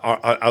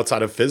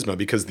 outside of FSMA,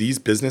 because these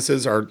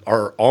businesses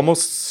are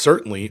almost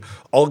certainly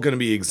all going to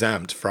be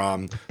exempt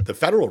from the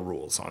federal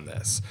rules on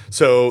this.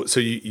 So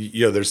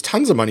there's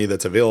tons of money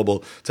that's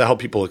available to help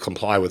people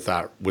comply with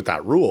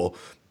that rule,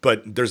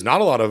 but there's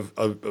not a lot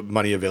of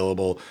money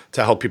available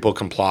to help people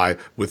comply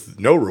with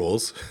no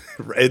rules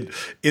in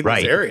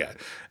this area.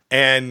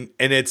 And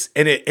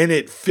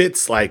it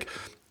fits like,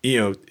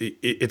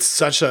 it's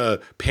such a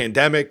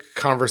pandemic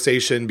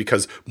conversation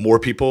because more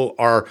people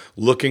are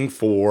looking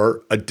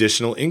for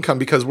additional income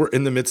because we're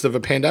in the midst of a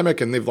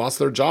pandemic and they've lost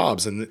their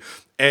jobs.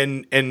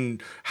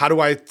 And how do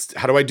I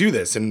do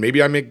this? And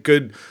maybe I make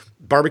good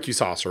barbecue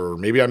sauce, or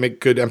maybe I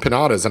make good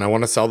empanadas and I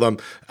want to sell them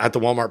at the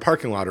Walmart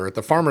parking lot or at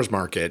the farmer's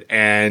market.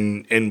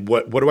 And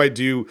what do I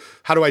do?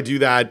 How do I do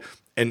that?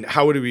 And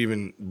how would we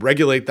even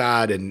regulate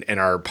that? And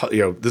our,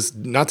 this,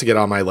 not to get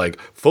on my like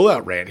full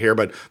out rant here,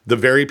 but the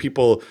very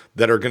people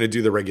that are going to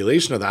do the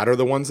regulation of that are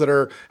the ones that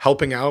are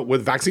helping out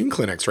with vaccine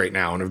clinics right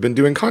now and have been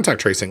doing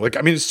contact tracing. Like,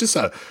 I mean,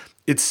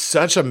 it's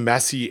such a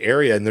messy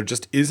area, and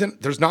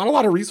there's not a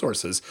lot of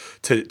resources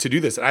to do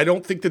this. And I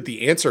don't think that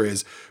the answer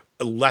is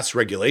less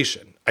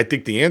regulation. I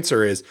think the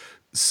answer is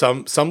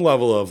some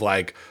level of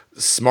like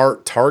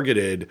smart,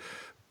 targeted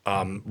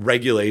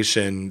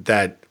regulation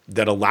that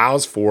that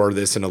allows for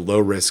this in a low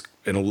risk,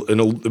 in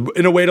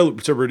a way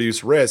to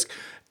reduce risk,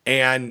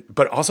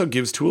 but also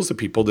gives tools to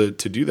people to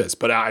do this.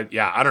 But I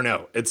don't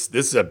know. It's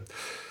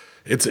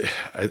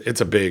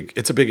a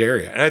big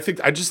area, and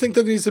I just think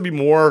there needs to be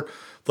more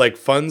like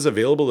funds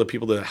available to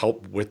people to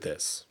help with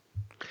this.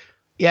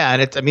 Yeah,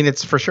 and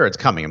it's for sure it's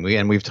coming,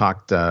 and we've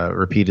talked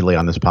repeatedly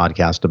on this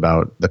podcast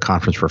about the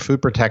Conference for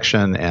Food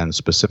Protection and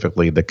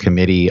specifically the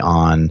Committee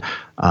on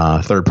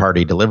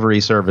Third-Party Delivery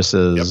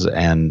Services, yep.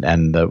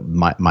 and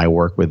my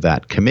work with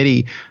that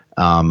committee,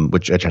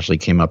 which actually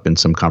came up in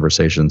some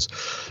conversations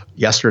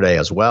yesterday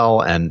as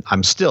well. And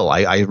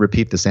I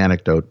repeat this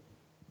anecdote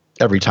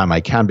every time I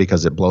can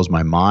because it blows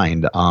my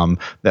mind.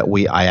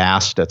 I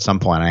asked at some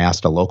point, I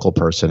asked a local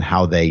person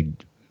how they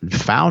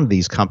found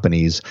these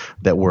companies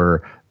that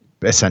were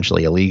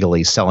essentially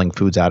illegally selling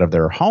foods out of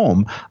their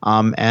home.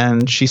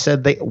 And she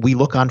said we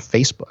look on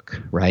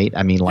Facebook, right?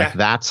 I mean, like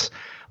that's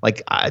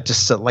like,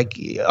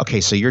 okay,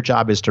 so your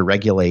job is to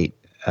regulate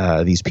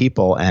these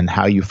people, and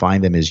how you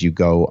find them is you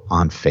go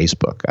on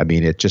Facebook. I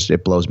mean,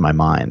 it blows my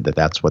mind that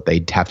that's what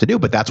they have to do,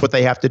 but that's what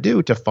they have to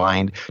do to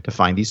find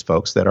these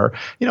folks that are,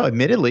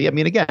 admittedly, I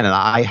mean, again,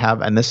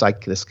 and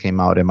this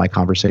came out in my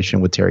conversation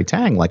with Terry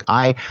Tang. Like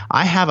I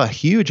have a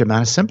huge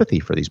amount of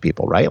sympathy for these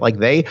people, right? Like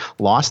they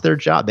lost their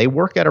job. They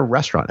work at a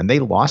restaurant and they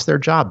lost their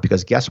job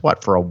because guess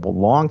what? For a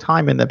long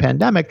time in the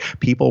pandemic,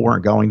 people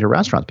weren't going to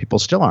restaurants. People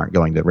still aren't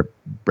going to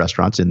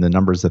restaurants in the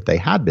numbers that they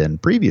had been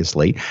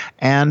previously.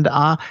 And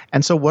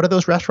so what do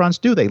those restaurants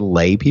do? They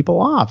lay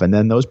people off. And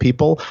then those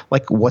people,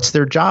 like, what's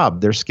their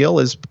job? Their skill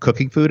is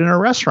cooking food in a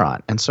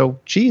restaurant. And so,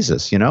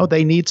 Jesus,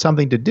 they need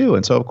something to do.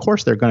 And so, of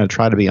course, they're going to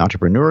try to be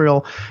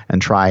entrepreneurial and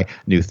try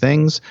new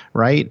things,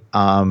 right?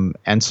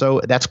 And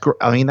so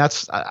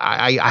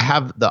I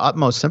have the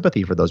utmost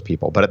sympathy for those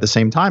people. But at the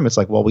same time, it's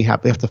like, well, we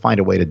have to find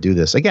a way to do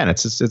this. Again,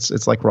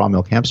 it's like raw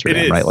milk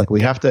Amsterdam, right? Like we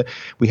have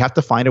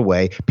to find a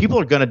way. People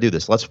are going to do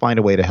this. Let's find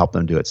a way to help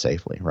them do it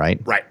safely, right?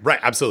 Right,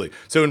 absolutely.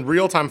 So in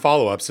real-time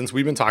follow-up, since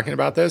we've been talking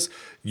about this,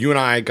 you and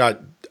I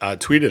got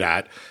tweeted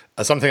at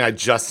something I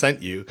just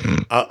sent you,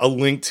 a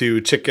link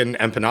to chicken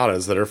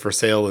empanadas that are for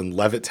sale in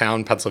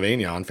Levittown,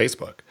 Pennsylvania on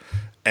Facebook.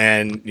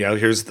 And,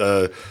 here's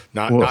the,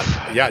 not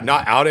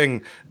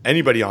outing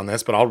anybody on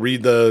this, but I'll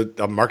read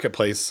the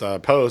marketplace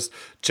post.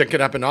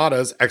 Chicken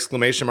empanadas, !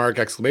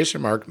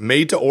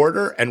 Made to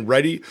order and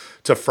ready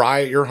to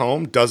fry at your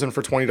home. Dozen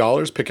for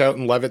 $20. Pick out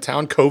in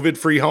Levittown.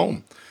 COVID-free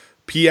home.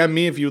 PM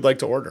me if you'd like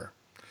to order.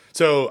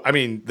 So, I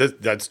mean,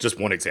 that's just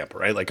one example,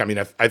 right? Like, I mean,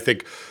 I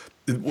think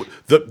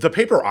the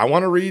paper I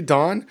want to read,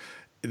 Don,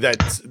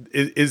 that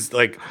is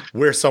like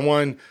where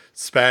someone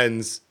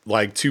spends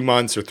like 2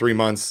 months or 3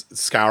 months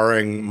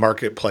scouring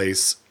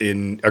marketplace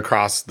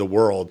across the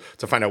world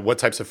to find out what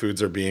types of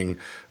foods are being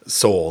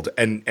sold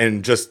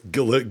and just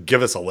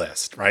give us a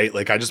list, right?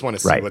 Like, I just want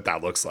to see what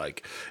that looks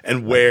like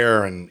and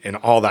where and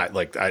all that.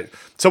 Like,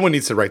 someone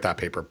needs to write that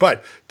paper,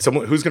 but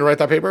who's going to write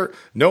that paper?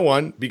 No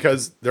one,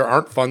 because there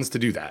aren't funds to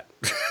do that.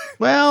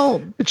 Well,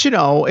 but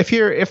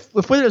if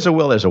there's a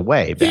will, there's a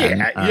way, Ben.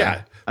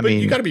 Yeah. But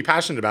you got to be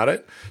passionate about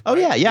it. Oh,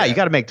 right? Yeah. You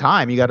got to make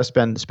time. You got to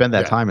spend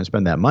that time and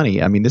spend that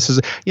money. I mean, this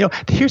is,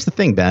 here's the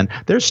thing, Ben.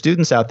 There's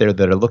students out there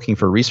that are looking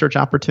for research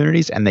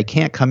opportunities and they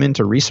can't come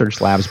into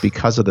research labs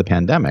because of the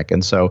pandemic.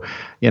 And so,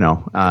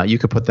 you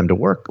could put them to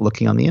work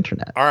looking on the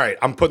internet. All right.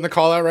 I'm putting the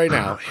call out right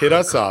now. Hit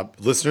us up,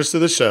 listeners to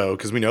the show,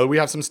 because we know we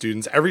have some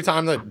students. Every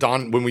time that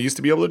when we used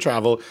to be able to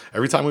travel,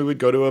 every time we would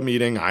go to a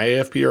meeting,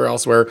 IAFP or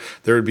elsewhere,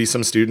 there would be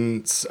some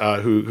students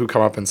who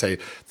come up and say,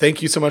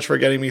 thank you so much for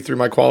getting me through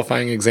my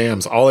qualifying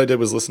exams. All I did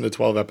was listen to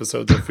 12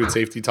 episodes of Food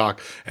Safety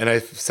Talk, and I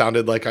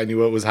sounded like I knew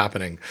what was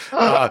happening.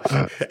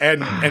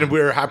 And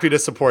we're happy to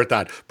support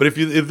that. But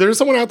if there's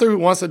someone out there who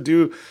wants to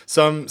do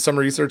some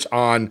research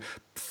on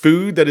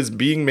food that is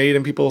being made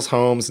in people's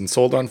homes and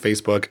sold on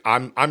Facebook,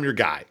 I'm your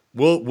guy.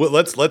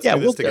 Let's do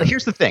this together.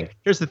 Here's the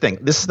thing.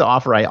 This is the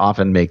offer I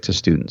often make to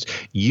students.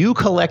 You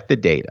collect the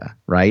data,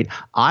 right?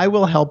 I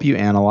will help you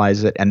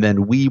analyze it, and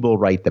then we will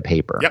write the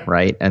paper,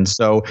 right? And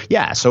so,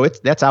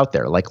 that's out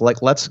there. Like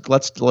let's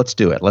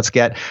do it. Let's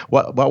get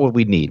what would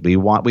we need? We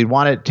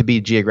want it to be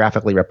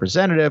geographically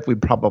representative. We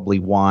probably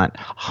want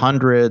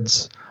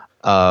hundreds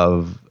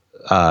of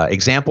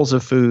examples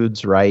of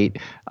foods, right?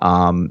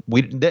 And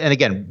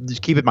again,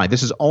 just keep in mind,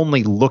 this is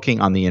only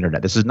looking on the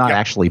internet. This is not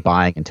actually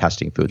buying and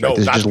testing foods. Right?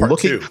 This is just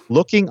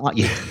looking on.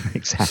 Yeah,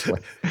 exactly.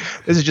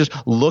 This is just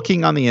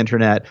looking on the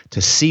internet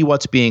to see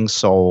what's being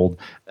sold.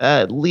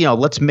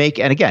 Let's make,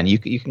 and again, you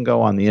can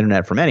go on the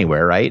internet from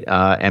anywhere, right?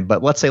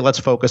 But let's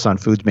focus on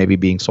foods maybe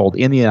being sold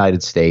in the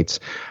United States.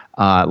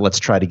 Let's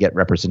try to get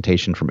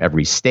representation from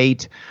every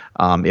state.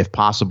 If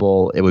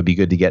possible, it would be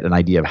good to get an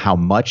idea of how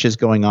much is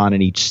going on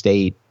in each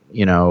state.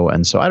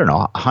 and so I don't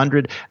know,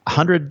 100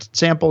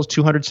 samples,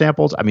 200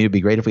 samples. I mean, it'd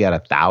be great if we had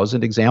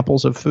 1,000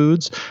 examples of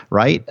foods,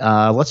 right?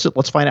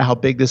 Let's find out how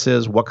big this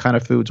is, what kind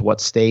of foods,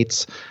 what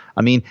states.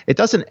 I mean, it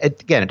does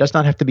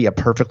not have to be a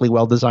perfectly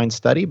well-designed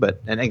study,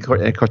 but and of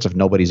course, if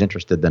nobody's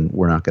interested, then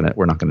we're not gonna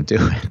do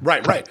it.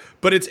 Right.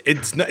 But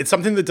it's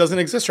something that doesn't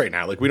exist right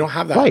now. Like we don't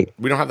have that. Right.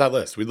 We don't have that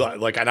list.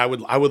 And I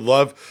would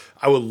love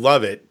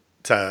it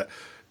to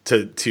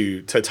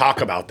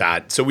talk about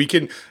that. So we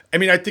can. I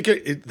mean, I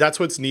think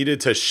that's what's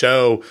needed to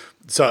show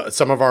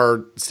some of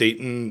our state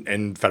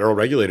and federal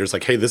regulators,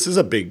 like, hey, this is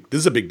a big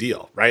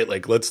deal, right?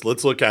 Like, let's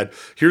look at,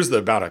 here's the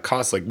amount of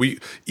cost. Like, we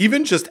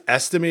even just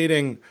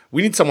estimating,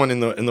 we need someone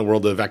in the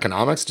world of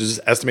economics to just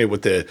estimate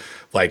what the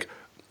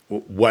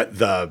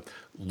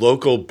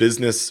local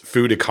business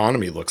food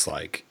economy looks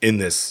like in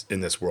this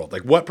world.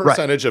 Like, what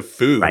percentage of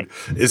food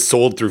is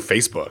sold through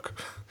Facebook?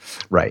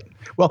 Right.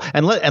 Well, so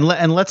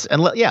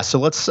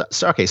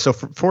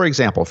for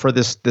example, for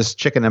this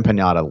chicken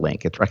empanada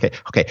link, it's okay.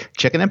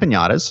 Chicken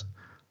empanadas,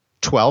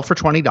 12 for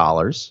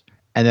 $20,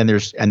 and then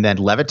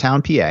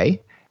Levittown, PA,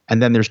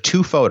 and then there's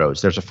 2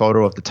 photos. There's a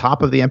photo of the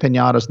top of the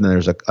empanadas, and then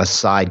there's a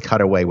side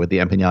cutaway with the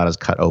empanadas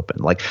cut open.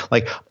 Like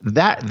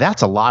that.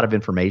 That's a lot of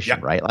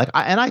information, right? Like,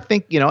 I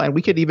think and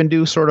we could even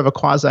do sort of a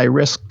quasi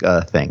risk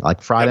thing,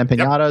 like fried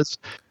empanadas.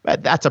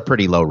 That's a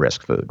pretty low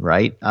risk food,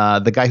 right?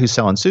 The guy who's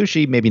selling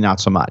sushi, maybe not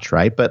so much,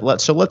 right? But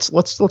let's go.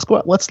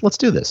 Let's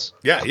do this.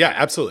 Yeah,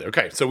 absolutely.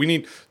 Okay, so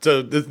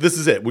this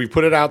is it. We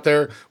put it out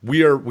there.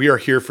 We are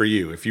here for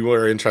you if you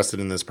are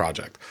interested in this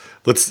project.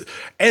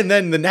 And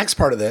then the next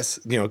part of this,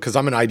 because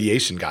I'm an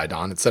ideation guy,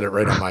 Don. It said it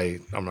right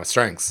on my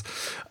strengths.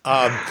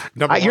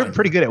 You're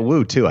pretty good at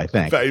Woo too, I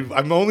think.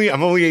 I'm only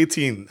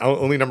 18. I'm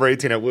only number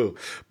 18 at Woo,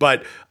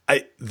 but.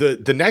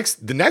 The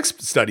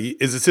next study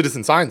is a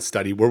citizen science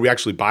study where we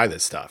actually buy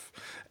this stuff.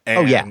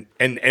 And,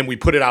 and we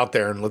put it out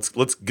there and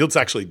let's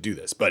actually do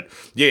this. But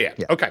yeah.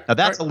 Okay. Now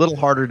that's a little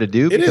harder to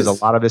do because a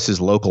lot of this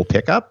is local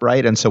pickup,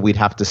 right? And so we'd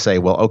have to say,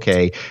 well,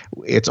 okay,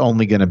 it's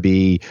only going to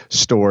be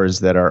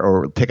stores that are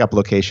or pickup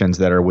locations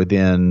that are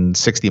within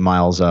 60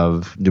 miles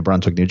of New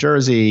Brunswick, New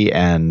Jersey,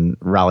 and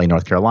Raleigh,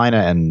 North Carolina,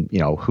 and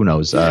who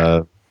knows?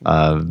 We'll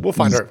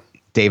find her.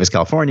 Davis,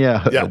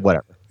 California,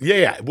 whatever.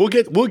 Yeah, we'll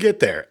get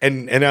there,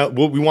 and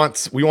we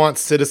want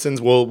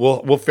citizens.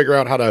 We'll figure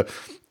out how to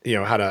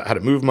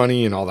move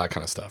money and all that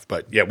kind of stuff.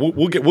 But yeah,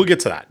 we'll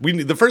get to that.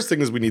 The first thing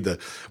is we need to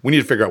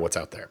figure out what's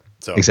out there.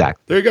 So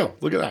exactly, there you go.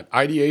 Look at that,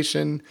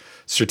 ideation,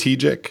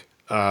 strategic,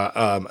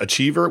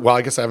 achiever. Well,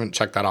 I guess I haven't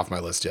checked that off my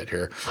list yet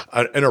here.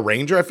 An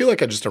arranger. I feel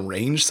like I just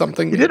arranged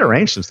something. You did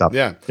arrange some stuff.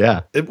 Yeah.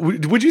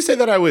 Would you say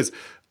that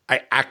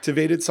I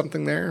activated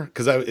something there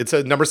because it's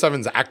a number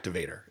 7's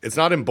activator. It's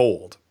not in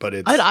bold, but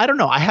it's. I don't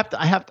know. I have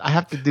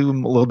to do a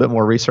little bit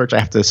more research. I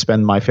have to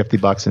spend my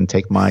 $50 and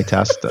take my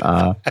test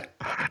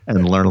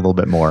and learn a little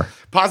bit more.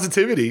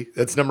 Positivity.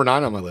 That's number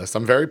 9 on my list.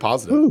 I'm very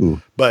positive.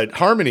 Ooh. But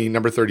harmony,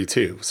 number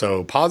 32.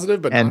 So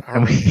positive, but not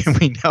harmony. And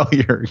we know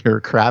you're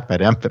crap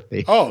at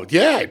empathy. Oh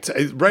yeah, it's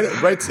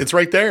right. It's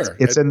right there.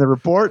 It's in the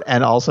report,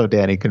 and also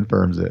Danny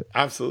confirms it.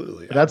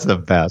 Absolutely. That's the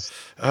best.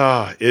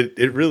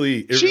 It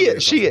really. She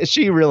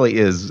really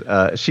is.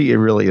 She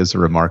really is a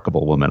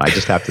remarkable woman. I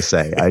just have to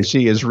say,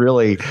 she is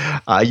really.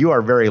 You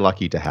are very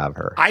lucky to have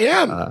her. I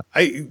am.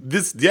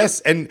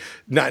 Yes, and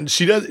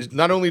she does.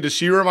 Not only does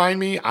she remind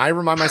me, I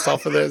remind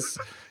myself of this.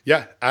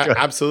 Yeah,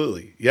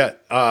 absolutely. Yeah,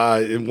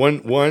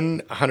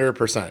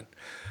 100%.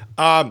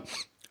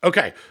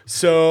 Okay,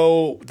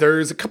 so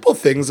there's a couple of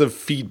things of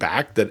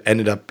feedback that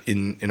ended up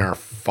in our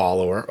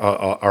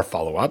our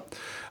follow up.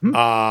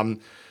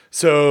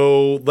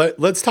 So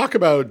let's talk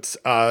about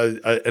a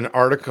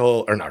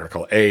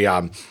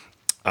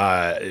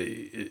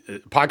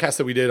podcast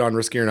that we did on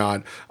Risky or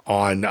Not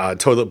on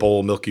Toilet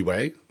Bowl Milky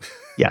Way.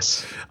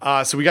 Yes.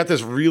 So we got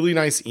this really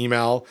nice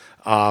email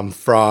from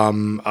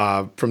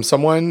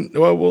someone.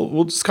 Well,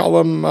 we'll just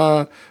call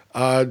him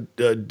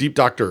Deep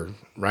Doctor,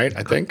 right?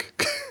 I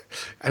think.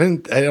 I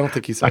don't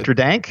think he said Dr.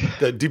 Dank.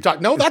 The Deep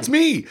Doctor. No, that's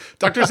me.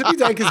 Dr. Zippy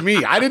Dank is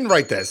me. I didn't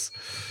write this.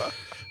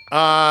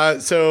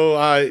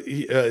 So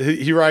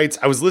he writes,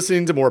 I was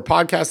listening to more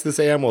podcasts this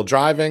AM while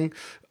driving.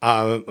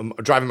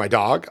 Driving my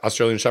dog,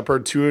 Australian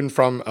Shepherd, to and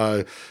from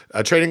a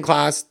training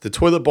class. The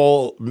toilet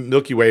bowl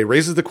Milky Way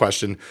raises the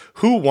question,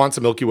 who wants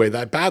a Milky Way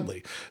that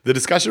badly? The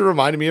discussion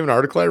reminded me of an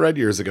article I read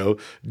years ago,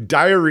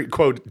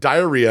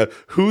 diarrhea,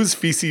 whose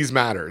feces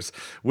matters,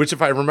 which,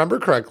 if I remember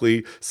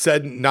correctly,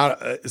 said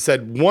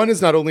one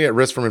is not only at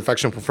risk from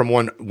infection from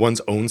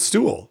one's own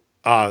stool.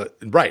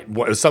 Right.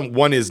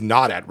 One is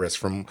not at risk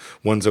from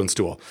one's own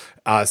stool.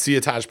 See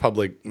attached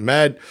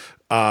PubMed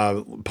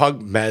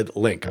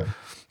link.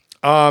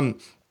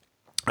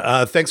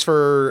 Thanks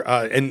for,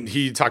 and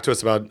he talked to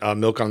us about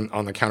milk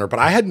on the counter, but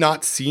I had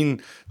not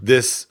seen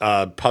this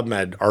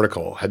PubMed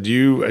article. Had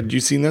you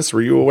seen this?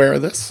 Were you aware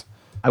of this?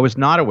 I was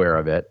not aware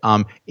of it.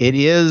 It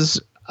is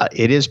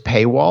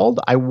paywalled.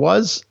 I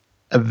was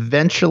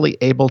eventually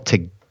able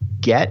to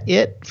get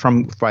it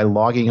by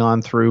logging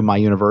on through my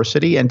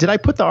university. And did I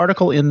put the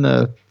article in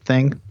the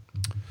thing?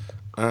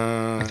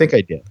 I think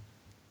I did.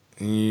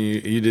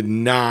 You did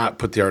not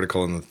put the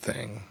article in the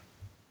thing,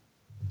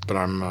 but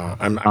I'm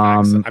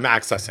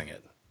accessing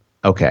it.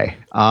 Okay.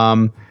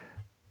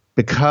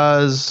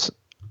 Because,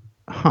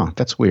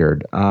 that's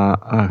weird.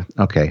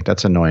 Okay,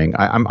 that's annoying.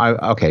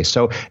 Okay.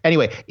 So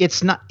anyway,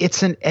 it's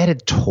an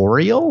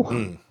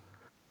editorial.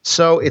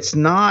 So it's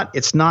not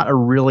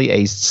really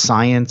a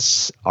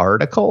science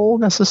article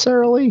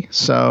necessarily.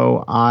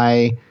 So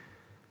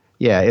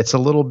it's a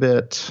little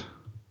bit.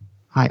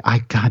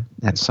 God,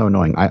 that's so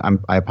annoying.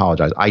 I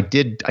apologize. I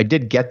did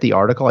get the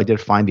article. I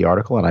did find the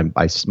article, and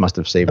I must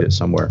have saved it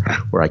somewhere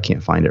where I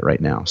can't find it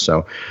right now.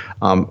 So,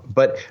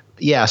 but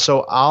yeah.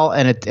 So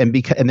and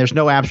there's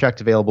no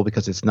abstract available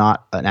because it's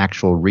not an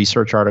actual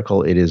research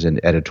article. It is an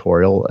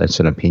editorial. It's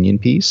an opinion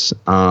piece.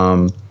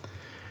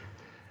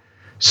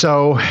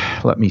 So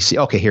let me see.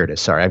 Okay, here it is.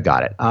 Sorry, I've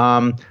got it.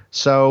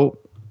 So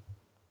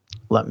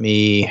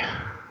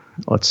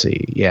let's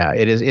see. Yeah,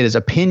 it is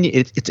opinion.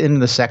 It's in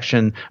the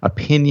section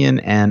opinion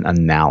and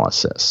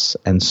analysis.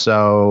 And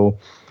so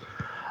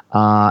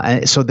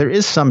there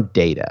is some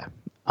data.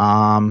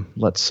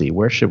 Let's see.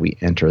 Where should we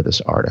enter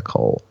this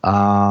article?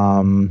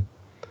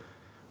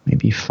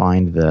 Maybe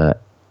find the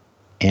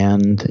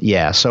end.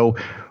 Yeah. So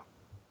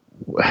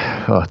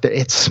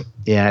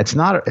it's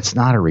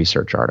not a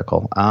research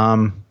article.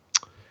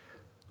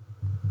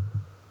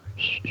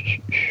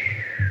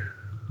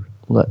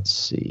 Let's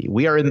see.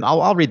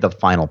 I'll read the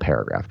final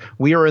paragraph.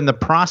 We are in the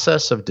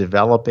process of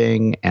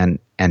developing and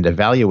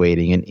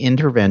evaluating an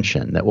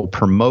intervention that will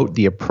promote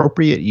the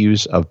appropriate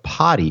use of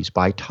potties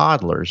by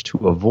toddlers to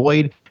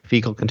avoid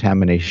fecal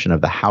contamination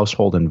of the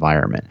household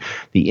environment.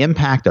 The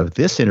impact of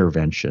this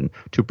intervention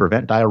to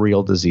prevent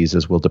diarrheal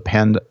diseases will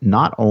depend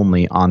not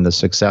only on the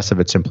success of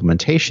its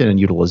implementation and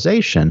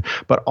utilization,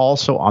 but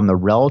also on the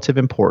relative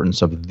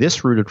importance of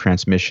this route of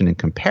transmission in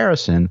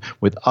comparison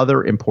with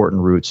other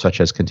important routes such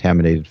as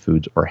contaminated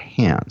foods or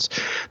hands.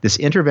 This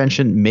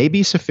intervention may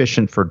be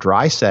sufficient for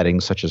dry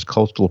settings such as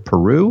coastal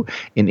Peru.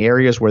 In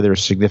areas where there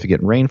is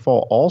significant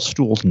rainfall, all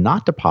stools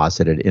not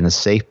deposited in a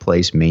safe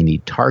place may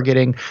need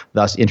targeting.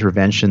 Thus,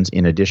 interventions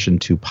in addition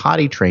to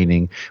potty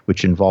training,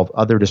 which involve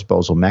other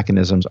disposal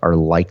mechanisms, are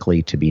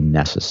likely to be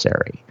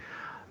necessary.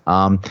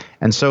 And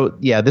so,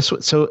 yeah,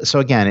 so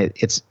again,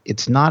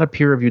 it's not a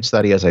peer-reviewed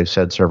study, as I've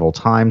said several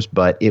times,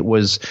 but it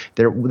was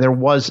there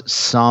was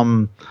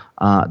some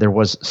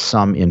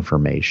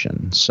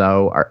information.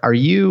 So, do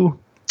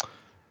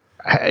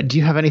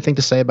you have anything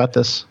to say about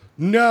this?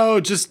 No,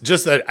 just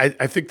that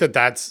I think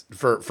that's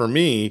for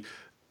me.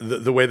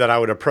 The way that I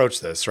would approach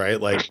this, right?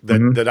 Like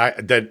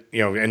that,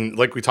 and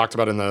like we talked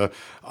about in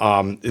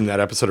that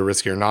episode of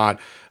Risky or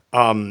Not,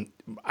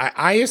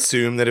 I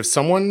assume that if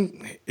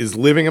someone is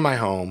living in my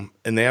home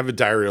and they have a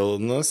diarrheal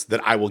illness,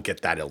 that I will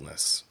get that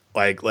illness.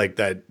 Like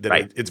that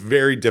right. It's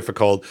very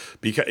difficult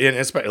because, and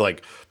especially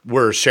like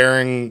we're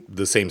sharing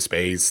the same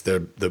space. The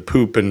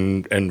poop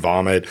and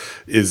vomit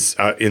is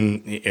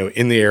in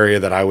the area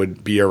that I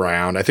would be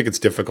around. I think it's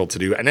difficult to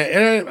do, and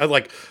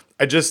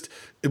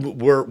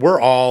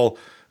we're all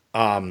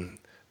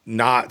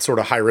not sort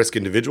of high risk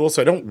individuals,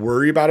 so I don't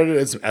worry about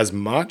it as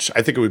much.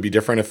 I think it would be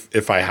different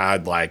if I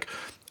had like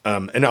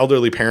an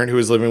elderly parent who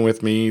is living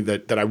with me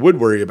that I would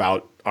worry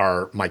about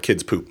my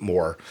kids' poop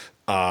more.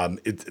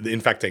 It's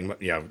infecting,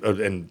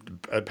 and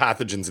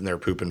pathogens in their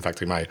poop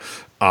infecting my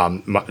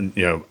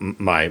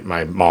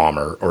mom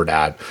or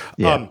dad.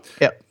 Yeah.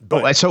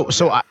 But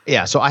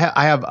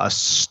I have a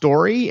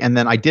story, and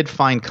then I did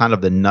find kind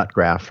of the nut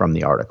graph from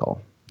the article.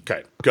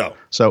 Okay, go.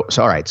 So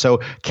all right. So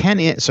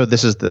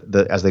this is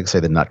the as they say,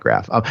 the nut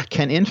graph.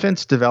 Can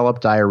infants develop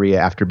diarrhea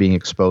after being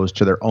exposed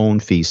to their own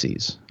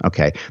feces?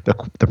 Okay.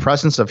 The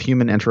presence of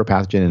human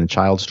enteropathogen in a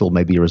child's stool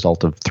may be a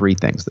result of three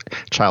things: the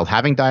child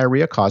having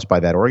diarrhea caused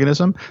by that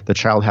organism, the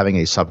child having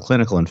a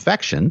subclinical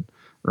infection,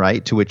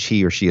 right, to which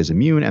he or she is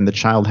immune, and the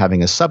child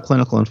having a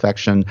subclinical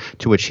infection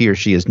to which he or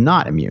she is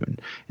not immune.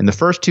 In the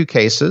first two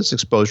cases,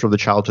 exposure of the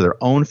child to their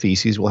own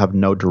feces will have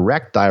no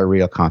direct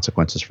diarrheal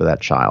consequences for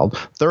that child.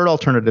 Third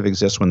alternative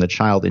exists when the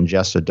child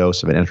ingests a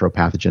dose of an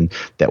enteropathogen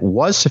that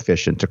was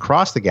sufficient to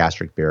cross the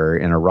gastric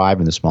barrier and arrive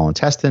in the small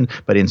intestine,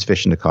 but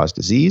insufficient to cause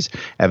disease.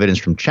 Evidence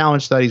from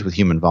challenge studies with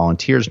human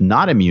volunteers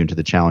not immune to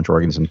the challenge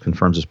organism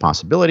confirms this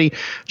possibility.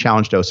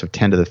 Challenge dose of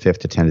 10 to the 5th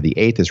to 10 to the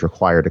 8th is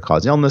required to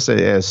cause illness.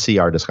 See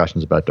our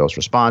discussions about dose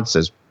response.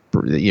 There's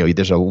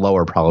a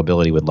lower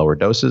probability with lower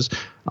doses,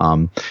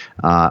 and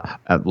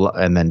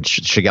then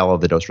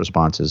Shigella, the dose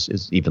response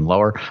is even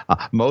lower.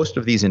 Most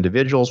of these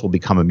individuals will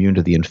become immune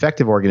to the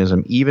infective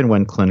organism even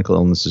when clinical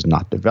illness is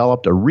not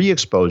developed. A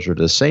re-exposure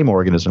to the same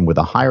organism with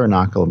a higher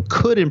inoculum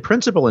could in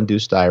principle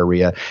induce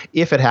diarrhea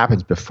if it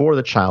happens before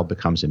the child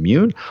becomes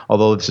immune.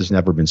 Although this has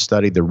never been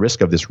studied, the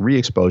risk of this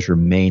re-exposure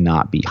may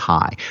not be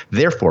high.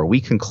 Therefore, we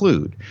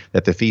conclude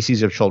that the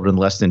feces of children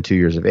less than 2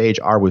 years of age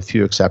are, with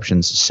few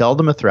exceptions,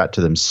 seldom a threat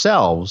to themselves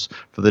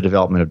for the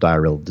development of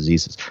diarrheal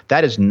diseases.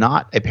 That is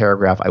not a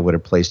paragraph I would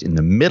have placed in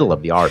the middle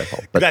of the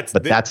article, but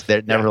that's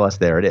there. Nevertheless,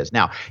 there it is.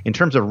 Now, in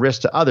terms of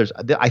risk to others,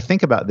 I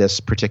think about this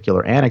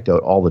particular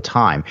anecdote all the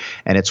time,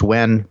 and it's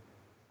when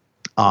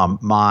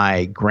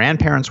My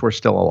grandparents were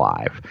still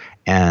alive,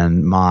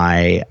 and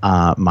my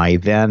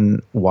then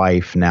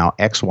wife, now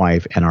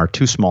ex-wife, and our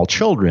two small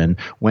children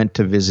went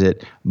to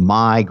visit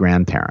my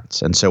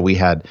grandparents. And so we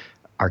had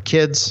our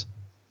kids,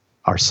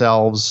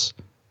 ourselves,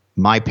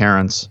 my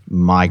parents,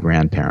 my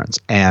grandparents,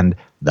 and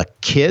the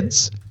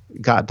kids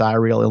got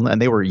diarrheal illness,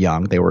 and they were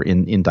young. They were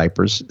in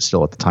diapers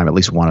still at the time, at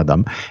least one of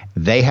them.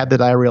 They had the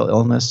diarrheal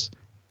illness,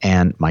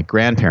 and my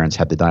grandparents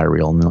had the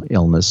diarrheal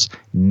illness.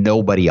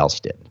 Nobody else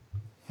did.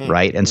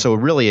 Right. And so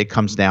really it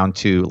comes down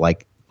to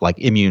like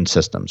immune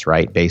systems,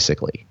 right?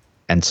 Basically.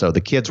 And so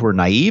the kids were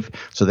naive,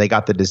 so they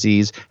got the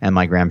disease, and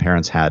my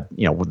grandparents had,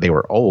 they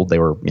were old, they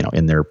were,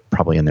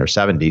 probably in their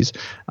 70s,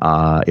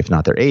 if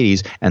not their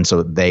 80s. And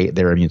so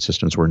their immune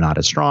systems were not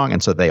as strong.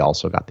 And so they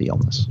also got the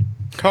illness.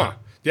 Huh.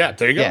 Yeah.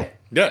 There you go.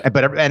 Yeah.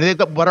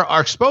 But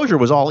our exposure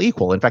was all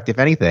equal. In fact, if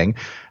anything,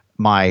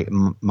 my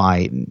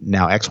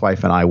now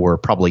ex-wife and I were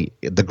probably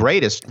the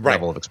greatest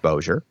level of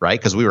exposure, right?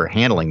 Because we were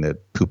handling the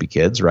poopy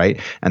kids, right?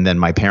 And then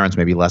my parents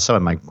maybe less so,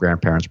 and my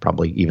grandparents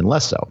probably even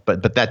less so.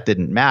 But that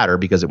didn't matter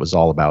because it was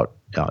all about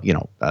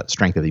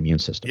strength of the immune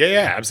system.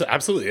 Yeah,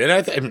 absolutely. And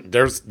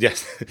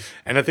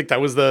and I think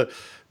that was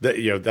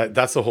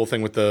that's the whole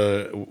thing with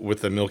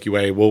the Milky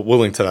Way. We'll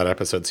link to that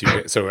episode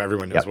so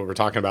everyone knows what we're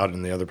talking about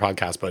in the other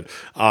podcast. But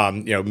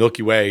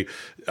Milky Way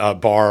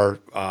bar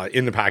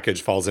in the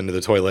package falls into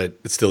the toilet.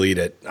 Still eat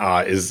it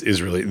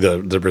is really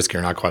the risk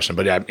or not question.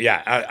 But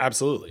yeah,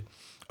 absolutely.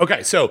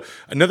 Okay, so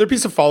another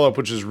piece of follow up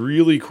which is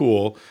really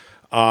cool.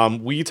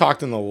 We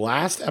talked in the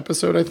last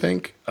episode, I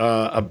think,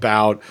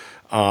 about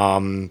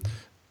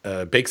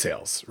bake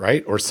sales,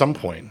 right? Or some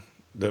point.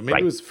 Maybe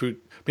it was food.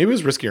 Maybe it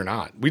was Risky or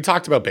Not. We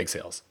talked about bake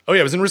sales. Oh,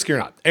 yeah, it was in Risky or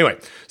Not. Anyway,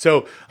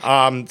 so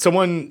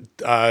someone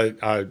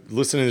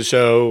listening to the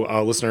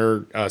show,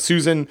 listener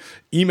Susan,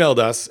 emailed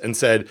us and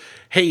said,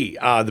 hey,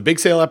 the bake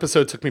sale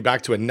episode took me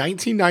back to a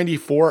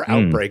 1994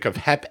 outbreak of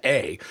Hep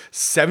A,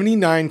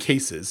 79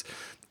 cases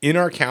in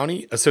our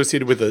county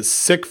associated with a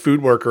sick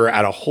food worker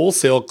at a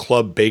wholesale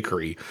club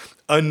bakery.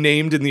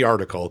 Unnamed in the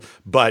article,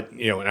 but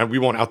and we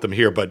won't out them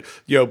here, but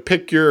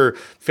pick your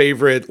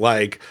favorite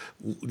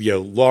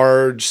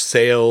large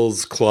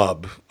sales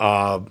club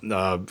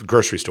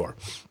grocery store.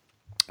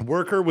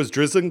 Worker was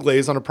drizzling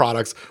glaze on her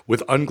products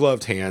with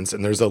ungloved hands,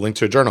 and there's a link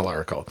to a journal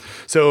article.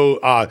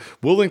 So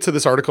we'll link to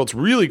this article. It's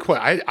really quick.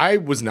 I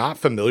was not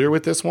familiar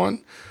with this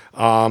one.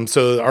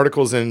 So the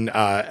article's in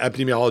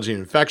Epidemiology and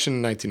Infection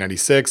in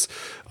 1996.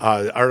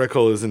 The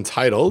article is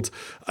entitled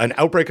An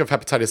Outbreak of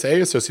Hepatitis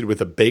A Associated with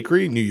a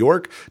Bakery, New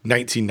York,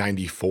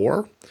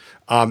 1994.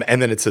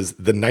 And then it says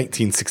the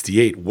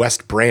 1968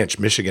 West Branch,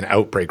 Michigan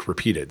outbreak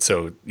repeated.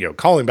 So,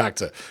 calling back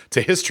to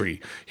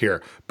history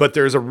here. But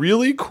there's a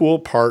really cool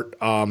part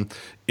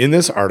in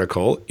this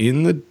article,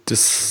 in the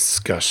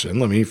discussion.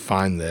 Let me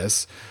find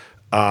this.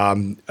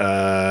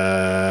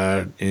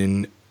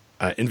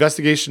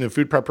 Investigation of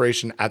food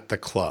preparation at the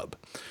club.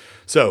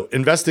 So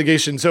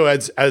investigation. So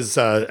as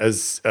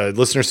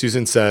listener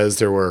Susan says,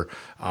 there were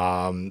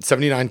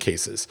 79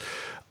 cases.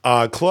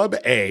 Club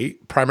A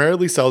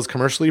primarily sells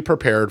commercially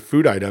prepared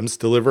food items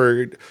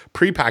delivered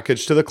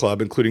prepackaged to the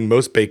club, including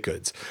most baked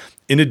goods.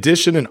 In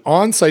addition, an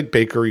on-site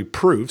bakery,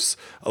 Proofs,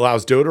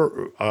 allows dough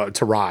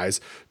to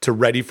rise to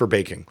ready for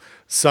baking.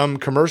 Some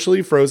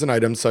commercially frozen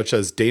items such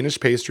as Danish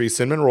pastry,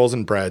 cinnamon rolls,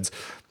 and breads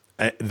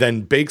then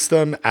bakes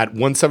them at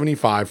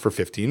 175 for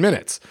 15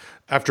 minutes.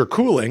 After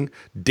cooling,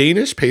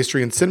 Danish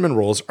pastry and cinnamon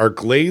rolls are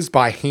glazed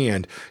by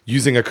hand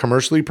using a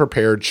commercially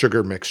prepared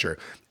sugar mixture.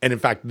 And in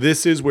fact,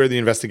 this is where the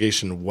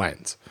investigation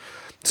went.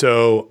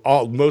 So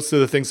most of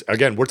the things,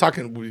 again, we're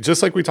talking,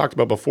 just like we talked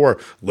about before,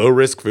 low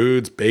risk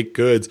foods, baked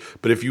goods.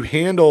 But if you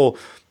handle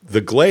the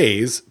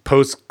glaze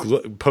post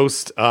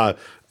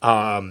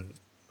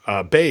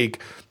bake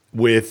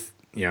with,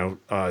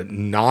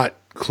 not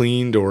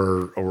cleaned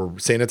or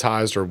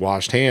sanitized or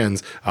washed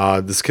hands,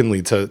 this can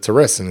lead to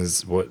risks, and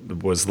is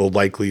what was the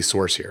likely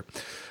source here.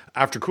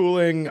 After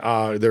cooling,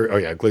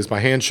 glazed by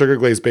hand, sugar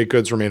glazed baked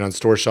goods remain on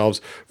store shelves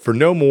for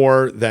no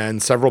more than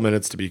several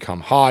minutes to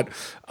become hot.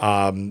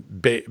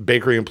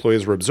 Bakery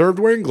employees were observed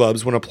wearing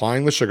gloves when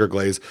applying the sugar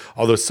glaze,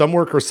 although some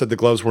workers said the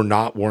gloves were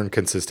not worn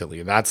consistently.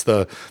 And that's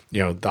the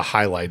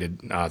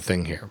highlighted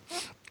thing here.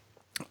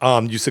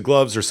 Use of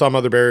gloves or some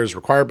other barriers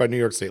required by New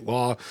York state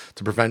law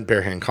to prevent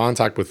bare hand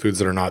contact with foods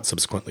that are not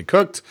subsequently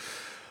cooked.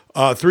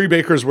 3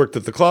 bakers worked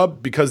at the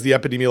club. Because the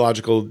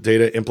epidemiological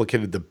data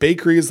implicated the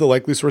bakery as the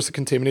likely source of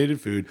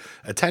contaminated food,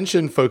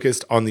 attention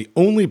focused on the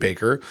only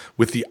baker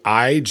with the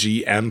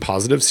IgM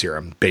positive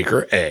serum,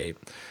 Baker A.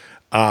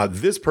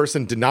 This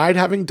person denied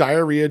having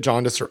diarrhea,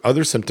 jaundice, or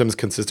other symptoms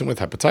consistent with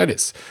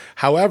hepatitis.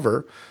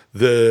 However,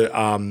 the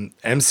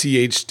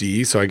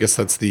MCHD, so I guess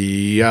that's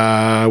the,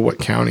 what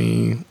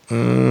county?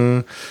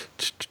 Monroe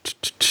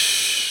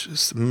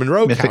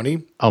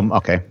County.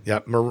 Okay. Yeah,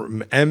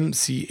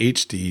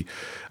 MCHD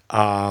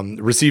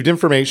received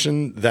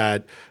information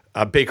that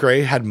Baker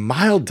A had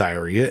mild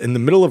diarrhea in the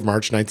middle of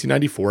March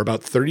 1994,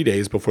 about 30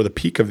 days before the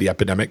peak of the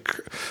epidemic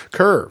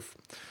curve.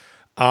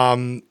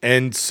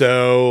 And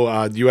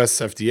so U.S.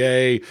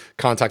 FDA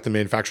contacted the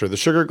manufacturer of the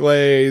sugar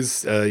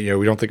glaze.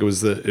 We don't think it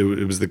was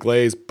the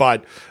glaze,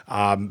 but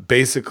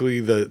basically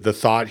the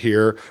thought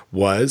here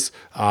was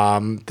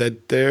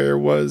that there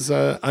was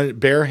a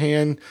bare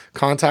hand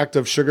contact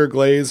of sugar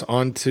glaze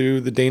onto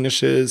the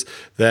danishes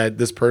that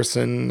this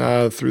person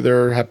threw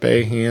their Hep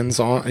A hands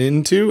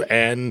into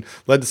and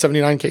led to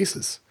 79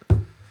 cases.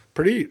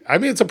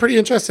 It's a pretty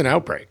interesting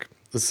outbreak.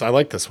 I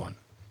like this one.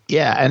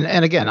 Yeah,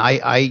 and again,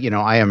 I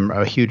am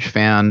a huge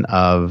fan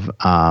of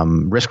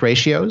risk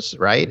ratios,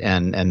 right?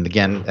 And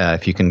again,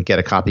 if you can get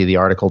a copy of the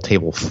article,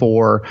 Table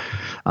 4,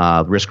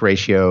 risk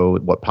ratio,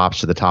 what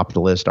pops to the top of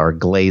the list are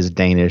glazed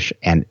Danish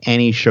and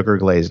any sugar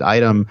glazed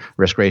item.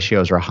 Risk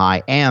ratios are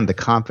high, and the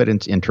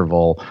confidence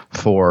interval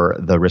for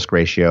the risk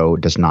ratio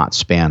does not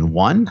span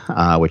 1,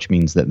 which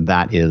means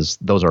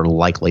those are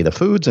likely the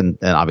foods, and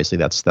obviously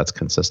that's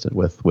consistent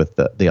with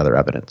the other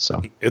evidence.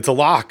 So it's a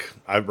lock,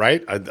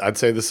 right? I'd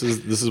say this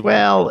is.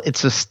 Well,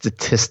 it's a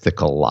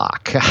statistical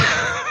lock.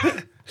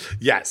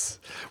 Yes.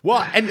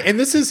 Well, and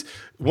this is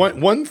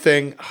one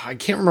thing. I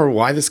can't remember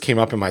why this came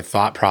up in my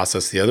thought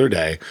process the other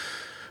day,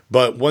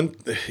 but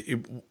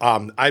you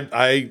and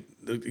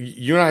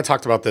I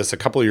talked about this a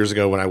couple of years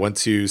ago when I went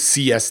to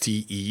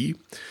CSTE,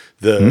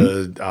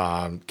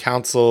 the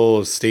Council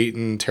of State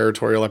and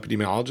Territorial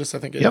Epidemiologists, I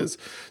think it is.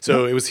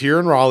 So it was here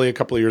in Raleigh a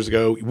couple of years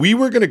ago. We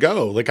were going to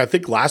go, I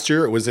think last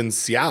year it was in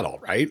Seattle,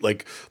 right?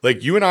 Like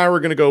you and I were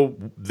going to go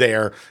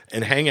there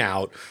and hang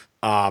out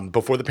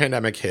before the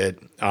pandemic hit.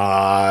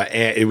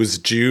 And it was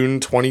June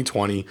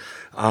 2020.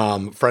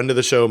 Friend of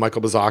the show,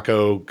 Michael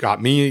Bazzacco,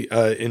 got me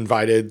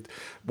invited.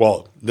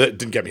 Well, that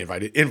didn't get me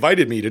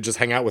invited me to just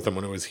hang out with him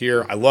when it was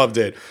here. I loved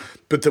it.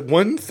 But the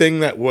one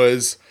thing that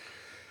was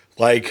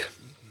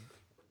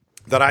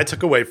that I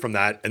took away from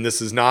that, and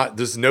this is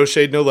no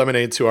shade, no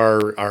lemonade to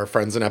our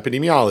friends in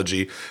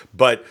epidemiology,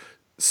 but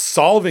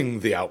solving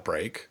the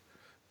outbreak,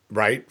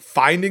 right?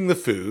 Finding the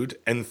food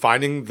and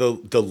finding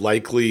the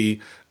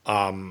likely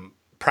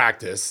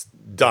practice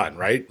done,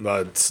 right?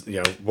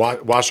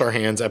 Wash our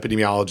hands.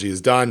 Epidemiology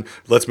is done.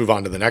 Let's move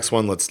on to the next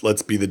one.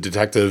 Let's be the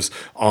detectives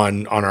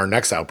on our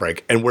next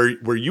outbreak. And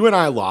where you and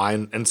I lie,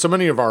 and so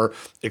many of our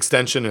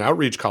extension and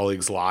outreach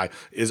colleagues lie,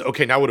 is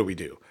okay. Now what do we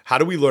do? How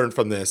do we learn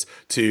from this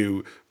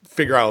to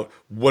figure out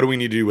what do we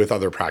need to do with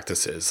other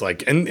practices?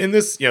 Like, and in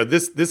this,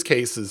 this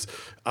case is,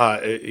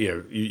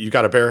 you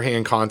got a bare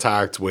hand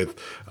contact with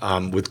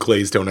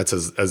glazed donuts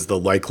as the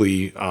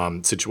likely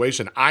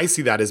situation. I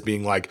see that as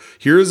being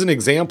here's an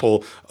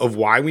example of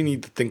why we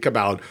need to think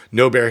about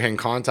no bare hand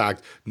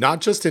contact,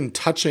 not just in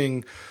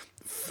touching,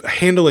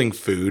 handling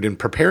food and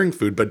preparing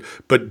food,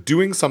 but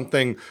doing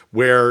something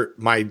where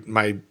my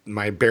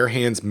bare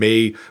hands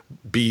may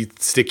be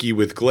sticky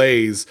with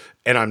glaze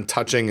and I'm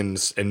touching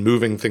and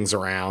moving things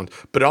around,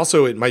 but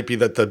also it might be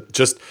that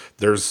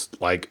there's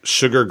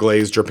sugar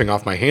glaze dripping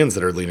off my hands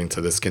that are leading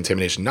to this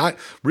contamination. Not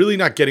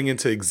getting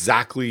into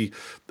exactly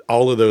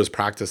all of those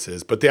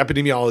practices, but the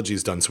epidemiology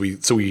is done.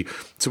 So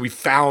we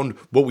found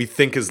what we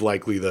think is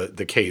likely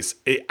the case.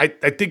 I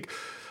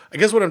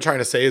guess what I'm trying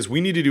to say is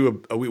we need to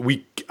do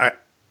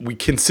we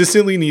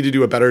consistently need to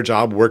do a better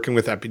job working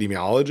with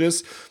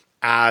epidemiologists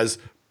as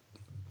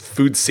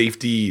food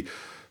safety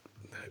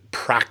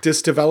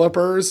practice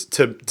developers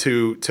to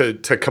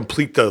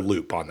complete the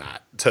loop on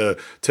that,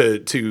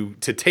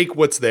 to take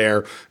what's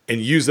there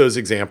and use those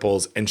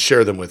examples and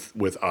share them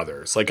with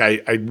others.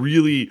 I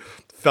really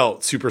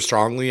felt super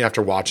strongly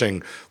after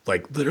watching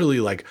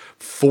literally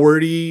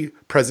 40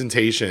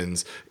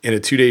 presentations in a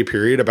 2-day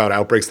period about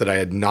outbreaks that I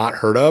had not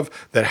heard of,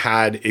 that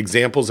had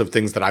examples of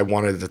things that I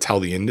wanted to tell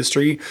the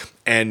industry,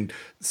 and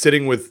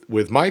sitting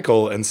with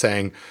Michael and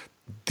saying,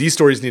 these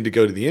stories need to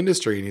go to the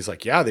industry. And he's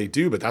like, yeah, they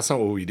do, but that's not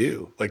what we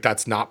do.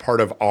 That's not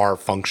part of our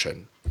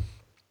function.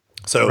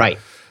 So, right.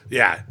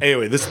 Yeah.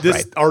 Anyway,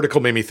 this article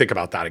made me think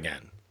about that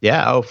again.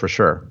 Yeah. Oh, for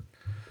sure.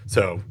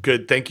 So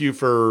good. Thank you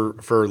for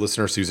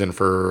listener Susan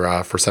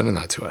for sending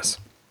that to us.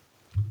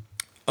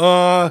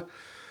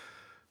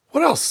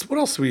 What else?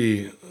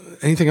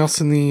 Anything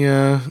else in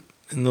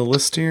the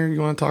list here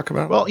you want to talk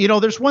about? Well,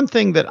 there's one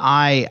thing that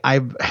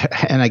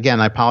and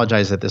again, I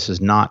apologize that this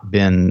has not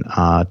been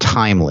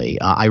timely.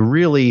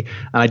 And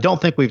I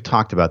don't think we've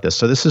talked about this.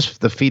 So this is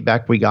the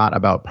feedback we got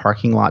about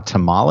parking lot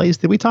tamales.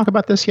 Did we talk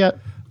about this yet?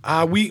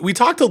 We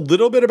talked a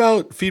little bit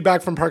about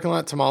feedback from parking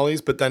lot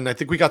tamales, but then I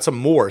think we got some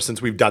more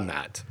since we've done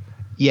that.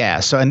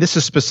 Yeah. So, and this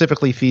is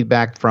specifically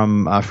feedback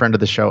from a friend of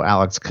the show,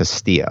 Alex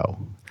Castillo.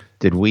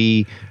 Did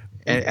we?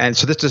 And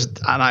so this is,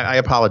 and I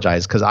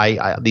apologize because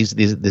these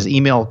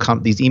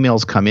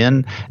emails come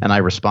in and I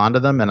respond to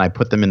them and I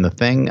put them in the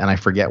thing and I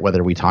forget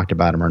whether we talked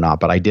about them or not.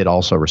 But I did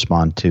also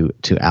respond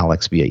to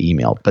Alex via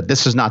email. But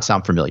this does not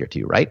sound familiar to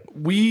you, right?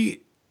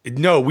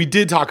 No, we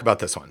did talk about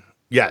this one.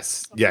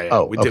 Yes. Yeah.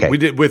 Oh, we did. okay. We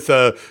did with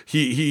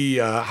he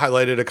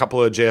highlighted a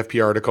couple of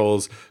JFP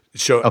articles.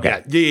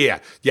 Okay. Yeah.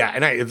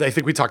 And I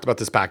think we talked about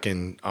this back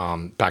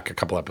a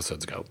couple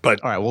episodes ago.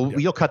 But all right. Well,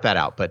 you'll cut that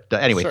out. But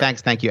anyway, Sure.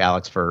 thank you,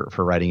 Alex, for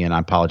writing in. I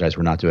apologize.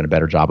 We're not doing a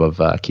better job of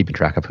keeping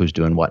track of who's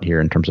doing what here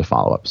in terms of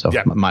follow up. So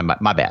Yeah.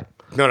 my bad.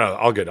 No,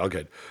 all good.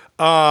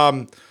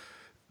 That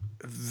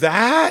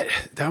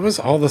was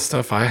all the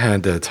stuff I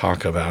had to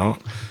talk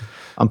about.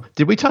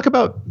 Did we talk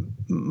about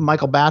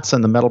Michael Batts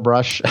and the metal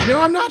brush? No,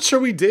 I'm not sure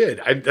we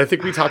did. I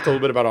think we talked a little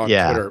bit about it on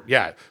Twitter.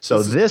 Yeah.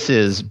 So this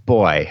is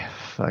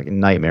fucking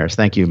nightmares.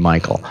 Thank you,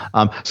 Michael.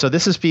 So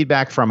this is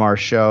feedback from our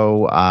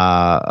show,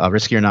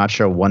 Risky or Not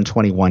Show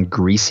 121,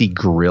 Greasy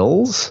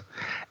Grills.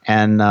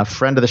 And a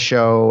friend of the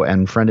show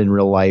and friend in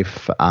real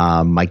life,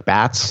 Mike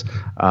Batts,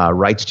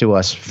 writes to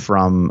us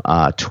from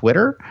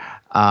Twitter.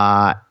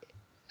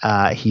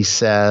 He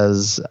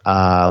says,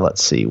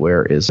 let's see,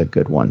 where is a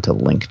good one to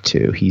link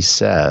to? He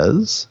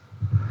says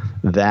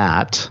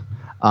that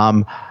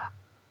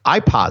I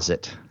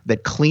posit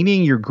that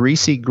cleaning your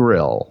greasy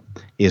grill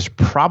is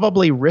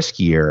probably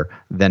riskier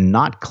than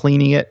not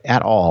cleaning it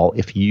at all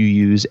if you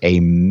use a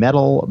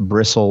metal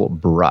bristle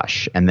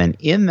brush. And then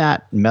in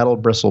that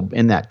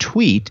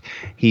tweet,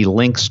 he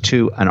links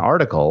to an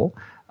article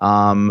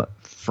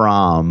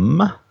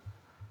from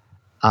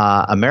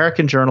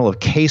American Journal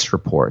of Case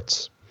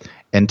Reports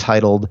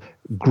entitled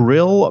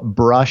Grill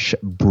Brush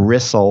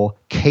Bristle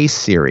Case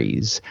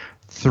Series,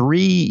 3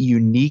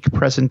 unique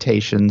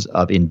presentations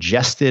of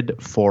ingested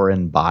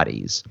foreign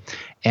bodies.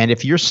 And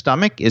if your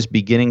stomach is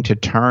beginning to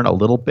turn a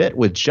little bit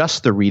with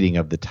just the reading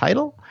of the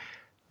title,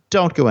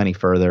 don't go any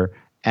further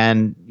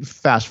and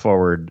fast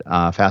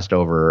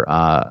over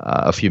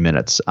a few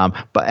minutes.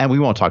 And we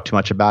won't talk too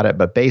much about it,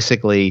 but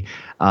basically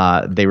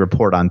they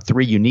report on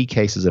 3 unique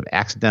cases of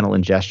accidental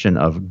ingestion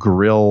of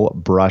grill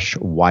brush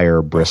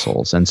wire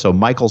bristles. And so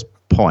Michael's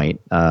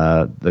point,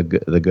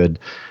 the good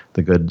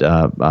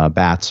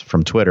Bats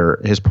from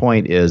Twitter, his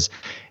point is,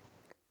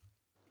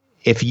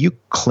 if you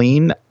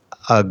clean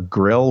a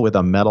grill with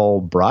a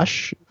metal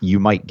brush, you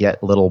might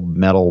get little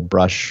metal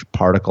brush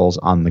particles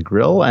on the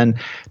grill. And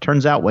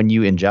turns out when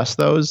you ingest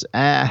those,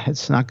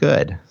 it's not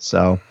good.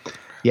 So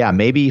yeah,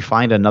 maybe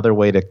find another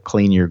way to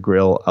clean your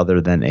grill other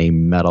than a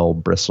metal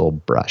bristle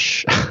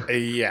brush.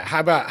 Yeah. How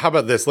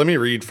about this? Let me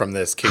read from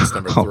this case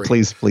number 3.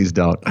 Please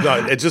don't.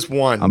 No, it's just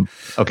one.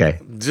 Okay.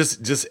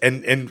 Just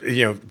and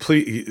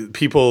please,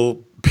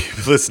 people,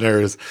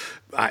 listeners,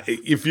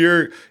 if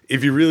you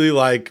really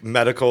like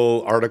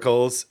medical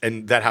articles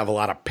and that have a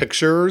lot of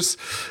pictures,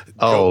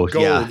 go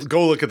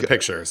look at the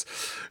pictures,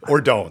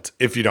 or don't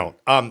if you don't.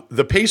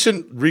 The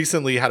patient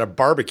recently had a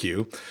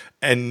barbecue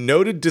and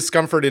noted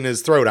discomfort in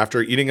his throat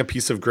after eating a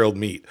piece of grilled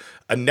meat.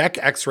 A neck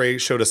x-ray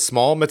showed a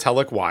small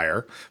metallic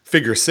wire,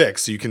 figure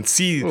 6, so you can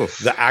see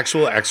the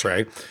actual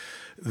x-ray.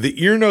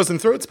 The ear, nose,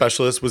 and throat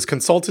specialist was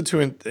consulted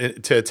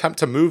to attempt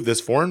to move this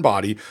foreign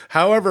body.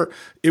 However,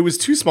 it was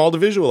too small to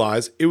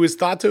visualize. It was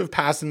thought to have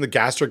passed in the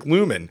gastric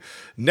lumen.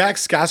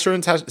 Next,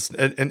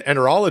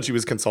 gastroenterology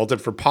was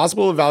consulted for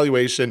possible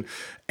evaluation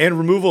and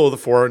removal of the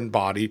foreign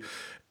body.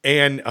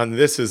 And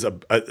this is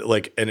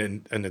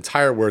an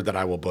entire word that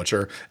I will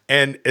butcher.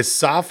 An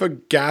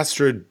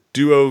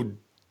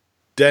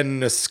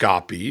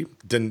duodenoscopy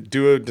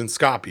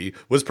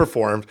was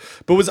performed,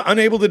 but was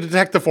unable to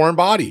detect the foreign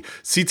body.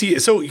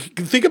 CT. So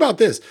think about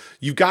this: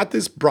 you've got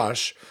this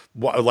brush,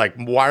 like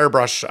wire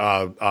brush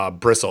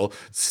bristle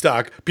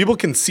stuck. People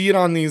can see it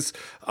on these,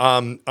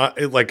 on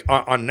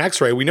an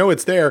X-ray. We know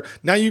it's there.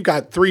 Now you've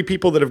got 3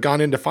 people that have gone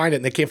in to find it,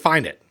 and they can't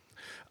find it.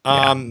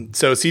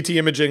 So CT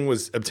imaging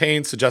was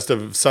obtained,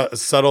 suggestive of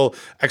subtle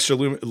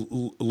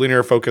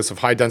extralinear focus of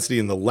high density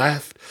in the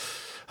left.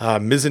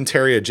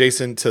 Mesentery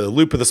adjacent to the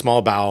loop of the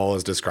small bowel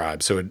is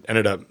described. So it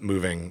ended up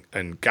moving,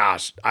 and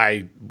gosh,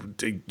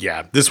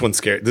 this one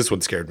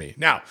scared me.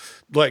 Now,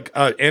 this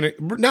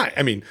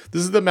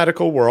is the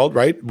medical world,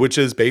 right? Which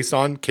is based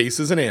on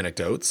cases and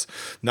anecdotes,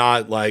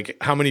 not like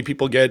how many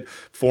people get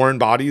foreign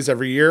bodies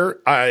every year.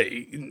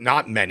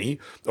 Not many,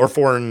 or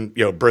foreign,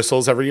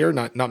 bristles every year.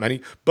 Not many,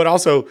 but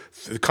also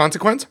the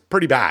consequence,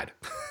 pretty bad.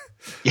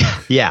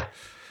 Yeah.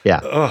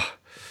 Ugh.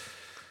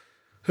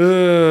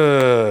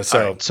 Let's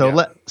do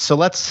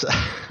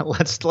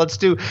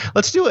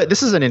it.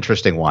 This is an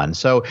interesting one.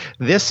 So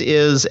this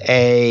is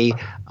a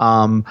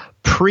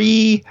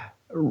pre-risky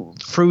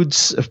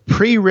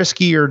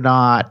or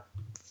not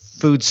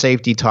food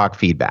safety talk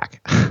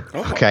feedback.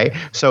 Okay,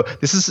 so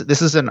this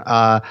is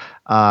a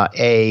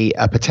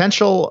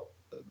potential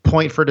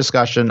point for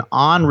discussion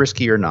on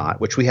risky or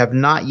not, which we have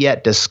not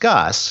yet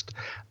discussed.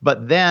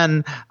 But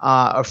then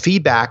a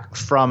feedback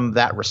from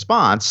that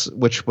response,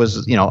 which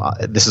was,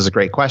 this is a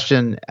great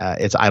question.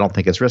 I don't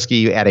think it's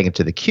risky. Adding it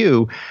to the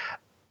queue,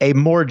 a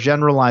more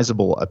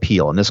generalizable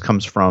appeal. And this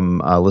comes from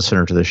a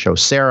listener to the show,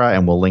 Sarah,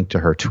 and we'll link to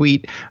her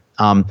tweet,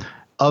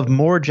 of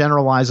more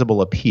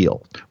generalizable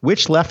appeal.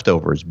 Which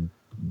leftovers,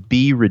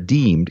 be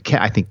redeemed,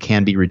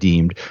 can be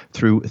redeemed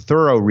through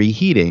thorough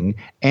reheating,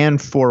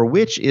 and for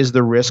which is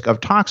the risk of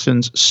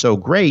toxins so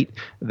great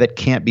that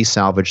can't be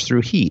salvaged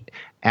through heat.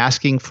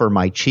 Asking for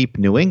my cheap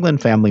New England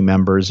family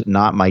members,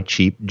 not my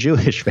cheap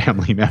Jewish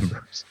family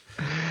members.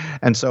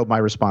 And so my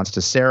response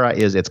to Sarah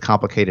is it's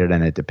complicated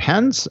and it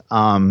depends.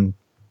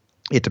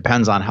 It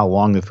depends on how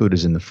long the food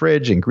is in the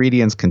fridge,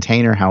 ingredients,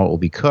 container, how it will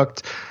be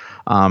cooked.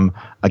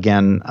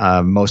 Again,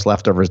 most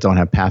leftovers don't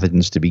have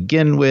pathogens to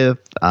begin with.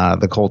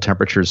 The cold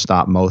temperatures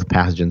stop most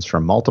pathogens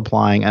from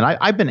multiplying. And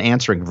I've been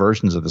answering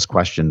versions of this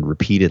question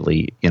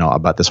repeatedly,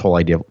 about this whole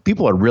idea.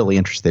 People are really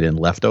interested in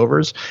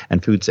leftovers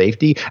and food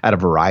safety at a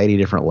variety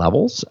of different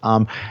levels.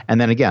 And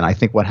then again, I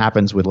think what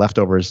happens with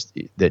leftovers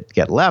that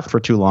get left for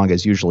too long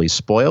is usually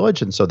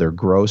spoilage. And so they're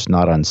gross,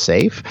 not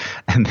unsafe.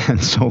 And then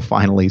so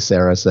finally,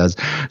 Sarah says,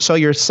 so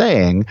you're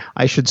saying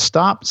I should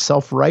stop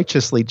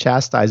self-righteously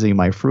chastising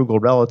my frugal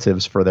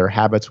relatives for their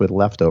habits with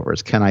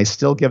leftovers. Can I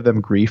still give them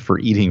grief for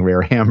eating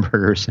rare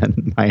hamburgers?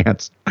 And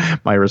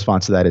my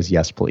response to that is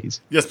yes,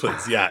 please. Yes,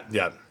 please. Yeah.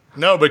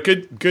 No, but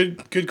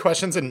good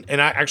questions. And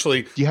I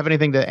actually, do you have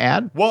anything to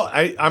add? Well,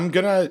 I'm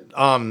gonna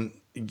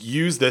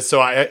use this. So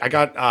I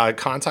got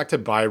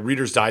contacted by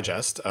Reader's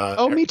Digest.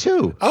 Me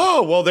too.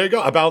 Oh, well, there you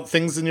go. About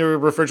things in your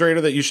refrigerator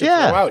that you should throw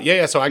out.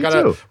 Yeah. So I got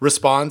to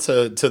respond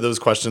to those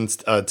questions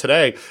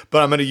today,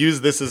 but I'm going to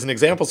use this as an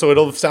example. So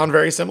it'll sound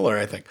very similar,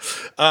 I think.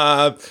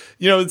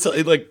 It's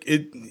like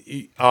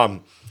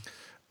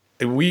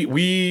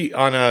we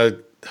on a,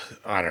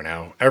 I don't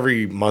know,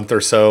 every month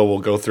or so we'll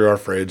go through our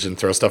fridge and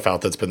throw stuff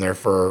out that's been there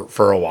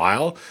for a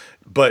while.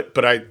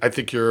 But I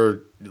think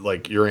your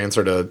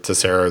answer to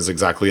Sarah is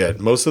exactly it.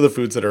 Most of the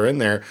foods that are in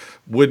there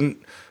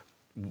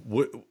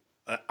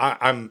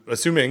I'm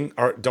assuming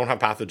don't have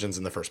pathogens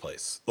in the first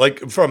place.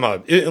 Like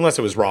unless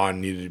it was raw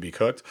and needed to be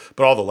cooked,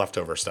 but all the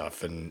leftover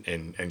stuff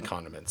and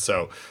condiments.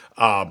 So,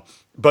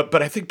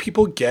 but I think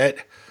people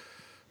get,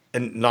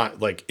 and not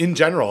like in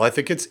general, I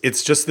think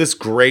it's just this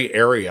gray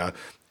area,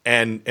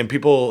 and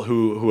people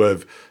who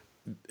have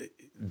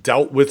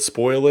dealt with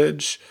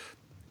spoilage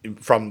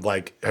from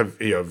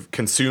have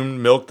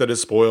consumed milk that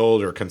is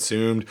spoiled or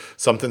consumed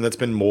something that's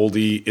been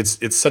moldy.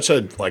 It's such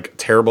a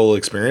terrible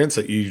experience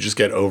that you just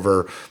get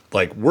over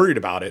worried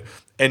about it.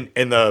 And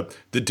the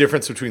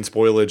difference between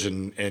spoilage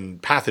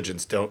and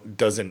pathogens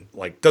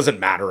doesn't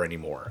matter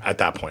anymore at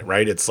that point,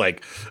 right? It's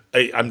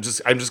I'm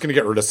just gonna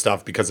get rid of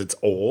stuff because it's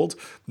old,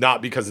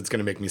 not because it's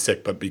gonna make me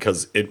sick, but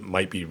because it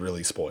might be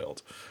really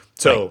spoiled.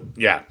 So right.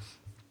 Yeah.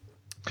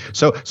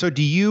 So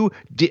do you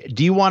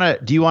want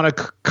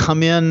to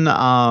come in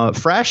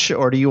fresh,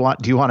 or do you want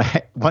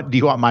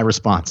my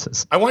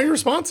responses? I want your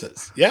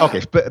responses. Yeah.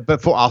 Okay,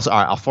 but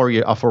I'll forward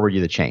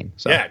you the chain.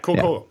 So, yeah.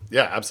 Cool.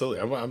 Yeah,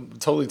 absolutely. I'm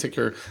totally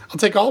I'll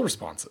take all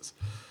responses.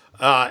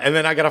 And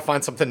then I got to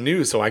find something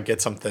new so I get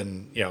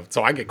something,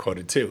 so I get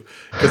quoted too.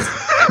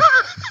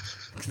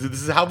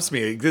 This helps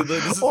me.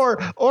 Or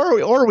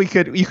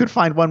you could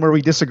find one where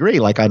we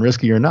disagree, like on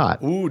Risky or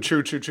Not. Ooh,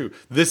 true.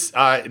 This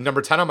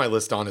number 10 on my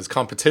list is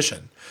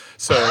competition.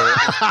 So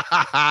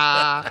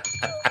I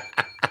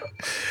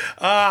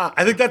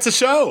think that's a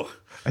show.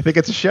 I think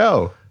it's a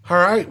show. All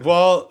right.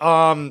 Well,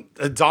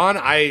 Don,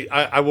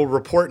 I will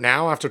report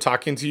now after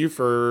talking to you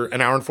for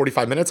an hour and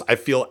 45 minutes. I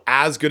feel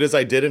as good as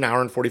I did an hour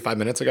and 45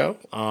 minutes ago.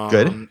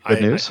 Good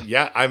news.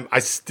 I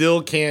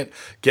still can't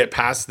get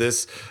past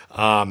this.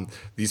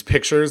 These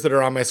pictures that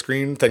are on my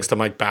screen, thanks to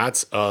Mike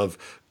Batts, of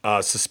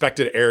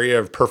suspected area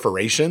of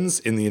perforations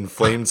in the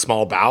inflamed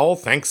small bowel.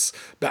 Thanks,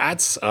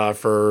 Batts,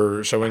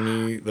 for showing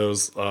me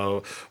those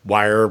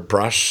wire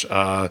brush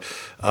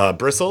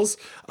bristles.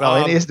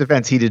 Well, in his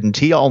defense,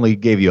 he only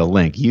gave you a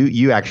link.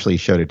 You actually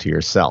showed it to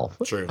yourself.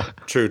 True.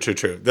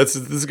 This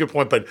is a good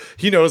point, but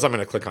he knows I'm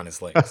going to click on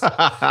his links.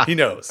 He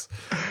knows.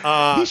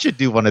 He should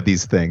do one of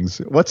these things.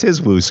 What's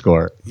his woo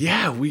score?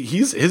 Yeah,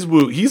 he's a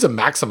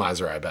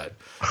maximizer, I bet.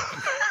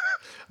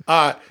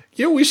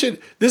 We should.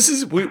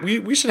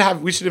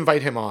 We should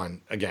invite him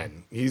on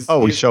again. We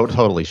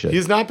totally should.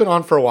 He's not been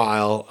on for a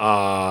while.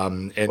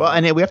 And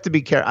we have to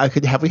be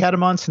careful. Have we had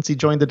him on since he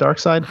joined the dark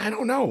side? I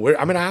don't know.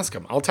 I'm going to ask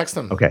him. I'll text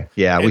him. Okay.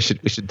 Yeah, we should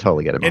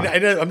totally get him on.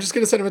 And I'm just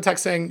going to send him a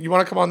text saying, "You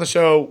want to come on the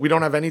show? We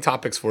don't have any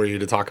topics for you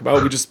to talk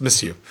about. We just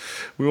miss you.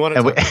 We want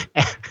to."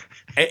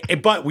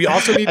 But we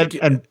also need to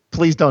and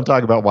please don't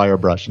talk about wire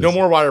brushes. No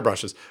more wire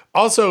brushes.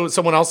 Also,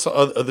 someone else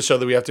of the show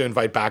that we have to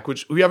invite back,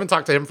 which we haven't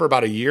talked to him for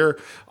about a year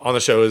on the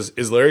show,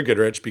 is Larry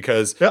Goodrich,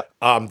 because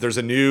there's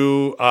a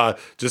new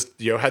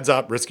heads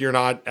up, Risky or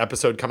Not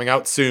episode coming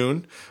out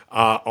soon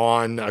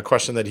on a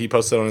question that he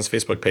posted on his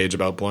Facebook page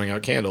about blowing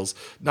out candles.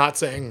 Not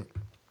saying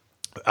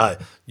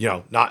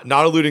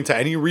not alluding to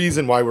any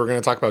reason why we're going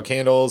to talk about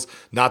candles.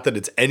 Not that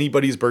it's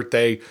anybody's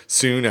birthday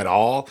soon at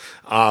all.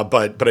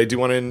 But I do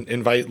want to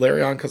invite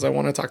Larry on because I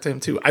want to talk to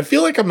him too. I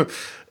feel like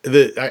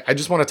I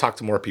just want to talk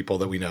to more people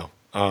that we know.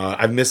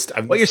 I've missed.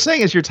 What you're saying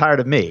is you're tired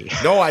of me.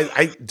 No,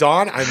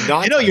 Don, I'm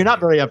not. You're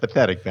not very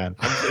empathetic, Ben.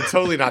 I'm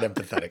totally not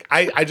empathetic.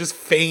 I just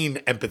feign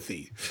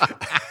empathy.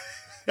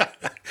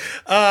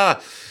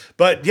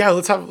 But yeah,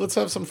 let's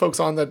have some folks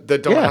on that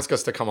don't ask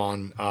us to come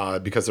on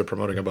because they're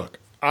promoting a book.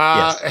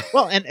 Yes.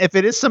 Well, and if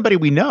it is somebody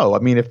we know, I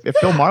mean, if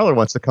Bill Marler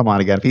wants to come on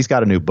again, if he's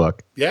got a new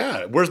book.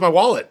 Yeah. Where's my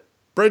wallet?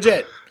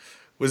 Bridget.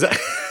 Was that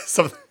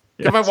something?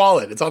 Yes. Get my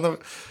wallet. It's on the.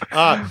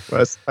 That's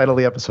the title of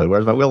the episode.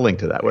 We'll link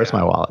to that. Where's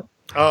my wallet?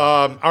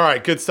 All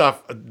right. Good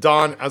stuff.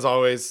 Don, as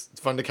always,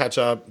 it's fun to catch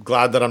up.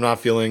 Glad that I'm not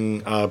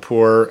feeling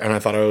poor, and I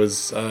thought I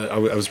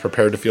was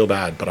prepared to feel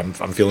bad, but I'm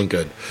feeling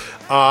good.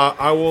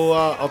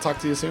 I'll talk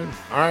to you soon.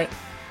 All right.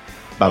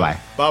 Bye-bye.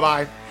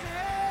 Bye-bye.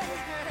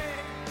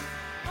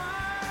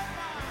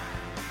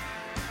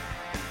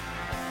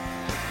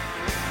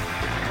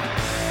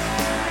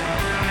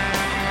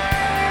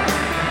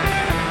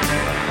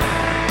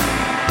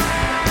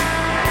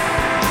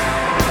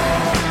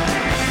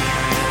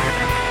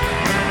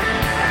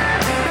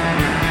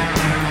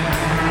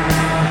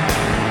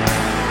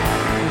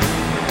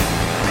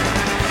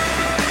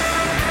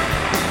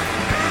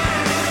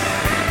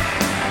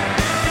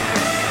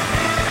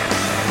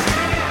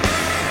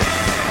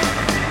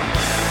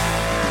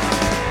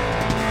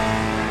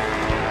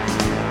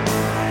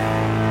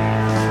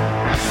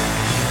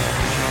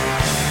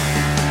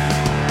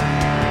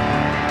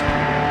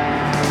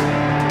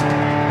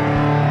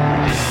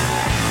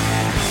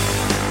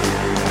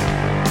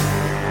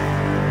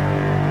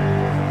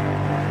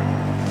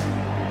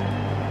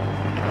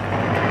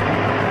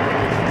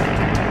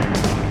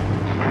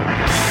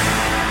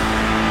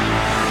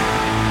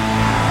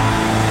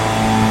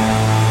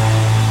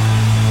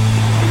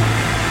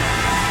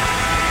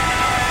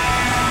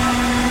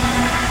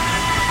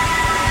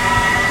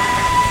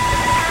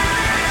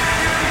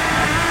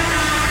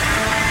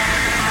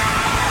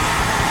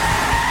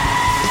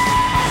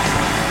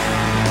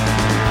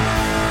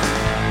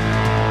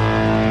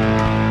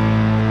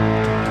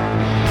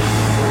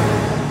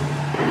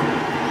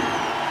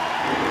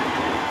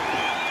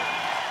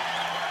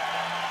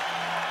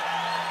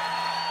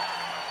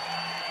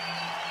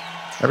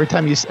 Every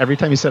time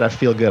you said I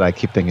feel good, I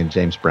keep thinking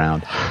James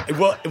Brown.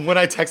 Well, when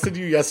I texted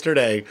you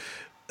yesterday,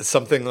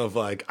 something of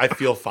like, I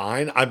feel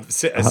fine.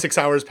 6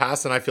 hours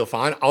passed and I feel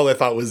fine. All I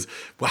thought was,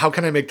 well, how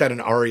can I make that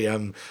an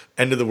REM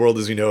End of the World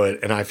as you know it?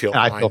 And I feel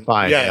fine. I feel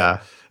fine.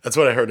 Yeah. That's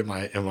what I heard in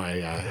my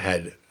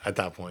head at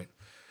that point.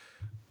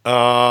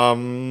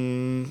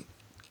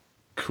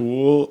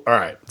 Cool. All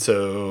right.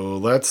 So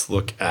let's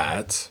look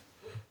at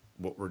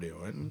what we're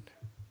doing.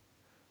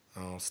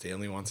 Oh,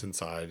 Stanley wants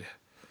inside.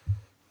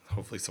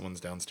 Hopefully someone's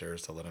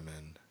downstairs to let him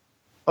in.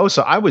 Oh,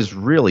 so I was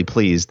really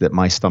pleased that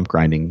my stump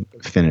grinding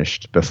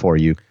finished before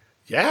you.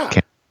 Yeah.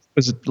 It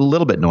was a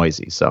little bit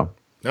noisy, so.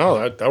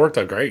 No, that worked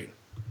out great.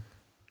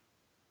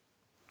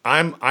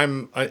 I'm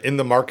in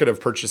the market of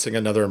purchasing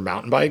another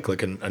mountain bike,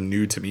 like a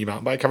new to me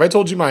mountain bike. Have I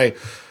told you my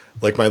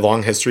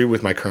long history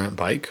with my current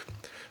bike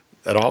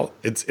at all?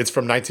 It's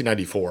from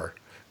 1994.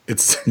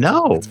 It's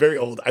very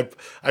old.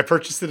 I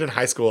purchased it in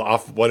high school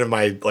off one of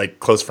my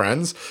close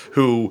friends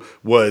who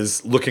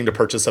was looking to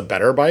purchase a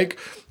better bike.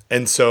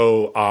 And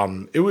so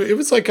it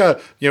was like in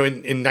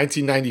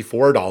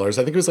 1994 dollars,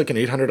 I think it was like an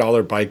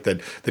 $800 bike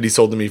that he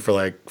sold to me for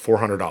like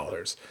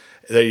 $400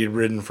 that he'd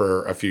ridden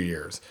for a few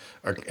years.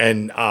 But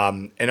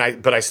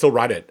I still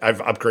ride it.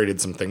 I've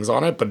upgraded some things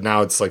on it, but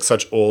now it's like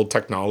such old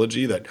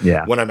technology that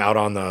when I'm out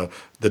on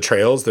the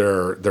trails,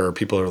 there are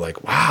people who are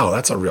like, wow,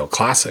 that's a real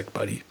classic,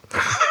 buddy.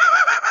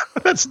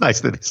 That's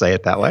nice that they say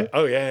it that way.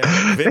 Oh yeah.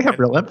 They have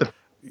real empathy.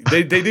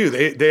 They do.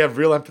 They have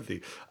real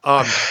empathy.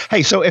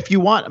 Hey, so if you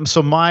want,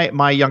 so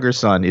my younger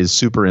son is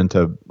super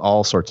into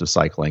all sorts of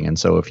cycling, and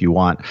so if you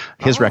want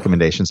his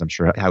recommendations, I'm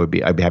sure I'd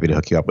be happy to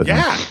hook you up with him.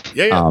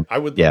 Yeah. I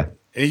would. Yeah.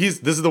 And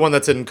this is the one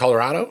that's in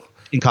Colorado.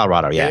 In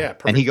Colorado, yeah. Yeah,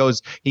 and he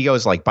goes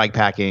like bike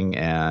packing,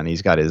 and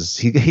he's got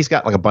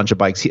like a bunch of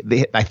bikes.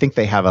 I think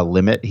they have a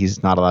limit.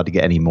 He's not allowed to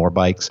get any more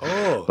bikes.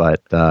 Oh,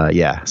 but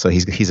so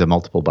he's a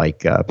multiple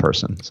bike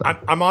person. So.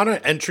 I'm on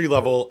an entry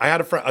level. I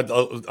had a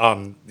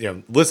friend,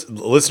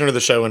 listener to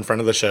the show and friend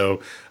of the show,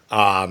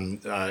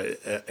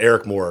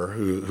 Eric Moore,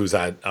 who's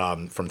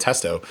from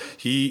Testo.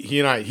 He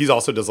and I, he's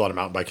also does a lot of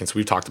mountain biking, so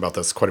we've talked about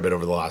this quite a bit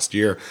over the last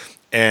year,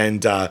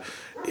 and.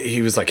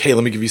 He was like, hey,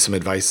 let me give you some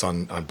advice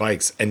on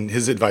bikes. And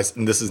his advice,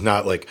 and this is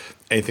not like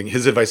anything,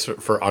 his advice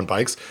for on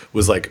bikes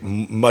was like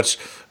much,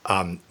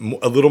 a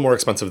little more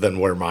expensive than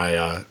where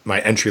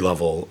my entry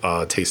level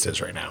taste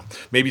is right now.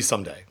 Maybe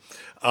someday.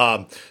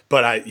 I'm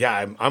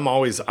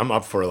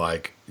up for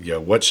like,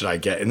 what should I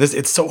get? And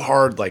it's so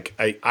hard. Like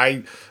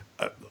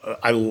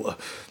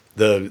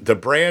the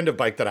brand of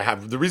bike that I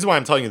have, the reason why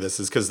I'm telling you this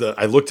is because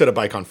I looked at a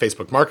bike on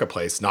Facebook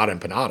Marketplace, not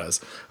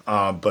Empanadas,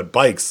 but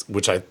bikes,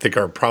 which I think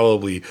are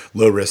probably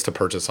low risk to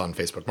purchase on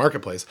Facebook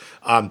Marketplace,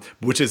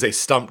 which is a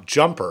stump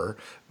jumper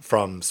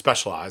from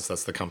Specialized,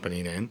 that's the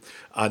company name,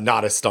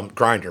 not a stump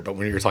grinder. But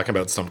when you were talking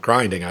about stump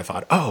grinding, I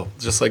thought, oh,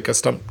 just like a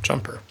stump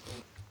jumper.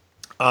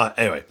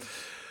 Anyway,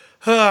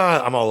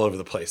 I'm all over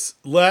the place.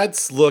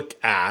 Let's look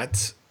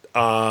at...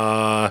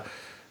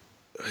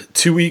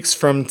 2 weeks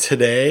from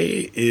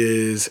today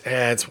is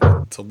it's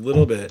a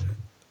little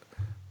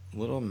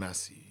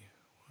messy.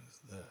 What is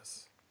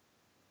this?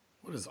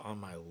 What is on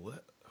my list?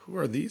 Who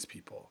are these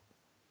people?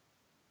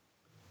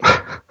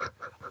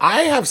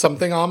 I have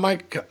something on my.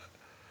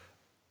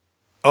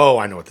 Oh,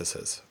 I know what this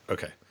is.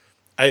 Okay.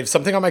 I have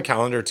something on my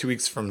calendar 2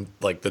 weeks from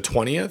like the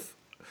 20th,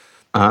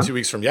 2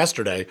 weeks from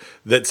yesterday,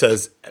 that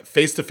says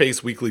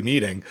face-to-face weekly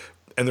meeting.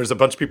 And there's a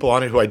bunch of people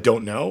on it who I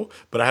don't know,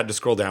 but I had to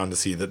scroll down to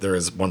see that there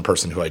is one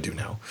person who I do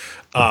know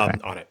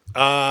on it.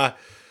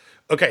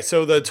 Okay,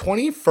 so the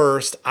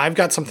 21st, I've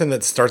got something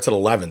that starts at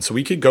 11. So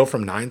we could go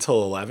from 9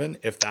 till 11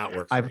 if that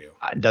works for you.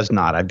 It does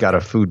not. I've got a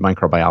food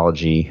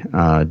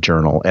microbiology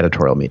journal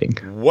editorial meeting.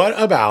 What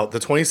about the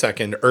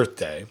 22nd, Earth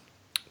Day?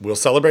 We'll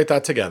celebrate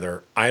that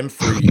together. I'm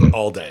free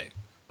all day.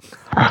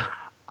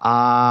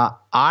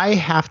 I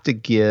have to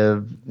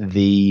give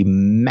the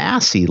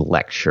Massey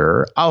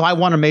lecture. Oh, I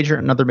won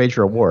another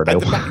major award.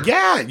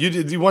 Yeah,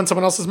 you won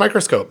someone else's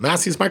microscope,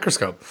 Massey's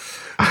microscope.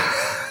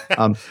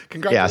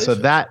 Congratulations. Yeah, so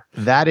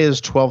that is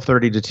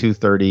 12:30 to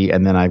 2:30,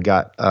 and then I've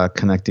got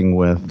connecting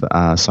with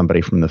somebody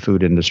from the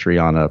food industry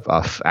on a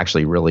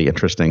actually really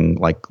interesting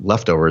like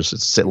leftovers.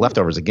 It's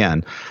leftovers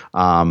again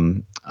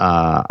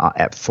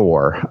at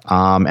 4,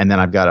 and then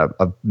I've got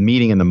a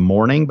meeting in the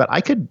morning. But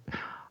I could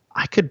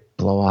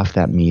blow off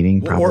that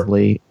meeting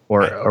probably,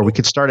 or we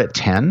could start at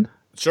 10.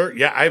 Sure.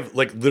 Yeah, I have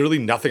like literally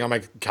nothing on my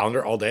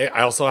calendar all day.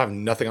 I also have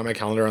nothing on my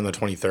calendar on the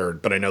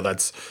 23rd, but I know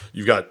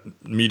you've got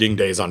meeting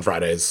days on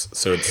Fridays,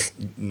 so it's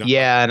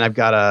and I've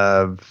got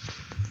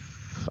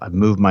I've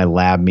moved my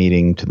lab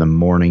meeting to the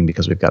morning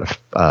because we've got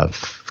a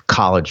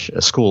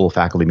school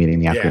faculty meeting in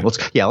the afternoon.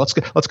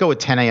 Let's go with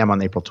 10 a.m.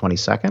 on April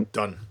 22nd.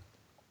 Done.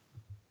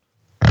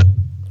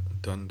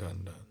 Done.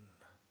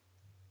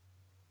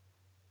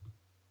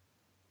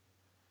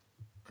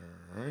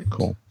 All right.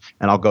 Cool.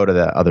 And I'll go to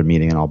the other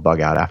meeting and I'll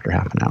bug out after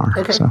half an hour.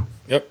 Okay. So.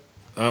 Yep.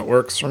 That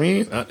works for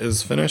me. That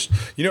is finished.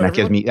 That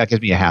gives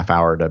me a half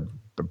hour to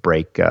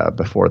break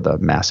before the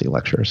Massey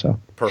lecture. So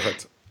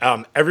perfect.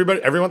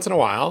 Every once in a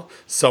while,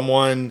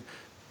 someone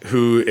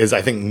who is,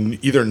 I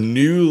think, either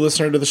new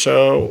listener to the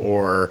show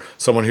or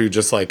someone who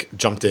just like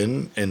jumped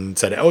in and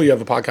said, "Oh, you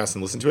have a podcast,"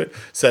 and listened to it,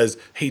 says,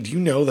 "Hey, do you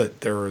know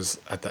that there was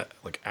at that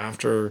like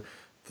after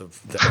the end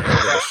of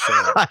the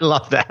show?" I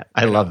love that.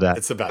 I love that.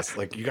 It's the best.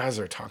 Like you guys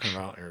are talking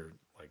about your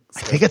like. I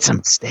think it's a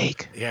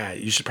mistake. Yeah,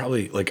 you should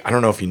probably like. I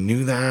don't know if you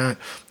knew that.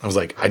 I was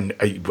like, I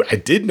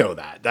did know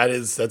that.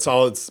 That's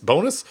all. It's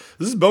bonus.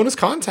 This is bonus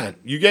content.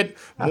 You get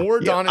more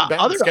Don and Ben.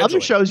 Other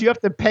shows you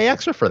have to pay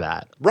extra for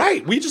that.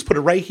 Right. We just put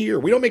it right here.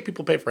 We don't make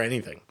people pay for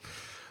anything.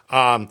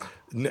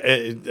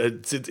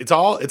 It's in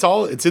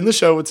the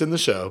show. It's in the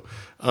show.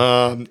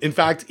 In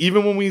fact,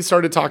 even when we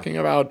started talking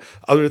about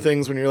other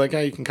things, when you're like,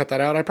 "Hey, you can cut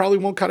that out," I probably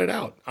won't cut it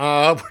out.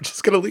 We're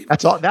just gonna leave.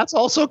 That's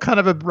also kind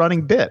of a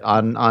running bit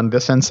on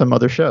this and some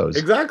other shows.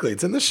 Exactly.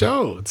 It's in the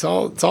show. It's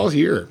all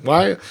here.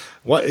 Why?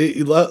 What?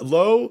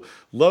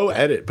 Low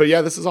edit. But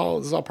yeah, this is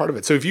all part of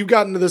it. So if you've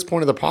gotten to this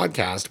point of the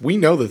podcast, we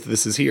know that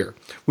this is here.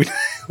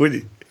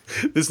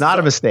 It's not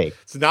a mistake.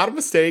 It's not a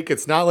mistake.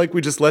 It's not like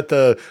we just let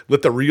the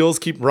reels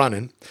keep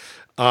running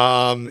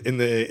in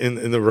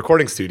the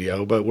recording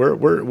studio. But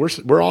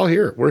we're all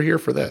here. We're here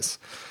for this.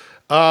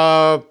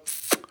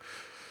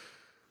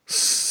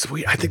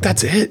 Sweet. I think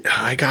that's it.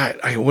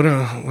 What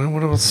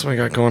else have I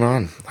got going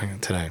on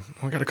today?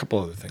 I got a couple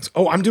other things.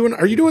 Oh,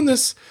 are you doing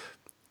this?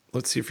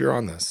 Let's see if you're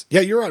on this. Yeah,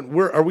 you're on.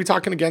 Are we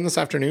talking again this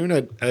afternoon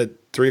at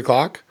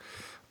 3:00?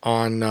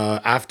 On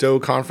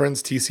AFDO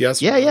conference,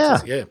 TCS. Yeah.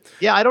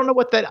 I don't know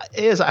what that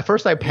is. At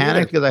first I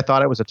panicked because I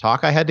thought it was a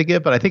talk I had to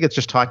give, but I think it's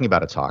just talking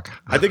about a talk.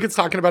 I think it's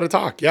talking about a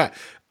talk. Yeah.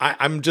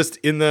 I'm just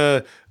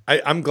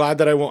I'm glad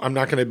that I'm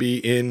not going to be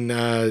in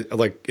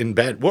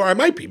bed. Well, I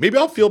might be. Maybe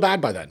I'll feel bad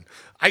by then.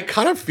 I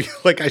kind of feel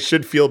like I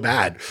should feel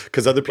bad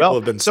because other people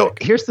have been sick. So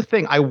here's the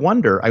thing. I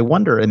wonder,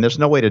 and there's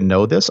no way to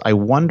know this. I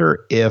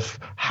wonder if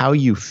how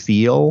you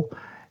feel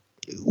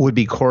would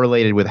be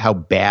correlated with how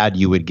bad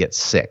you would get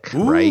sick,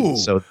 right?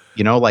 So,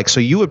 so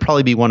you would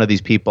probably be one of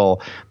these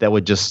people that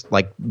would just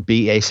like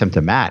be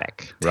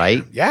asymptomatic,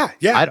 right? Yeah.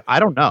 I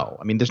don't know.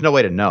 I mean, there's no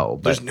way to know.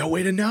 But there's no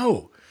way to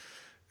know.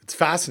 It's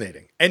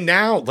fascinating. And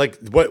now, like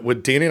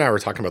what Danny and I were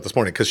talking about this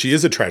morning, because she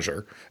is a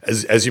treasure,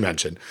 as you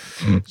mentioned.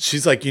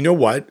 She's like, you know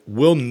what?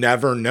 We'll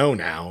never know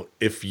now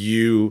if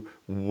you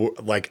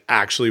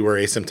actually were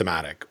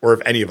asymptomatic or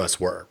if any of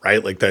us were,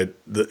 right? Like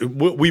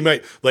we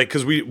might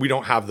because we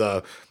don't have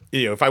the.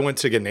 If I went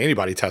to get an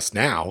antibody test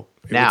it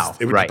would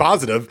be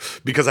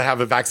positive because I have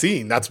a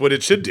vaccine. That's what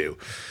it should do.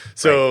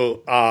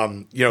 So,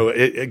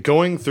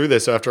 going through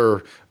this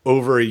after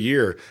over a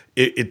year,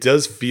 it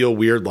does feel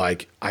weird.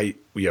 Like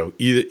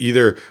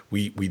either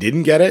we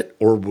didn't get it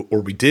or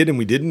we did and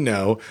we didn't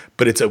know.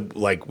 But it's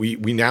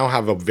we now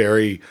have a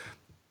very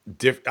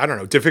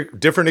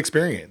different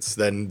experience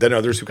than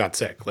others who got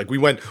sick. Like we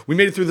made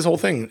it through this whole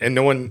thing and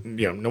no one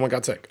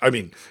got sick. I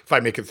mean, if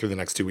I make it through the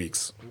next 2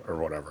 weeks or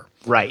whatever.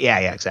 Right. Yeah,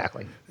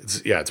 exactly.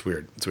 It's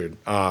weird. It's weird.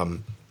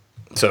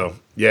 So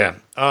yeah.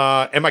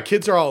 And my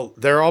kids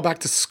they're all back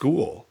to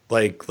school,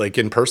 like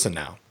in person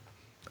now.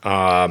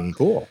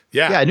 Cool.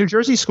 Yeah. Yeah. New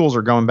Jersey schools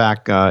are going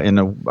back in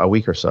a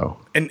week or so.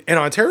 And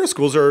Ontario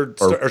schools are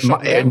shutting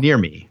down. Near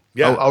me.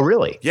 Yeah. Oh,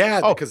 really?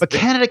 Yeah. Oh, but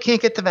Canada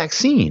can't get the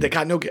vaccine. They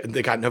got no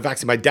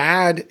vaccine. My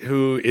dad,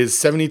 who is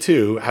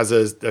 72, has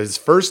his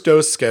first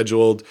dose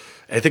scheduled.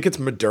 I think it's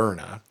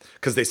Moderna,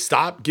 because they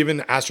stopped giving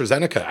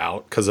AstraZeneca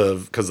out because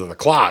of the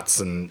clots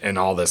and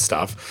all this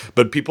stuff.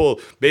 But people,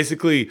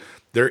 basically,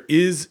 there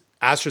is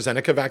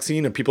AstraZeneca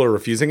vaccine and people are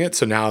refusing it,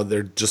 so now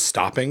they're just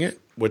stopping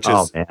it, which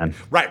is man.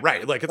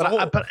 right. Like it's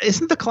but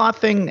isn't the clot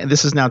thing?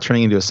 This is now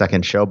turning into a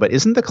second show, but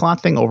isn't the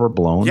clot thing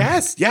overblown?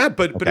 Yes, yeah,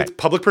 but it's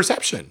public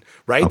perception,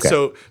 right? Okay.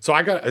 So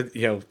I got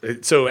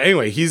so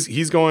anyway,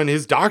 he's going.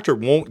 His doctor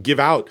won't give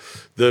out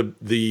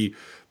the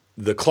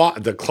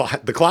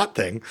clot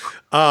thing.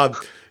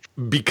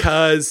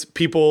 Because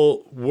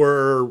people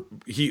were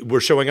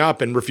showing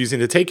up and refusing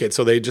to take it.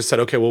 So they just said,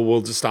 okay, well,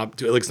 we'll just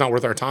stop. It's not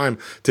worth our time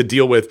to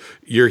deal with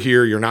you're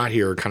here, you're not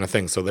here kind of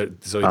thing.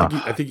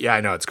 I think,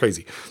 I know, it's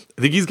crazy.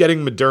 I think he's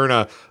getting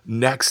Moderna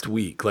next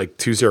week, like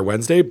Tuesday or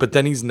Wednesday, but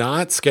then he's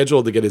not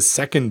scheduled to get his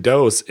second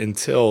dose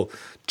until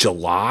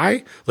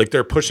July. Like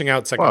they're pushing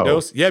out second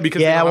dose. Yeah,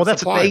 because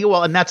that's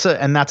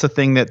a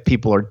thing that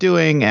people are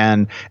doing,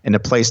 and in a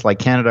place like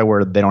Canada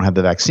where they don't have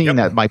the vaccine,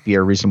 that might be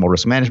a reasonable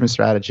risk management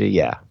strategy.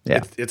 Yeah.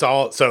 It's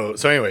all so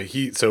anyway.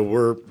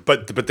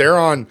 But they're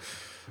on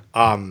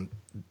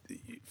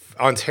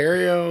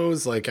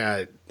Ontario's like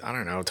at, I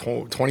don't know,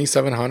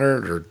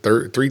 2,700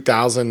 or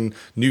 3,000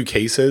 new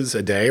cases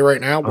a day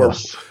right now.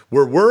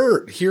 Where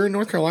we're here in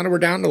North Carolina, we're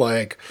down to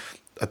like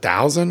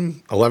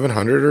 1,000,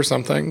 1,100 or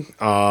something.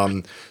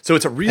 So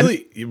it's a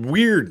really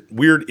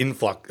weird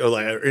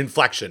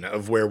inflection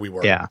of where we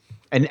were. Yeah.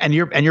 And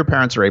your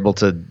parents are able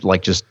to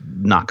like just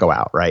not go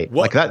out, right?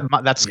 Well,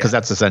 like that's because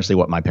that's essentially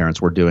what my parents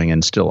were doing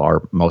and still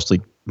are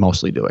mostly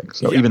doing.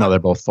 So even though they're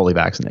both fully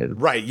vaccinated.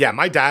 Right. Yeah.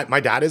 My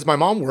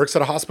mom works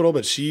at a hospital,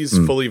 but she's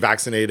fully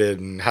vaccinated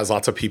and has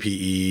lots of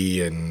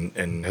PPE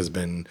and has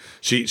been,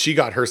 she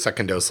got her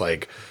second dose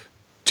like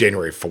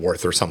January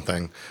 4th or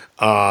something.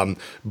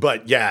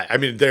 But yeah, I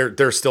mean,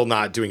 they're still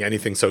not doing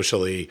anything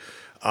socially.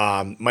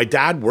 My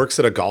dad works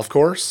at a golf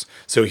course,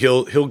 so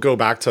he'll go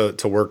back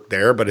to work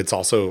there, but it's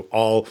also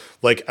all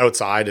like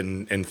outside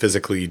and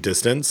physically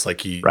distanced.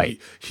 Like he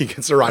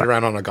gets to ride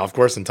around on a golf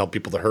course and tell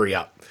people to hurry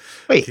up.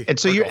 Wait, and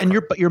so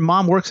your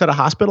mom works at a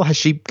hospital. Has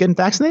she been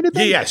vaccinated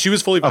then? Yeah, she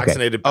was fully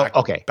vaccinated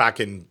back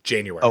in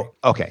January. Oh,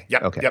 okay.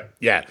 Yep.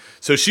 Yeah.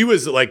 So she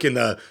was like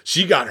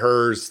she got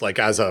hers like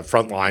as a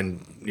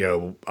frontline,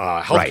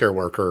 healthcare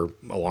worker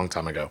a long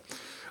time ago.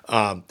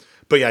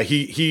 But yeah,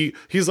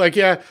 he's like,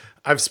 yeah,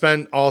 I've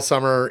spent all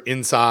summer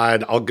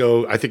inside. I'll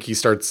go. I think he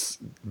starts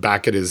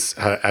back at his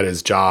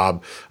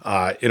job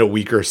in a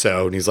week or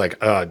so, and he's like,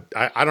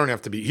 I don't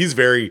have to be. He's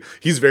very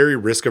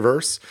risk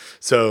averse,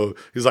 so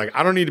he's like,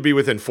 I don't need to be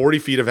within 40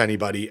 feet of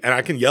anybody, and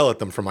I can yell at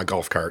them from my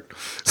golf cart.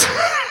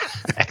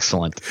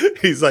 Excellent.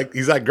 He's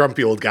that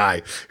grumpy old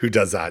guy who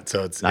does that.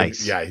 So it's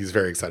nice. He's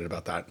very excited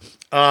about that.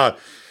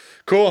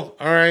 Cool.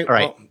 All right.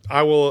 Well,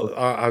 I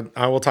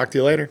will talk to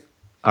you later.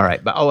 All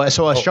right.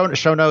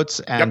 Show notes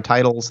and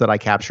titles that I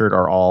captured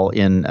are all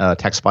in a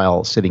text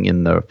file sitting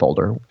in the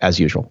folder as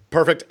usual.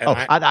 Perfect. And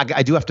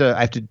I have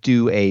to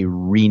do a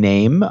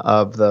rename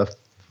of the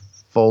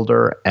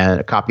folder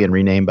and a copy and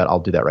rename, but I'll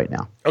do that right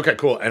now. Okay,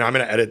 cool. And I'm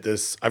going to edit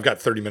this. I've got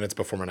 30 minutes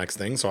before my next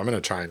thing, so I'm going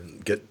to try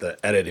and get the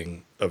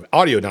editing of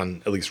audio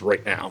done at least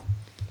right now.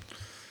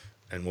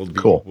 And we'll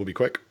be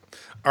quick.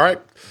 All right.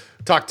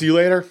 Talk to you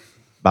later.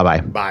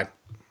 Bye-bye. Bye.